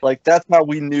 Like, that's how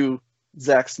we knew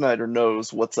Zack Snyder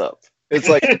knows what's up. It's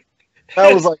like,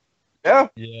 I was like,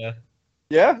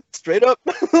 yeah, straight up.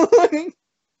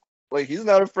 Like, he's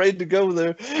not afraid to go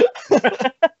there.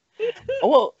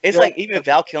 Well, it's like, even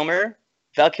Val Kilmer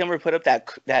put up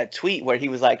that tweet where he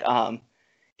was like,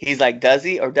 he's like, does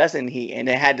he or doesn't he? And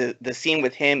it had the scene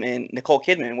with him and Nicole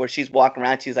Kidman where she's walking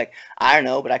around. She's like, I don't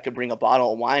know, but I could bring a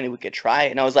bottle of wine and we could try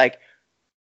it. And I was like,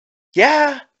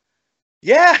 yeah.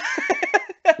 Straight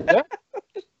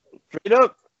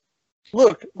up.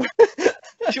 Look. What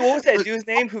was that dude's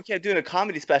name who kept doing a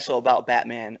comedy special about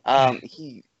Batman?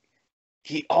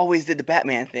 He always did the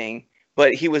Batman thing,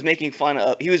 but he was making fun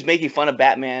of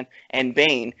Batman and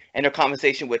Bane and their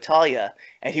conversation with Talia,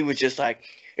 and he was just like,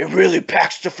 it really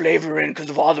packs the flavor in because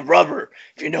of all the rubber,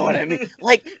 if you know what I mean.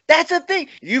 Like, that's a thing.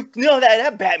 You know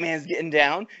that Batman's getting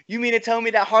down. You mean to tell me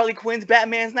that Harley Quinn's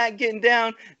Batman's not getting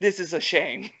down? This is a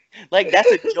shame. Like, that's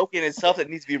a joke in itself that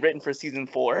needs to be written for season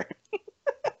 4.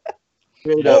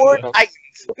 Or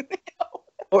Titans.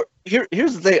 Or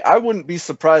here's the thing. I wouldn't be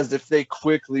surprised if they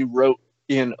quickly wrote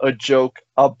in a joke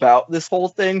about this whole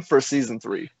thing for season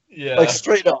 3. Yeah. Like,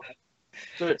 straight up.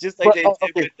 Just like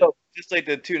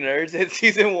the 2 nerds in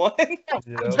season 1.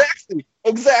 Yeah.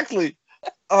 Exactly.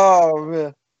 Oh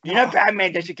man. You know,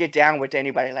 Batman doesn't get down with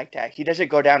anybody like that. He doesn't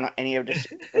go down on any of the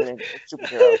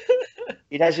superheroes.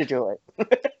 He doesn't do it.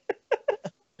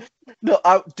 No,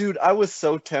 I was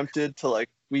so tempted to like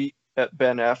tweet at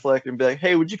Ben Affleck and be like,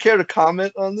 "Hey, would you care to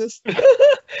comment on this?"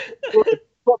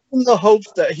 But in the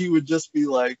hopes that he would just be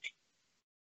like,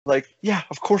 yeah,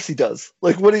 of course he does.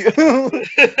 Like, what do you?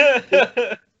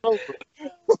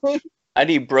 I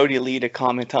need Brody Lee to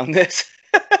comment on this.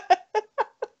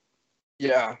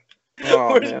 Yeah.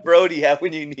 Oh, where's Brody at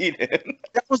when you need him?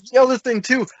 That was the other thing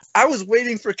too. I was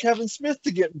waiting for Kevin Smith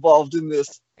to get involved in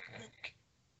this.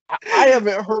 I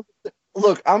haven't heard.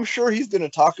 Look, I'm sure he's going to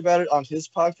talk about it on his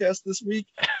podcast this week,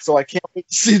 so I can't wait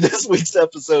to see this week's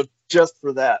episode just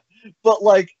for that. But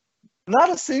like, not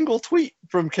a single tweet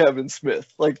from Kevin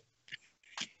Smith. Like,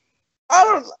 I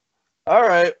don't. All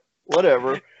right,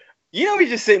 whatever. You know, he's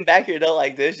just sitting back here though,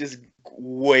 like this, just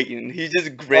waiting. He's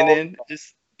just grinning.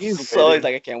 He's like,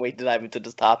 I can't wait to dive into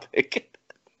this topic.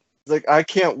 He's like, I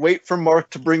can't wait for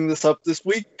Mark to bring this up this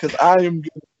week because I am going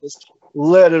to just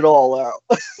let it all out.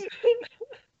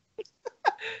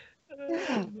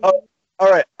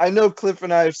 All right, I know Cliff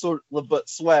and I have sort of, but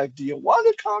Swag, do you want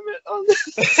to comment on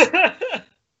this?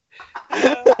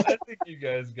 I think you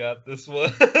guys got this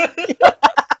one.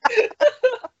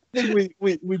 think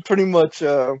we pretty much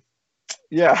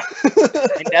yeah.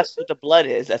 And that's what the blood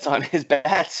is. That's on his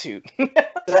bat suit.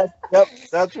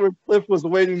 That's where Cliff was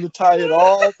waiting to tie it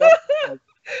all back.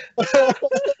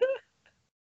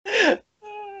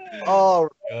 All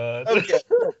right. Okay.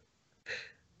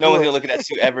 No one's gonna look at that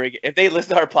suit ever again. If they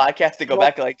listen to our podcast and go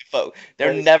back to like the folk,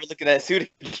 they're never looking at that suit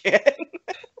again.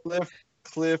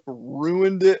 Cliff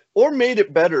ruined it or made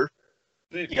it better.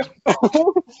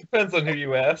 Depends on who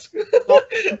you ask.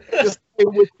 Just say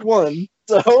which one.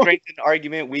 So strengthen an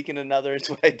argument, weaken another is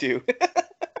what I do.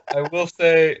 I will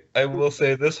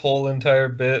say this whole entire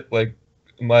bit, like,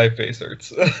 my face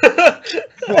hurts.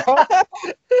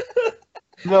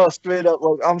 No, straight up,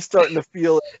 look, I'm starting to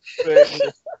feel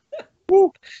it.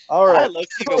 Woo. All right. I look,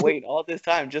 you've been waiting all this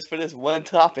time just for this one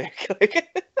topic. He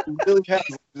really has.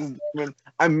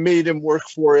 I made him work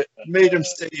for it. Made him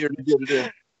stay here to get it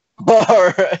in.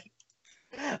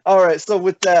 All right. So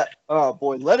with that,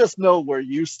 boy, let us know where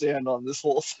you stand on this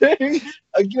whole thing.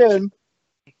 Again,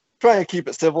 try and keep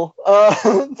it civil.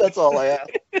 That's all I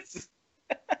ask.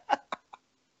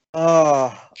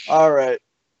 All right.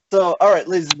 So, all right,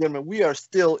 ladies and gentlemen, we are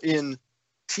still in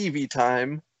TV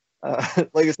time.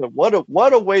 Like I said,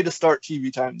 what a way to start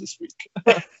TV time this week.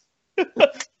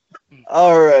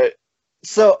 All right.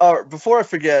 So, before I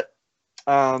forget,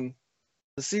 the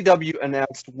CW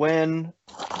announced when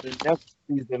the next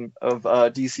season of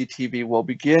DC TV will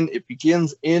begin. It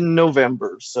begins in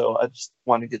November. So I just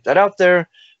want to get that out there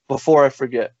before I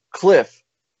forget. Cliff,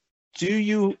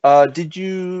 you're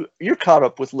caught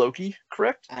up with Loki,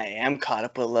 correct? I am caught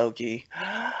up with Loki.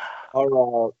 All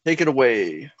right, take it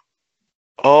away.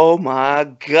 Oh my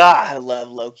God, I love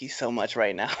Loki so much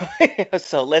right now.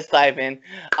 So let's dive in.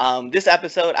 This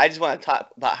episode, I just want to talk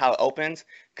about how it opens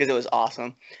because it was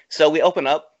awesome. So we open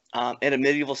up in a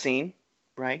medieval scene,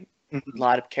 right? A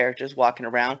lot of characters walking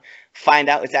around. Find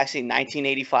out it's actually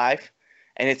 1985,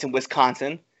 and it's in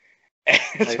Wisconsin.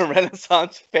 It's a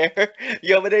Renaissance fair.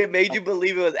 Yo, but they made you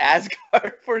believe it was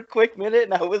Asgard for a quick minute,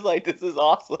 and I was like, this is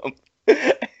awesome.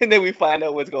 And then we find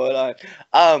out what's going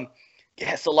on.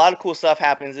 Yeah, so a lot of cool stuff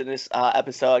happens in this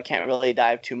episode. I can't really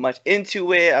dive too much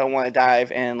into it. I don't want to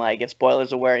dive and like get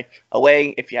spoilers away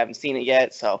if you haven't seen it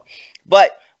yet. So,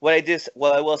 but what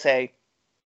I will say,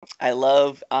 I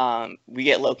love we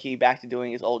get Loki back to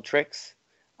doing his old tricks.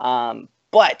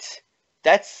 But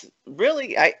that's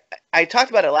really I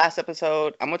talked about it last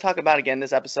episode. I'm gonna talk about it again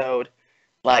this episode.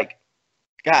 Like,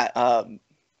 God,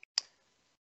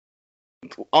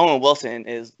 Owen Wilson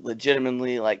is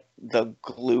legitimately like the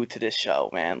glue to this show,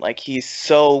 man. Like, he's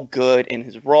so good in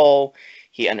his role.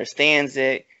 He understands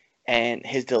it, and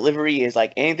his delivery is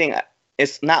like anything.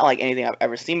 It's not like anything I've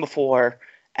ever seen before.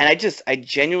 And I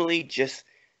genuinely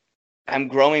I'm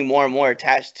growing more and more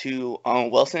attached to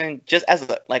Owen Wilson just as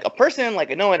a person.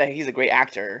 Like, I know that he's a great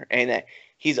actor and that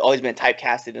he's always been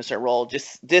typecasted in a certain role.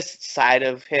 Just this side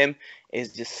of him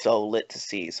is just so lit to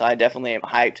see. So I definitely am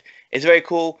hyped. It's very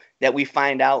cool that we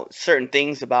find out certain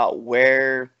things about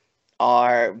where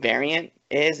our variant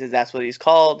is that's what he's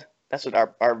called. That's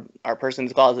what our person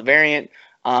is called, as a variant.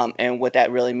 And what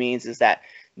that really means is that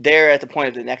they're at the point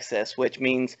of the nexus, which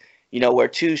means, you know, where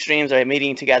two streams are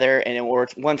meeting together, and then where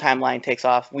one timeline takes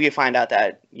off, we find out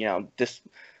that, you know, this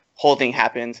whole thing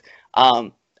happens.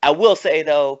 I will say,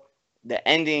 though, the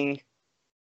ending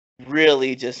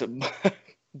really just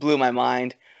blew my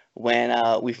mind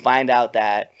when we find out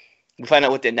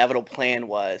what the inevitable plan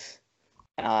was.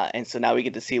 And so now we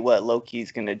get to see what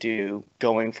Loki's going to do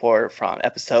going forward from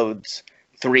episodes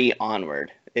 3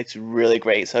 onward. It's really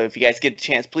great. So if you guys get the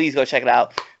chance, please go check it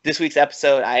out. This week's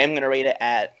episode, I am going to rate it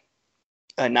at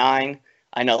a 9.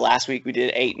 I know last week we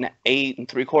did 8 and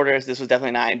 3/4. This was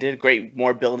definitely 9. Did great,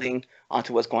 more building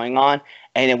onto what's going on.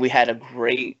 And then we had a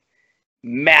great,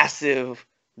 massive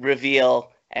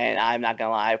reveal. And I'm not going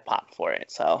to lie, I popped for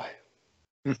it. So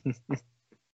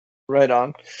right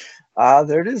on.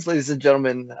 There it is, ladies and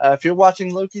gentlemen. If you're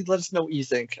watching Loki, let us know what you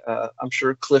think. I'm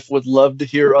sure Cliff would love to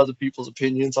hear other people's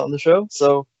opinions on the show.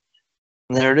 So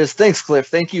there it is. Thanks, Cliff.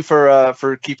 Thank you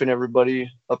for keeping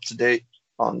everybody up to date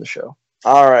on the show.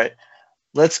 All right,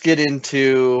 let's get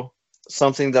into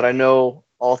something that I know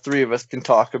all three of us can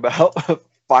talk about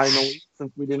finally,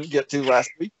 since we didn't get to last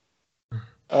week.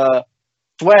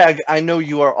 Swag, I know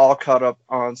you are all caught up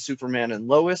on Superman and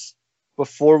Lois.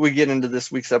 Before we get into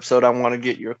this week's episode, I want to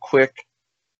get your quick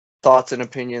thoughts and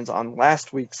opinions on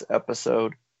last week's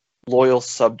episode, Loyal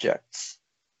Subjects.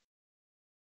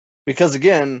 Because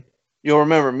again, you'll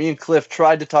remember me and Cliff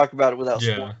tried to talk about it without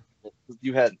spoiling it, because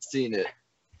you hadn't seen it.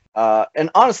 And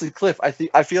honestly, Cliff, I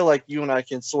feel like you and I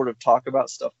can sort of talk about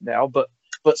stuff now, but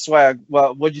Swag,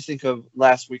 well, what did you think of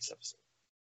last week's episode?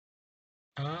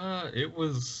 It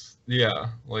was, yeah,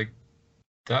 like,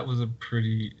 that was a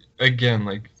pretty, again,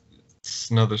 like,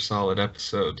 it's another solid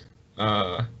episode.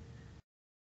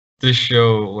 This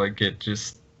show, like, it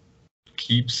just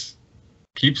keeps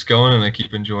going, and I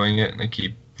keep enjoying it, and I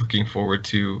keep looking forward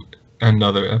to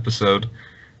another episode.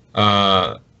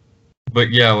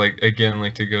 But yeah, like, again,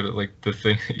 like, to go to, like, the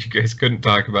thing that you guys couldn't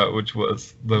talk about, which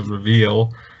was the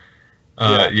reveal.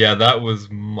 Yeah, that was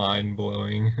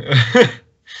mind-blowing.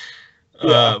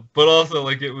 But also,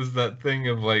 like, it was that thing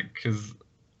of, like, because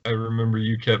I remember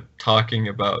you kept talking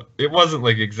about, it wasn't,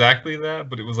 like, exactly that,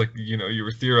 but it was, like, you know, you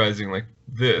were theorizing, like,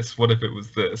 this, what if it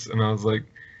was this? And I was like,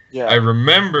 I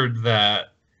remembered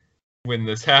that when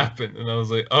this happened, and I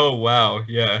was like, oh, wow,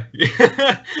 yeah.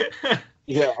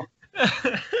 Yeah.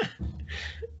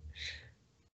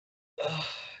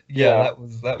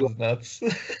 That was nuts.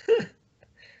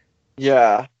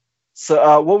 Yeah.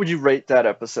 So, what would you rate that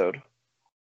episode?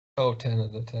 Oh, 10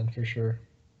 out of 10 for sure.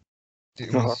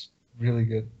 It was really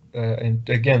good. And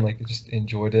again, like, I just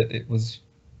enjoyed it. It was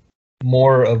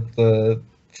more of that,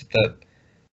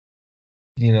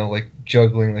 you know, like,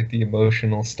 juggling, like, the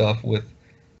emotional stuff with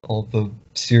all the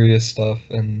serious stuff,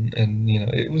 and you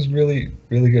know, it was really,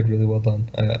 really good, really well done.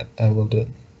 I loved it.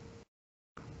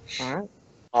 All right.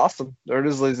 Awesome. There it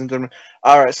is, ladies and gentlemen.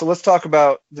 All right, so let's talk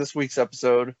about this week's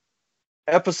episode.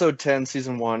 Episode 10,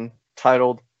 Season 1,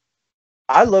 titled,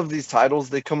 I love these titles.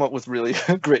 They come up with really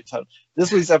great titles.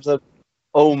 This week's episode,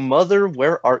 Oh Mother,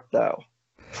 Where Art Thou?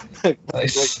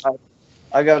 Nice.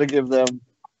 I got to give them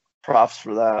props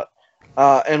for that.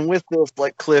 And with this,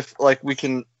 like, Cliff, like, we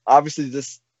can, obviously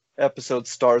this episode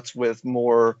starts with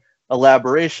more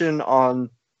elaboration on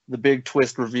the big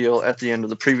twist reveal at the end of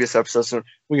the previous episode, so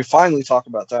we can finally talk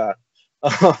about that.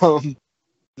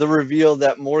 The reveal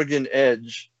that Morgan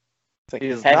Edge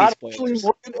is not actually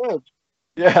Morgan Edge.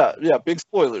 Yeah, big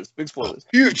spoilers.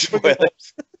 Huge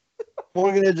spoilers.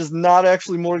 Morgan Edge is not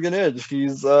actually Morgan Edge. He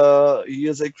is a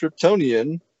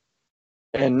Kryptonian,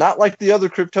 and not like the other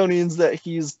Kryptonians that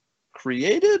he's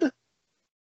created.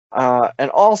 And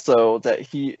also that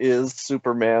he is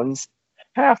Superman's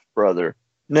half brother.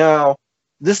 Now,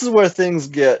 this is where things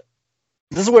got.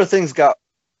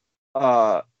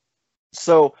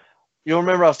 So you'll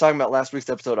remember I was talking about last week's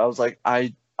episode. I was like,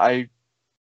 I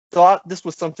thought this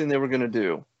was something they were going to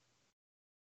do,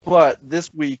 but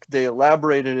this week they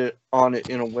elaborated on it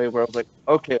in a way where I was like,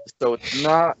 okay, so it's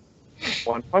not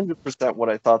 100% what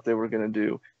I thought they were going to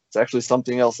do. It's actually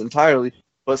something else entirely,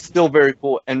 but still very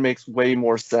cool and makes way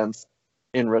more sense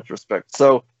in retrospect.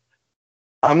 So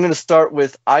I'm going to start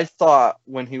with, I thought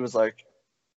when he was like,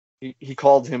 he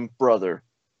called him brother,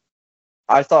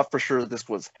 I thought for sure this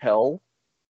was Hel,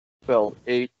 spelled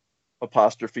H''E''L,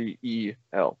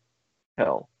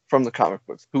 Hel, from the comic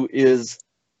books, who is,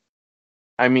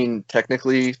 I mean,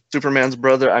 technically Superman's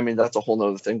brother. I mean, that's a whole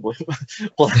nother thing. We'll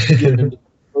have to get into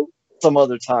some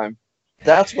other time.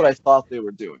 That's what I thought they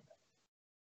were doing.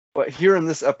 But here in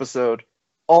this episode,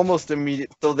 almost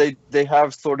immediate, so they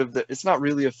have sort of it's not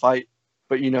really a fight,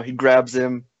 but, you know, he grabs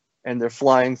him and they're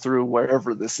flying through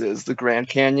wherever this is, the Grand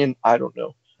Canyon. I don't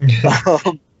know.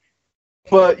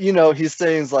 But, you know, he's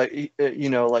saying, like, you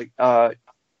know, like,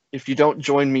 if you don't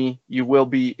join me, you will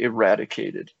be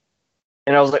eradicated.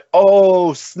 And I was like,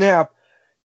 oh, snap,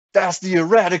 that's the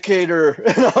Eradicator.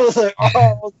 And I was like,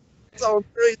 oh, so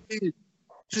crazy.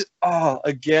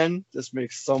 Again, this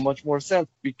makes so much more sense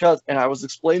because, and I was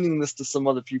explaining this to some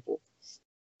other people,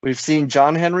 we've seen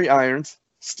John Henry Irons,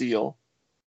 Steel.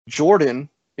 Jordan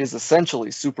is essentially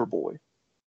Superboy.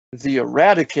 The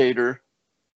Eradicator,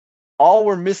 all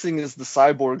we're missing is the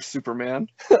cyborg Superman.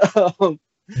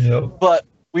 Yep. But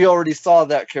we already saw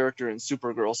that character in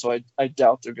Supergirl, so I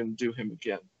doubt they're going to do him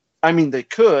again. I mean, they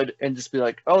could and just be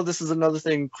like, oh, this is another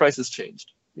thing, Crisis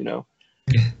changed, you know?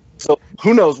 So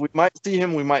who knows? We might see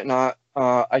him, we might not.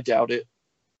 I doubt it.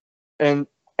 And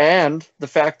the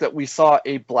fact that we saw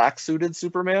a black-suited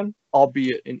Superman,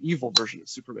 albeit an evil version of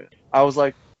Superman, I was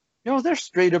like, they're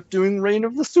straight up doing Reign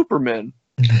of the Supermen.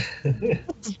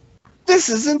 This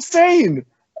is insane.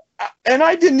 And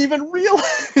I didn't even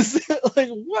realize it. Like,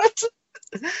 what?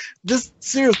 Just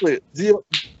seriously,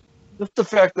 just the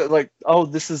fact that, like, oh,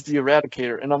 this is the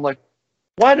Eradicator, and I'm like,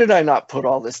 why did I not put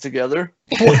all this together?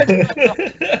 Why did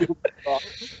I not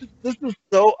this is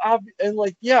so obvious, and,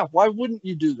 like, yeah, why wouldn't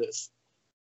you do this?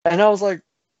 And I was like,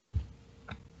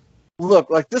 look,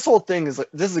 like, this whole thing is like,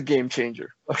 this is a game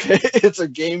changer, okay? It's a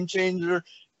game changer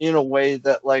in a way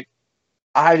that, like,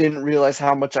 I didn't realize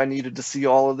how much I needed to see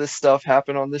all of this stuff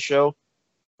happen on this show.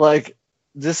 Like,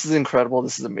 this is incredible.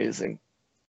 This is amazing.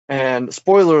 And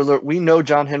spoiler alert, we know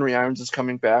John Henry Irons is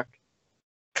coming back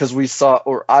because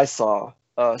I saw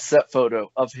set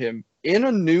photo of him in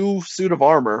a new suit of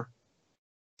armor,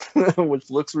 which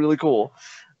looks really cool.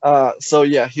 So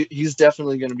yeah, he's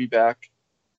definitely going to be back.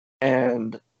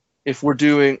 And if we're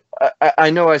doing, I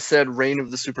know I said Reign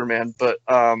of the Superman, but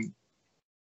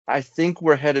I think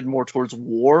we're headed more towards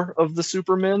War of the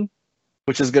Supermen,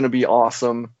 which is going to be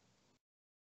awesome.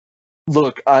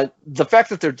 Look, the fact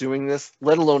that they're doing this,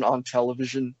 let alone on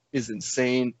television, is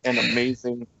insane and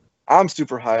amazing. I'm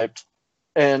super hyped.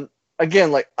 And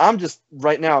again, like, I'm just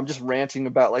ranting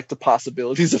about like the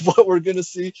possibilities of what we're going to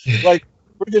see. Like,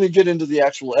 we're going to get into the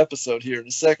actual episode here in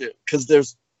a second, because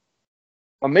there's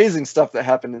amazing stuff that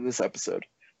happened in this episode.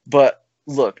 But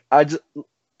look,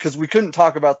 because we couldn't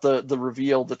talk about the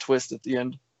reveal, the twist at the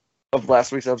end of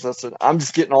last week's episode, so I'm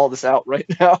just getting all this out right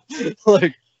now.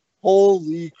 Like,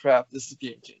 holy crap, this is a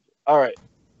game changer. All right,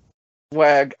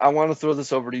 Wag, I want to throw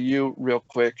this over to you real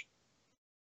quick.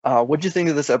 What do you think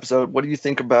of this episode? What do you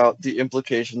think about the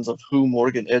implications of who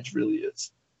Morgan Edge really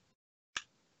is?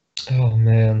 Oh,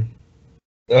 man.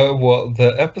 Well,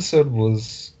 the episode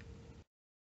was,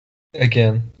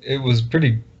 again, it was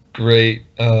pretty great.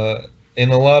 In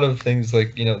a lot of things,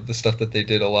 like, you know, the stuff that they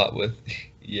did a lot with,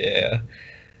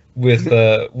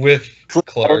 with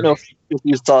Clark. I don't know if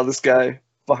you saw this guy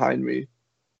behind me.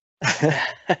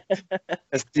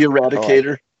 As the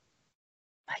Eradicator.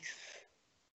 Nice.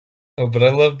 Oh, but I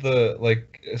love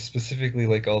specifically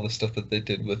like all the stuff that they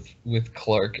did with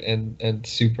Clark and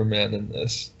Superman in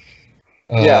this.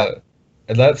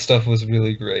 And that stuff was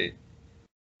really great.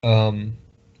 And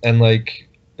like,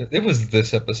 it was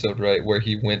this episode, right, where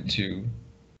he went to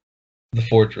the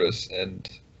fortress and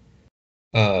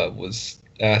was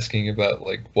asking about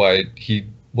like why he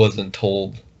wasn't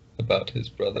told about his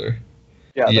brother.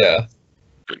 Yeah.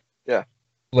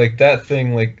 Like that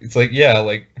thing, like, it's like, yeah,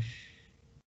 like,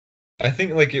 I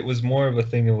think like it was more of a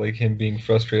thing of like him being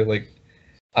frustrated. Like,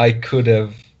 I could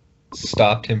have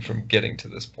stopped him from getting to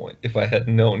this point if I had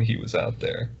known he was out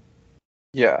there.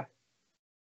 Yeah.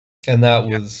 And that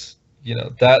was, you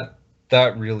know,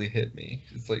 that really hit me.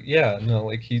 It's like, yeah, no,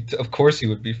 like of course he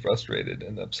would be frustrated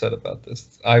and upset about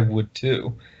this. I would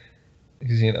too.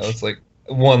 Because, you know, it's like,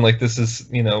 one, like, this is,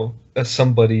 you know, as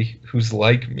somebody who's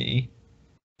like me,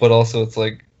 but also it's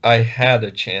like, I had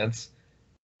a chance,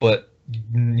 but,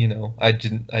 you know, I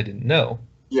didn't know.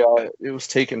 Yeah, it was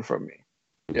taken from me.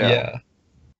 Yeah.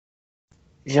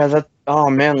 Yeah, that, oh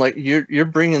man, like, you're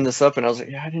bringing this up, and I was like,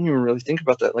 yeah, I didn't even really think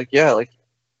about that. Like, yeah,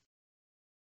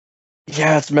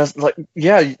 it's messed, like,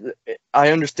 yeah,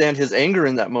 I understand his anger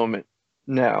in that moment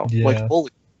now. Yeah. Like,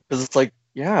 fully. Because it's like,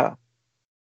 yeah.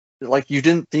 Like, you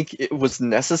didn't think it was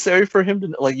necessary for him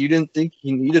to, like, you didn't think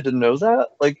he needed to know that?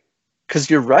 Like, because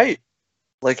you're right.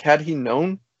 Like, had he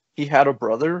known he had a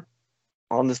brother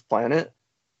on this planet?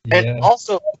 Yeah. And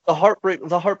also, the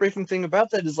heartbreaking thing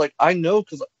about that is, like, I know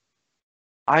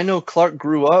Clark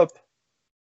grew up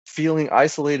feeling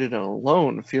isolated and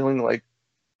alone, feeling like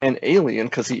an alien,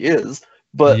 because he is,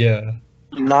 but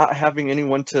not having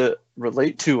anyone to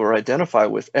relate to or identify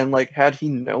with. And like, had he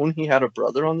known he had a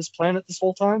brother on this planet this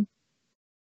whole time,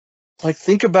 like,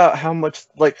 think about how much,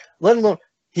 like, let alone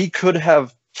he could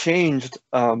have changed,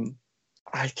 I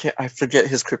forget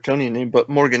his Kryptonian name, but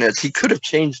Morgan Edge, he could have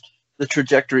changed the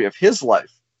trajectory of his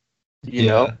life, you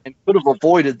know, and could have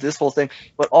avoided this whole thing.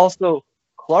 But also,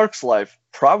 Clark's life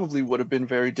probably would have been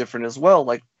very different as well,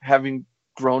 like having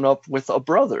grown up with a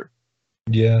brother.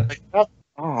 Yeah. Like that,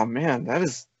 oh man, that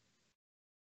is,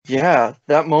 yeah,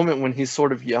 that moment when he's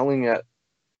sort of yelling at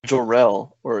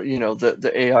Jor-El, or, you know,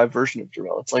 the AI version of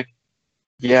Jor-El. It's like,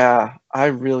 yeah, I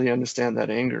really understand that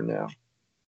anger now.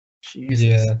 Jesus.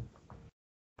 Yeah.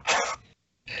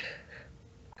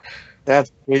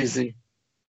 That's crazy.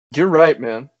 You're right,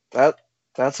 man.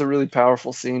 That's a really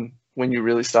powerful scene when you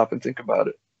really stop and think about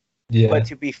it. Yeah. But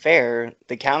to be fair,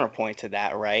 the counterpoint to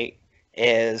that, right,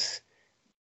 is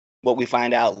what we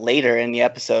find out later in the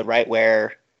episode, right,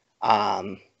 where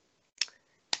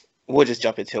we'll just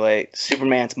jump into it.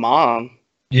 Superman's mom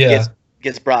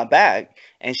gets brought back,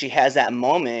 and she has that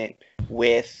moment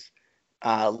with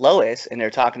Lois, and they're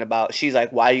talking about, she's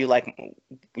like, why do you like,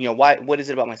 you know, what is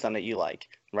it about my son that you like,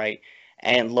 right?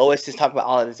 And Lois is talking about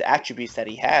all of his attributes that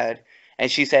he had,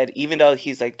 and she said, even though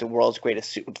he's like the world's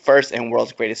greatest, first and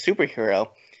world's greatest superhero,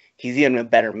 he's even a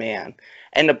better man.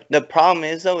 And the problem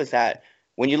is, though, is that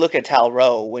when you look at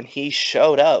Tal-Rho, when he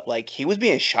showed up, like, he was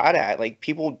being shot at. Like,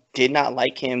 people did not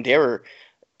like him.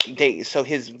 So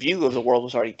his view of the world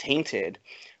was already tainted.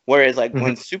 Whereas, like,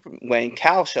 when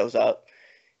Cal shows up,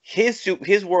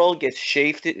 his world gets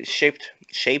shaped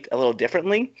a little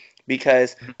differently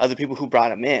because of the people who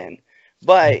brought him in.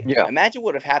 But imagine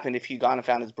what would have happened if he'd gone and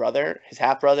found his brother, his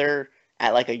half brother,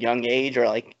 at like a young age or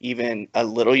like even a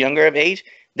little younger of age,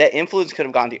 that influence could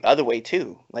have gone the other way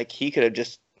too. Like he could have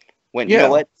just went, you know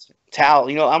what, Tal,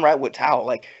 I'm right with Tal.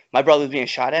 Like my brother's being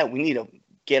shot at. We need to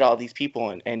get all these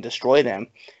people and destroy them.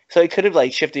 So it could have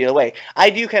like shifted the other way. I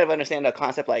do kind of understand the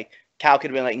concept. Like Cal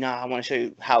could have been like, nah, I want to show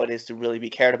you how it is to really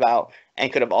be cared about,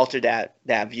 and could have altered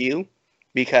that view,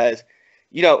 because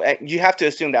you have to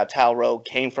assume that Tal Rho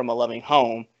came from a loving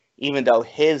home, even though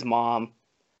his mom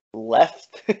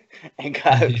left and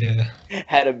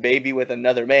had a baby with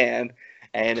another man,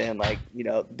 and then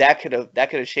that could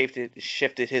have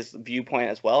shifted his viewpoint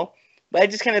as well. But I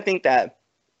just kind of think that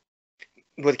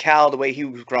with Cal, the way he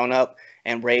was grown up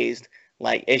and raised,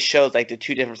 like it shows like the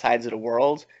two different sides of the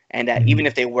world, and that even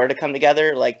if they were to come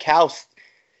together, like Kal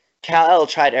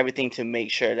tried everything to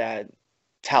make sure that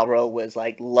Tal Rho was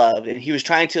like loved, and he was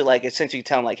trying to like essentially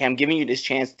tell him like, hey, I'm giving you this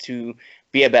chance to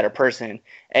be a better person.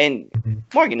 And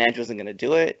Morgan Edge wasn't gonna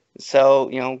do it,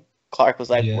 so Clark was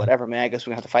like, whatever, man, I guess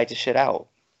we have to fight this shit out.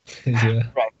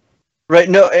 Right.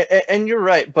 No, and you're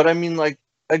right, but I mean, like,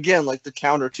 again, like the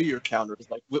counter to your counter is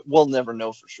like we'll never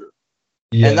know for sure,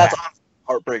 and that's a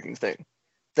heartbreaking thing.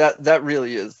 That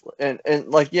really is, and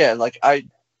like like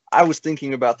I was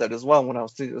thinking about that as well when I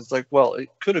was thinking. It's like, well, it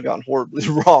could have gone horribly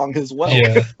wrong as well.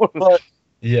 But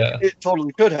it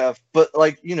totally could have. But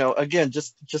like again,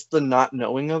 just the not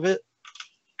knowing of it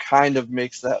kind of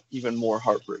makes that even more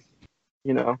heartbreaking.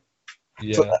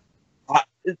 So,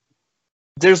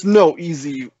 there's no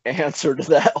easy answer to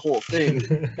that whole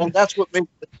thing, and that's what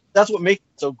makes it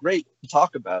so great to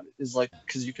talk about it. Is like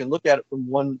because you can look at it from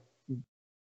one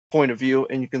point of view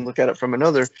and you can look at it from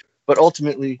another, but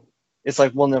ultimately it's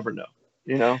like we'll never know.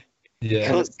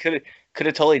 Could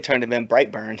have totally turned him in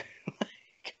Brightburn.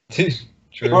 True.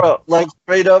 Bro, like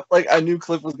straight up, like I knew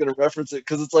Cliff was gonna reference it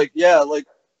because it's like like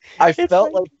I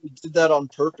felt like he did that on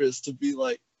purpose to be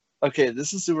like, okay,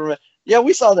 this is Superman. Yeah,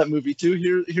 we saw that movie too.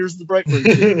 Here's the Brightburn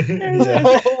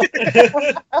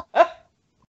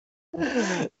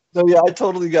kid. So yeah, I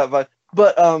totally got by.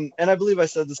 But and I believe I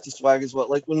said this to Swag as well.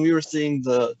 Like when we were seeing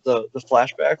the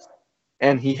flashbacks,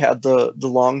 and he had the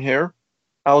long hair,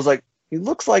 I was like, he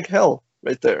looks like hell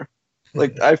right there.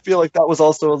 Like I feel like that was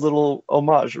also a little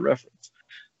homage, a reference.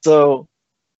 So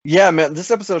yeah, man,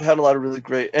 this episode had a lot of really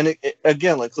great, and it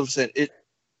again, like Cliff said, it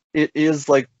is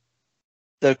like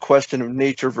the question of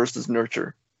nature versus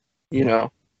nurture,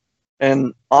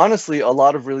 And honestly, a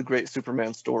lot of really great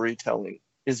Superman storytelling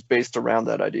is based around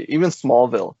that idea. Even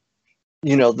Smallville.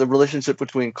 The relationship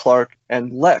between Clark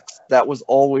and Lex, that was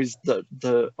always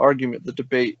the argument, the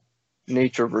debate,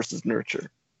 nature versus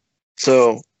nurture.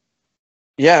 So,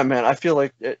 yeah, man, I feel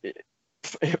like it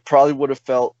probably would have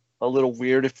felt a little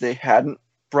weird if they hadn't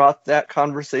brought that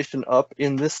conversation up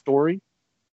in this story.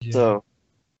 Yeah. So,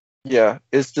 yeah,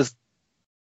 it's just,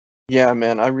 yeah,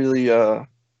 man, I really, yeah,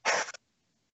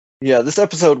 this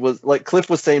episode was, like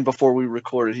Cliff was saying before we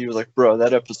recorded, he was like, bro,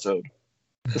 that episode,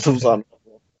 this was on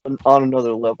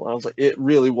another level. I was like, it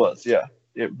really was. Yeah,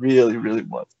 it really, really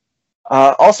was.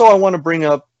 Also, I want to bring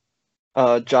up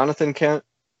Jonathan Kent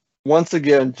once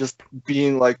again, just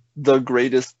being like the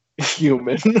greatest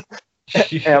human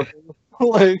ever.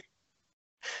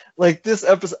 Like this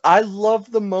episode, I love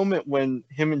the moment when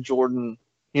him and Jordan,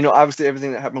 obviously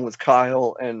everything that happened with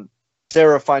Kyle and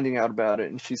Sarah finding out about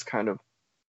it, and she's kind of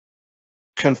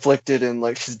conflicted and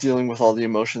like she's dealing with all the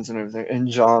emotions and everything, and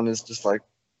John is just like,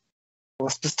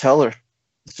 let's just tell her.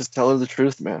 Let's just tell her the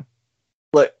truth, man.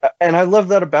 Like, and I love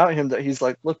that about him, that he's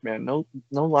like, look, man, no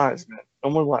lies, man. No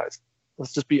more lies.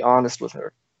 Let's just be honest with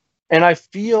her. And I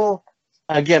feel,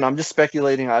 again, I'm just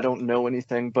speculating. I don't know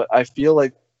anything, but I feel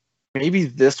like maybe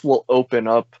this will open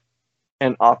up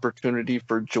an opportunity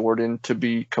for Jordan to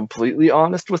be completely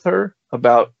honest with her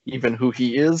about even who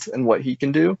he is and what he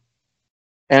can do.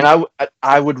 And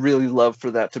I would really love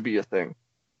for that to be a thing.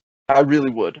 I really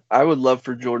would. I would love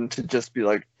for Jordan to just be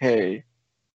like, hey,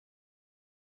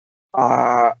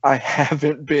 I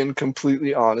haven't been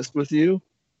completely honest with you,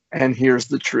 and here's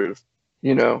the truth,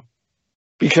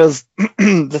 Because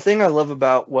the thing I love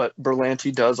about what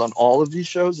Berlanti does on all of these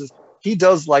shows is he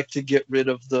does like to get rid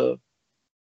of the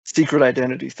secret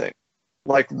identity thing,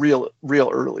 like real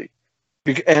early.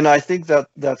 And I think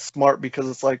that's smart because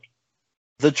it's like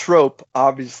the trope,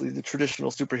 obviously, the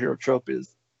traditional superhero trope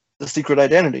is the secret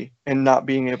identity and not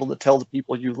being able to tell the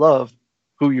people you love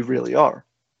who you really are.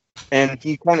 And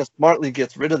he kind of smartly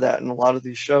gets rid of that in a lot of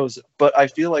these shows. But I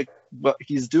feel like what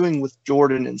he's doing with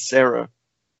Jordan and Sarah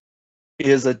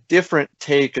is a different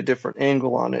take, a different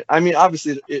angle on it. I mean,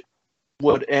 obviously it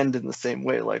would end in the same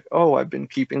way, like, oh, I've been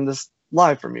keeping this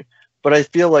lie from you. But I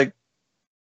feel like,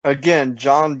 again,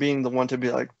 John being the one to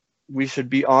be like, we should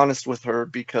be honest with her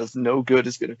because no good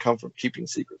is going to come from keeping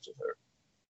secrets with her,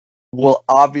 will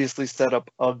obviously set up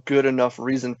a good enough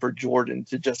reason for Jordan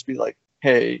to just be like,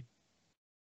 hey,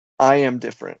 I am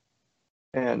different.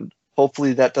 And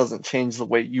hopefully that doesn't change the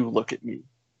way you look at me.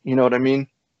 You know what I mean?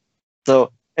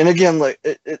 So, and again, like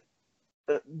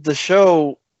this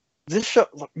show,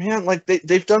 man, like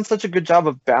they've done such a good job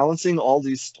of balancing all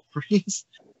these stories,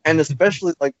 and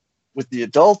especially like with the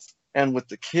adults and with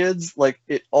the kids, like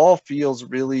it all feels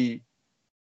really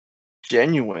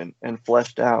genuine and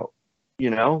fleshed out. You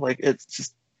know, like it's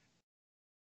just,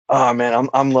 oh man,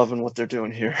 I'm loving what they're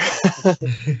doing here.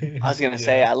 I was gonna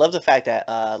say, I love the fact that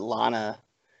Lana,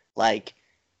 like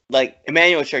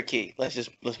Emmanuel Cherki, let's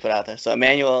put it out there. So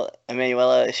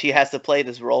Emanuela, she has to play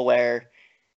this role where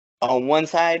on one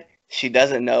side she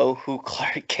doesn't know who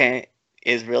Clark Kent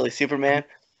is really Superman,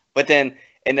 but then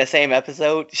in the same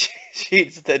episode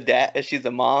she's the dad, she's the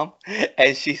mom,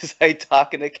 and she's like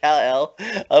talking to Kal-El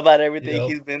about everything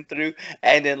he's been through,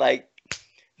 and then like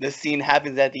the scene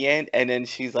happens at the end, and then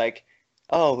she's like,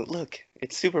 "Oh, look,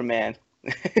 it's Superman."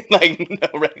 Like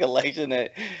no recollection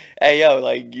that, hey yo,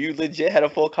 like you legit had a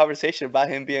full conversation about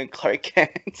him being Clark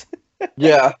Kent.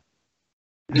 Yeah,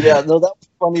 no, that was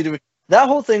funny to me. That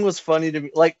whole thing was funny to me.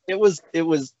 Like it was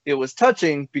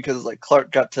touching because like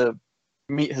Clark got to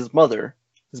meet his mother,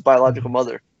 his biological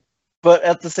mother. But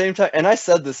at the same time, and I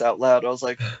said this out loud, I was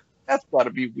like, that's got to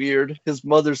be weird. His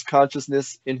mother's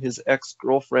consciousness in his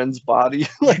ex-girlfriend's body.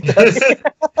 Like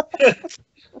that's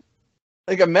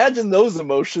like imagine those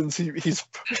emotions he's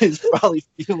probably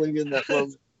feeling in that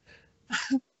moment.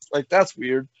 Like that's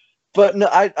weird. But no,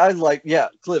 I like, yeah,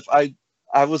 Cliff, I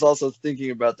was also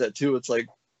thinking about that too. It's like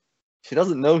she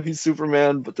doesn't know he's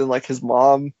Superman, but then like his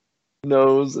mom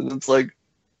knows, and it's like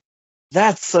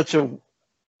that's such a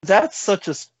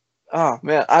oh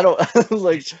man, I don't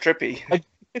like it's trippy.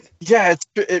 Yeah,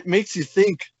 it makes you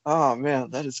think. Oh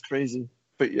man, that is crazy.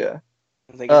 But yeah,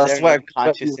 I was like, is there Swag, no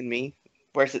conscious in me?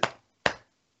 Where's it?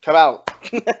 Come out.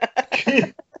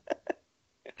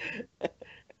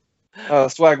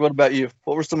 Swag, what about you?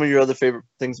 What were some of your other favorite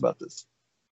things about this?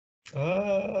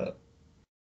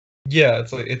 Yeah,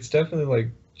 it's definitely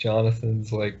like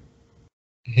Jonathan's, like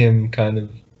him kind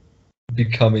of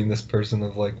becoming this person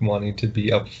of like wanting to be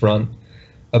upfront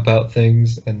about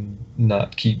things and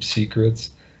not keep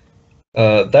secrets.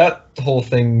 That whole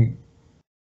thing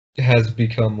has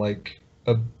become like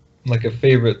a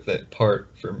favorite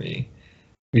part for me,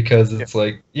 because it's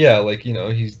like, yeah, like, you know,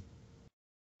 he's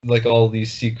like all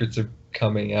these secrets are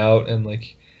coming out, and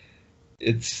like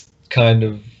it's kind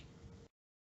of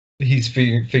he's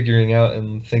figuring out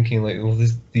and thinking like, well,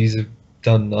 these have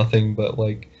done nothing but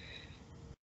like,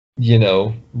 you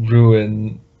know,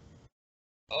 ruin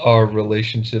our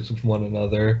relationships with one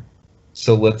another.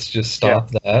 So let's just stop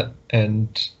that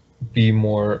and be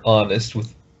more honest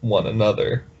with one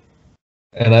another.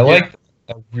 And I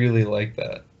really like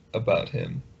that about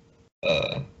him.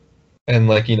 And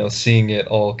like, you know, seeing it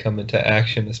all come into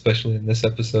action, especially in this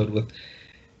episode with,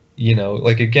 you know,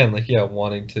 like again, like, yeah,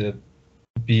 wanting to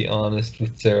be honest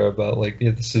with Sarah about like,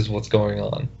 yeah, this is what's going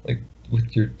on, like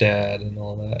with your dad and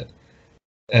all that.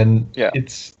 And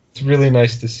it's really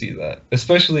nice to see that,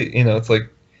 especially, you know, it's like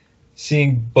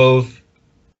seeing both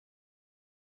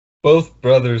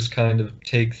brothers kind of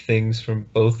take things from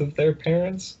both of their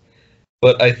parents.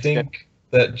 But I think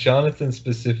that Jonathan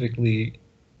specifically,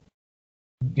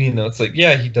 you know, it's like,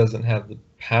 yeah, he doesn't have the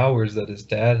powers that his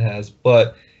dad has,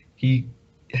 but he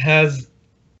has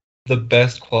the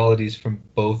best qualities from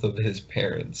both of his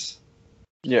parents.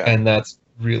 Yeah. And that's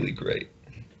really great.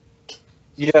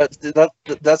 Yeah,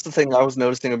 that's the thing I was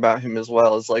noticing about him as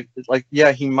well. Is like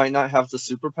yeah, he might not have the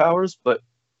superpowers, but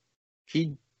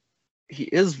he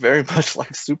is very much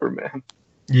like Superman.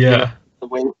 Yeah. You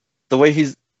know, the way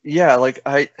he's, yeah, like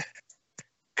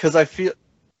because I feel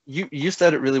you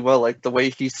said it really well, like the way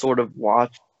he sort of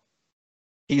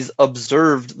he's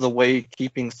observed the way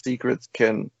keeping secrets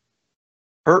can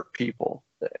hurt people,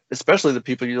 especially the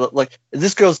people you like.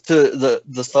 This goes to the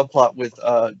subplot with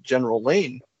General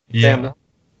Lane. Yeah.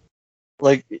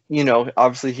 Like, you know,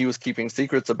 obviously he was keeping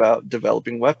secrets about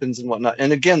developing weapons and whatnot.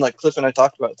 And again, like Cliff and I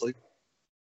talked about, it's like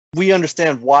we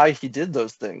understand why he did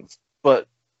those things, but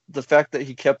the fact that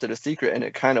he kept it a secret and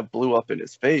it kind of blew up in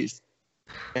his face,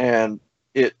 and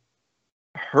it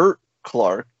hurt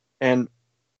Clark and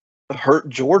hurt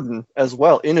Jordan as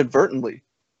well, inadvertently,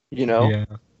 you know,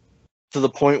 to the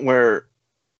point where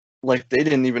like they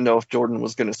didn't even know if Jordan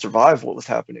was going to survive what was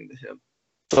happening to him.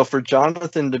 So for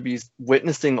Jonathan to be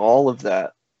witnessing all of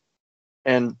that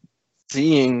and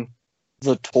seeing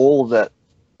the toll that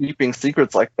keeping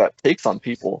secrets like that takes on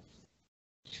people,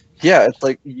 yeah, it's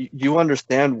like you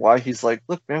understand why he's like,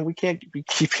 look, man, we can't be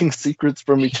keeping secrets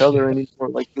from each other anymore.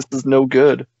 Like, this is no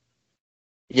good.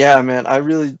 Yeah, man,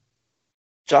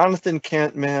 Jonathan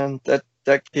Kent, man, that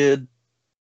kid,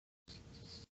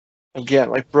 again,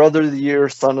 like Brother of the Year,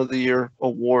 Son of the Year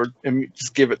award, and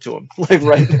just give it to him, like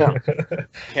right now.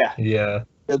 Yeah.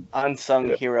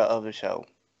 Unsung hero of the show.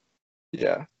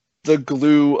 Yeah, the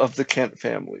glue of the Kent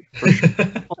family, for sure.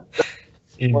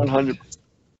 100%.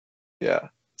 Yeah.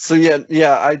 So yeah,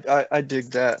 I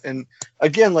dig that, and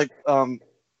again, like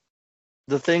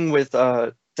the thing with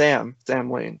Sam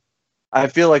Lane, I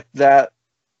feel like that,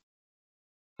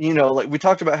 like we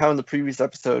talked about how in the previous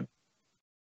episode,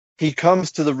 he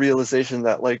comes to the realization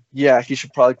that, like, yeah, he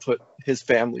should probably put his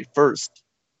family first.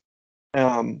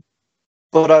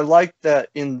 But I like that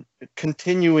in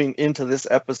continuing into this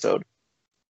episode,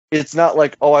 it's not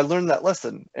like, oh, I learned that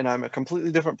lesson and I'm a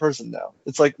completely different person now.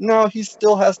 It's like, no, he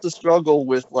still has to struggle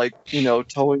with, like,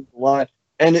 towing the line.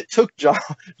 And it took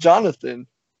Jonathan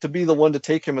to be the one to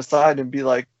take him aside and be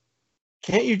like,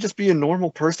 can't you just be a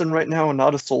normal person right now and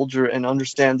not a soldier and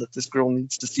understand that this girl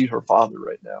needs to see her father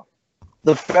right now?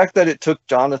 The fact that it took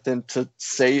Jonathan to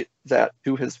say that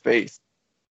to his face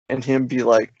and him be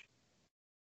like,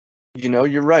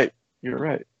 you're right.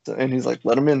 And he's like,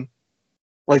 let him in.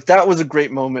 Like, that was a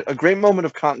great moment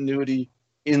of continuity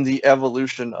in the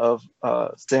evolution of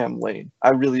Sam Lane.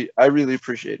 I really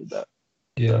appreciated that.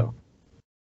 Yeah.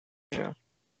 So,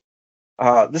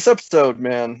 yeah. This episode,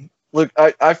 man, look,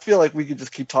 I feel like we could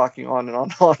just keep talking on and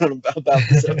on and on about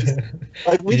this episode.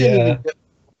 Like, we didn't even get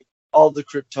all the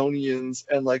Kryptonians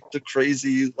and, like, the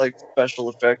crazy, like, special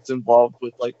effects involved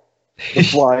with, like, the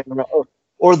flying around.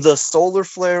 Or the solar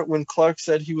flare. When Clark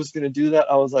said he was going to do that,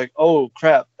 I was like, oh,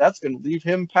 crap, that's going to leave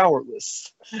him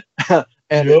powerless. And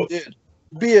it did.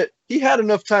 Be it, he had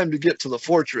enough time to get to the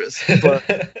fortress,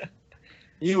 but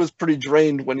he was pretty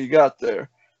drained when he got there.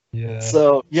 Yeah.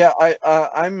 So, yeah,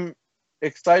 I'm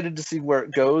excited to see where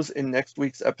it goes in next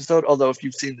week's episode. Although, if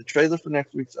you've seen the trailer for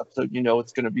next week's episode,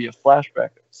 it's going to be a flashback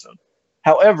episode.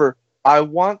 However, I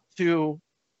want to...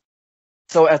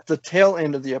 So at the tail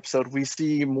end of the episode, we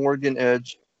see Morgan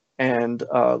Edge and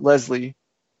Leslie,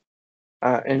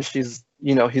 and she's,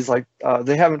 he's like,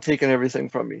 they haven't taken everything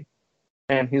from me.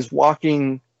 And he's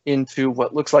walking into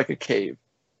what looks like a cave.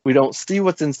 We don't see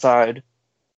what's inside.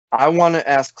 I want to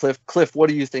ask Cliff, what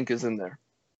do you think is in there?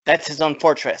 That's his own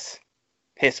fortress.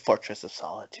 His fortress of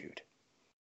solitude.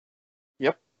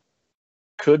 Yep.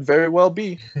 Could very well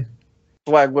be.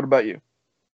 Swag, what about you?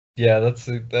 Yeah, that's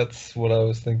what I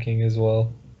was thinking as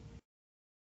well.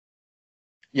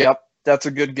 Yep, that's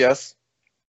a good guess.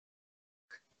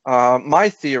 My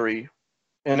theory,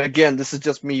 and again, this is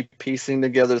just me piecing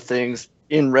together things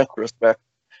in retrospect.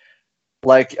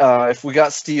 Like, if we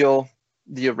got Steel,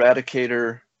 the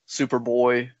Eradicator,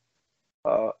 Superboy,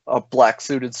 a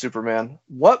black-suited Superman,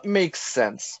 what makes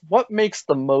sense? What makes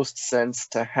the most sense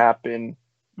to happen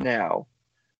now?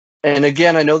 And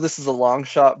again, I know this is a long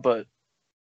shot, but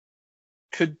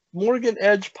could Morgan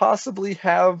Edge possibly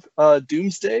have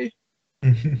Doomsday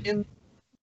in?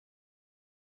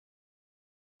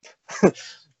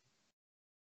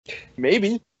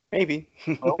 Maybe.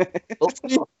 Well, we'll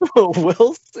see.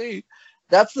 We'll see.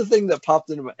 That's the thing that popped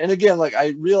into my. And again, like, I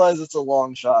realize it's a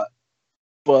long shot,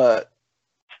 but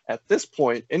at this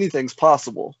point, anything's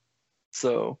possible.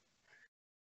 So,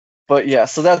 but yeah,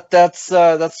 so that's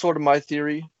sort of my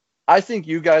theory. I think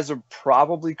you guys are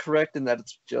probably correct in that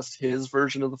it's just his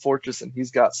version of the fortress, and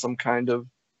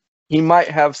he might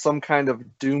have some kind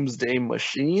of doomsday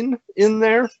machine in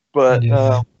there, but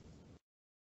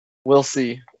we'll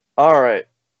see. All right.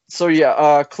 So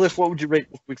yeah, Cliff, what would you rate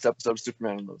this week's episode of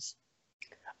Superman and Lois?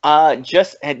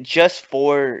 Just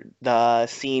for the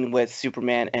scene with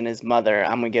Superman and his mother,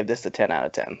 I'm gonna give this a 10 out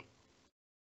of 10.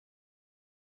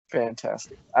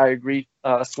 Fantastic. I agree.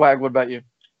 Swag, what about you?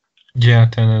 Yeah,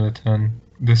 10 out of 10.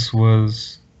 This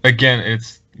was, again,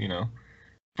 it's,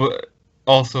 but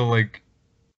also, like,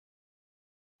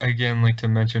 again, like, to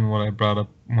mention what I brought up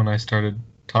when I started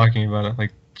talking about it,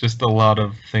 like, just a lot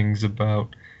of things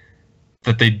about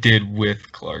that they did with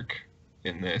Clark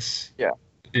in this. Yeah.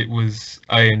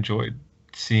 I enjoyed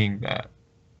seeing that.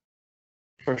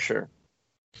 For sure.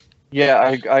 Yeah,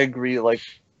 I agree. Like,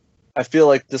 I feel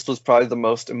like this was probably the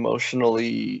most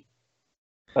emotionally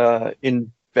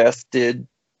invested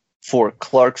for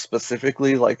Clark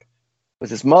specifically, like with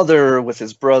his mother, with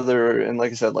his brother, and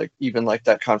like I said, like even like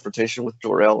that confrontation with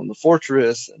Jor-El in the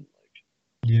fortress, and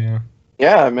like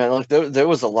yeah, man, like there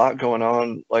was a lot going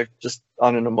on, like just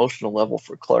on an emotional level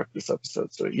for Clark this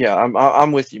episode. So yeah,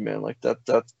 I'm with you, man. Like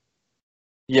that's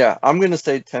yeah, I'm gonna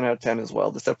say 10 out of 10 as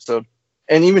well. This episode,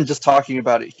 and even just talking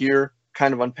about it here,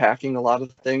 kind of unpacking a lot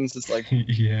of things, it's like,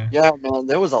 yeah, man,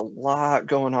 there was a lot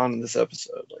going on in this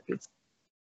episode. Like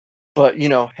but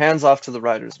hands off to the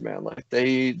writers, man. Like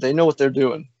they know what they're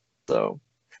doing. So,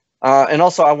 and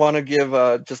also I want to give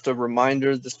just a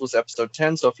reminder. This was episode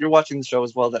 10. So if you're watching the show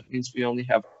as well, that means we only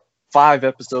have 5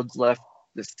 episodes left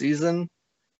this season.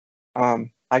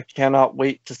 I cannot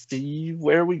wait to see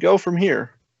where we go from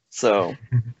here. So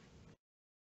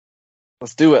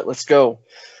let's do it. Let's go.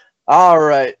 All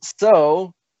right.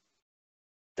 So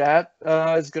that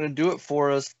is going to do it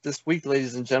for us this week,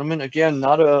 ladies and gentlemen. Again,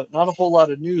 not a whole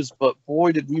lot of news, but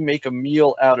boy, did we make a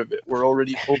meal out of it. We're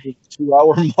already over the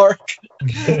 2-hour mark.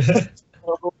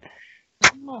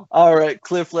 All right,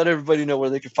 Cliff, let everybody know where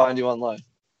they can find you online.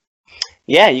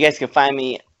 Yeah, you guys can find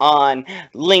me on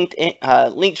LinkedIn,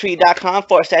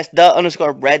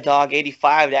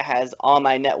 linktree.com/the_RedDog85. That has all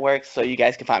my networks, so you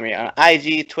guys can find me on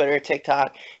IG, Twitter,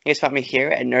 TikTok. You guys find me here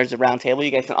at Nerds of Roundtable.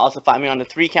 You guys can also find me on the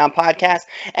 3 Count podcast,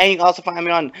 and you can also find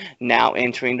me on Now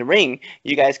Entering the Ring.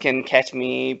 You guys can catch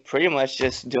me pretty much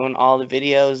just doing all the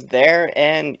videos there,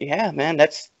 and yeah, man,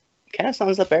 that's kind of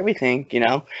sums up everything,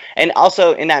 And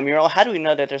also in that mural, how do we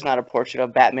know that there's not a portrait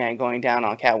of Batman going down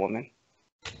on Catwoman?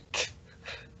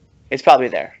 It's probably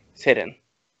there. It's hidden.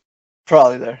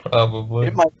 Probably there. Probably.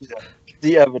 It might be there.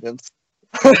 The evidence.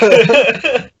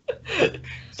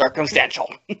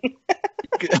 Circumstantial. You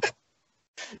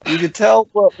could tell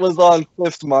what was on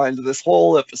Cliff's mind this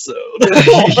whole episode.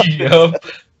 Yep.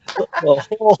 The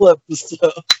whole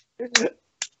episode.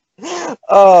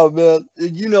 Oh, man.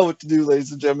 You know what to do,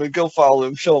 ladies and gentlemen. Go follow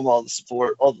him. Show him all the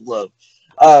support, all the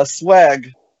love.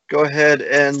 Swag, go ahead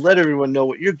and let everyone know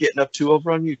what you're getting up to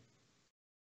over on YouTube.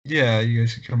 Yeah, you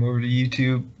guys can come over to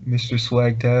YouTube, Mr.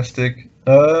 Swagtastic.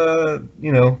 The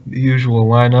usual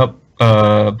lineup.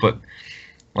 But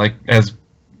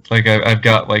I've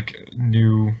got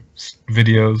new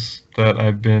videos that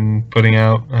I've been putting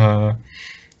out.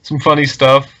 Some funny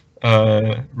stuff.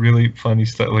 Really funny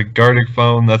stuff. Like Gardic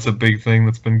Phone, that's a big thing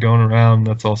that's been going around.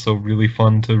 That's also really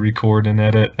fun to record and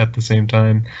edit at the same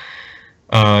time.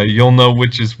 You'll know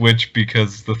which is which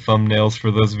because the thumbnails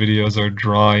for those videos are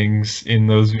drawings in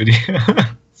those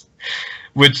videos.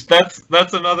 Which that's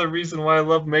another reason why I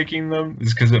love making them,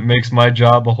 is because it makes my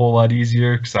job a whole lot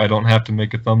easier because I don't have to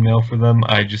make a thumbnail for them.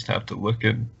 I just have to look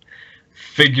and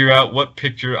figure out what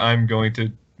picture I'm going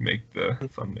to make the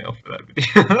thumbnail for that video.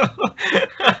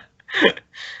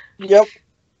 Yep.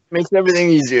 Makes everything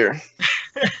easier.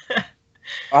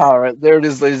 All right, there it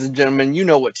is, ladies and gentlemen. You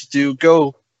know what to do.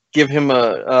 Go give him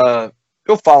go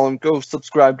follow him, go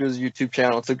subscribe to his YouTube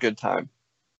channel. It's a good time.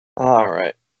 All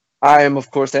right. I am, of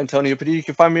course, Antonio Padilla. You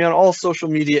can find me on all social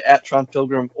media at Tron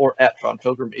Pilgrim or at Tron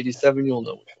Pilgrim 87. You'll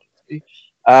know which one to be.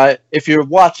 If you're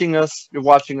watching us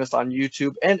on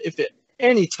YouTube. And if at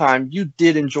any time you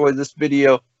did enjoy this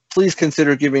video, please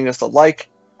consider giving us a like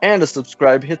and a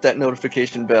subscribe. Hit that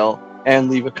notification bell and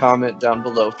leave a comment down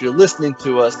below. If you're listening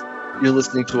to us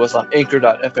on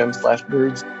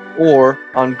anchor.fm/nerds. or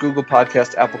on Google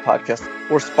Podcast, Apple Podcast,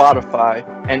 or Spotify,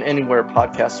 and anywhere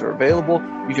podcasts are available.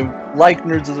 You can like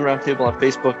Nerds of the Roundtable on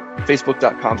Facebook,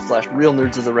 facebook.com/Real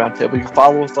Nerds of the Roundtable. You can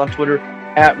follow us on Twitter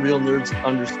at RealNerds_.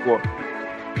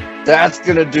 That's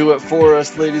going to do it for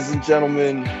us, ladies and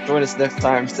gentlemen. Join us next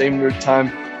time. Same nerd time,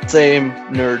 same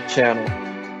nerd channel.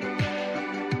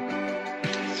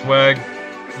 Swag,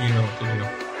 you know what to do.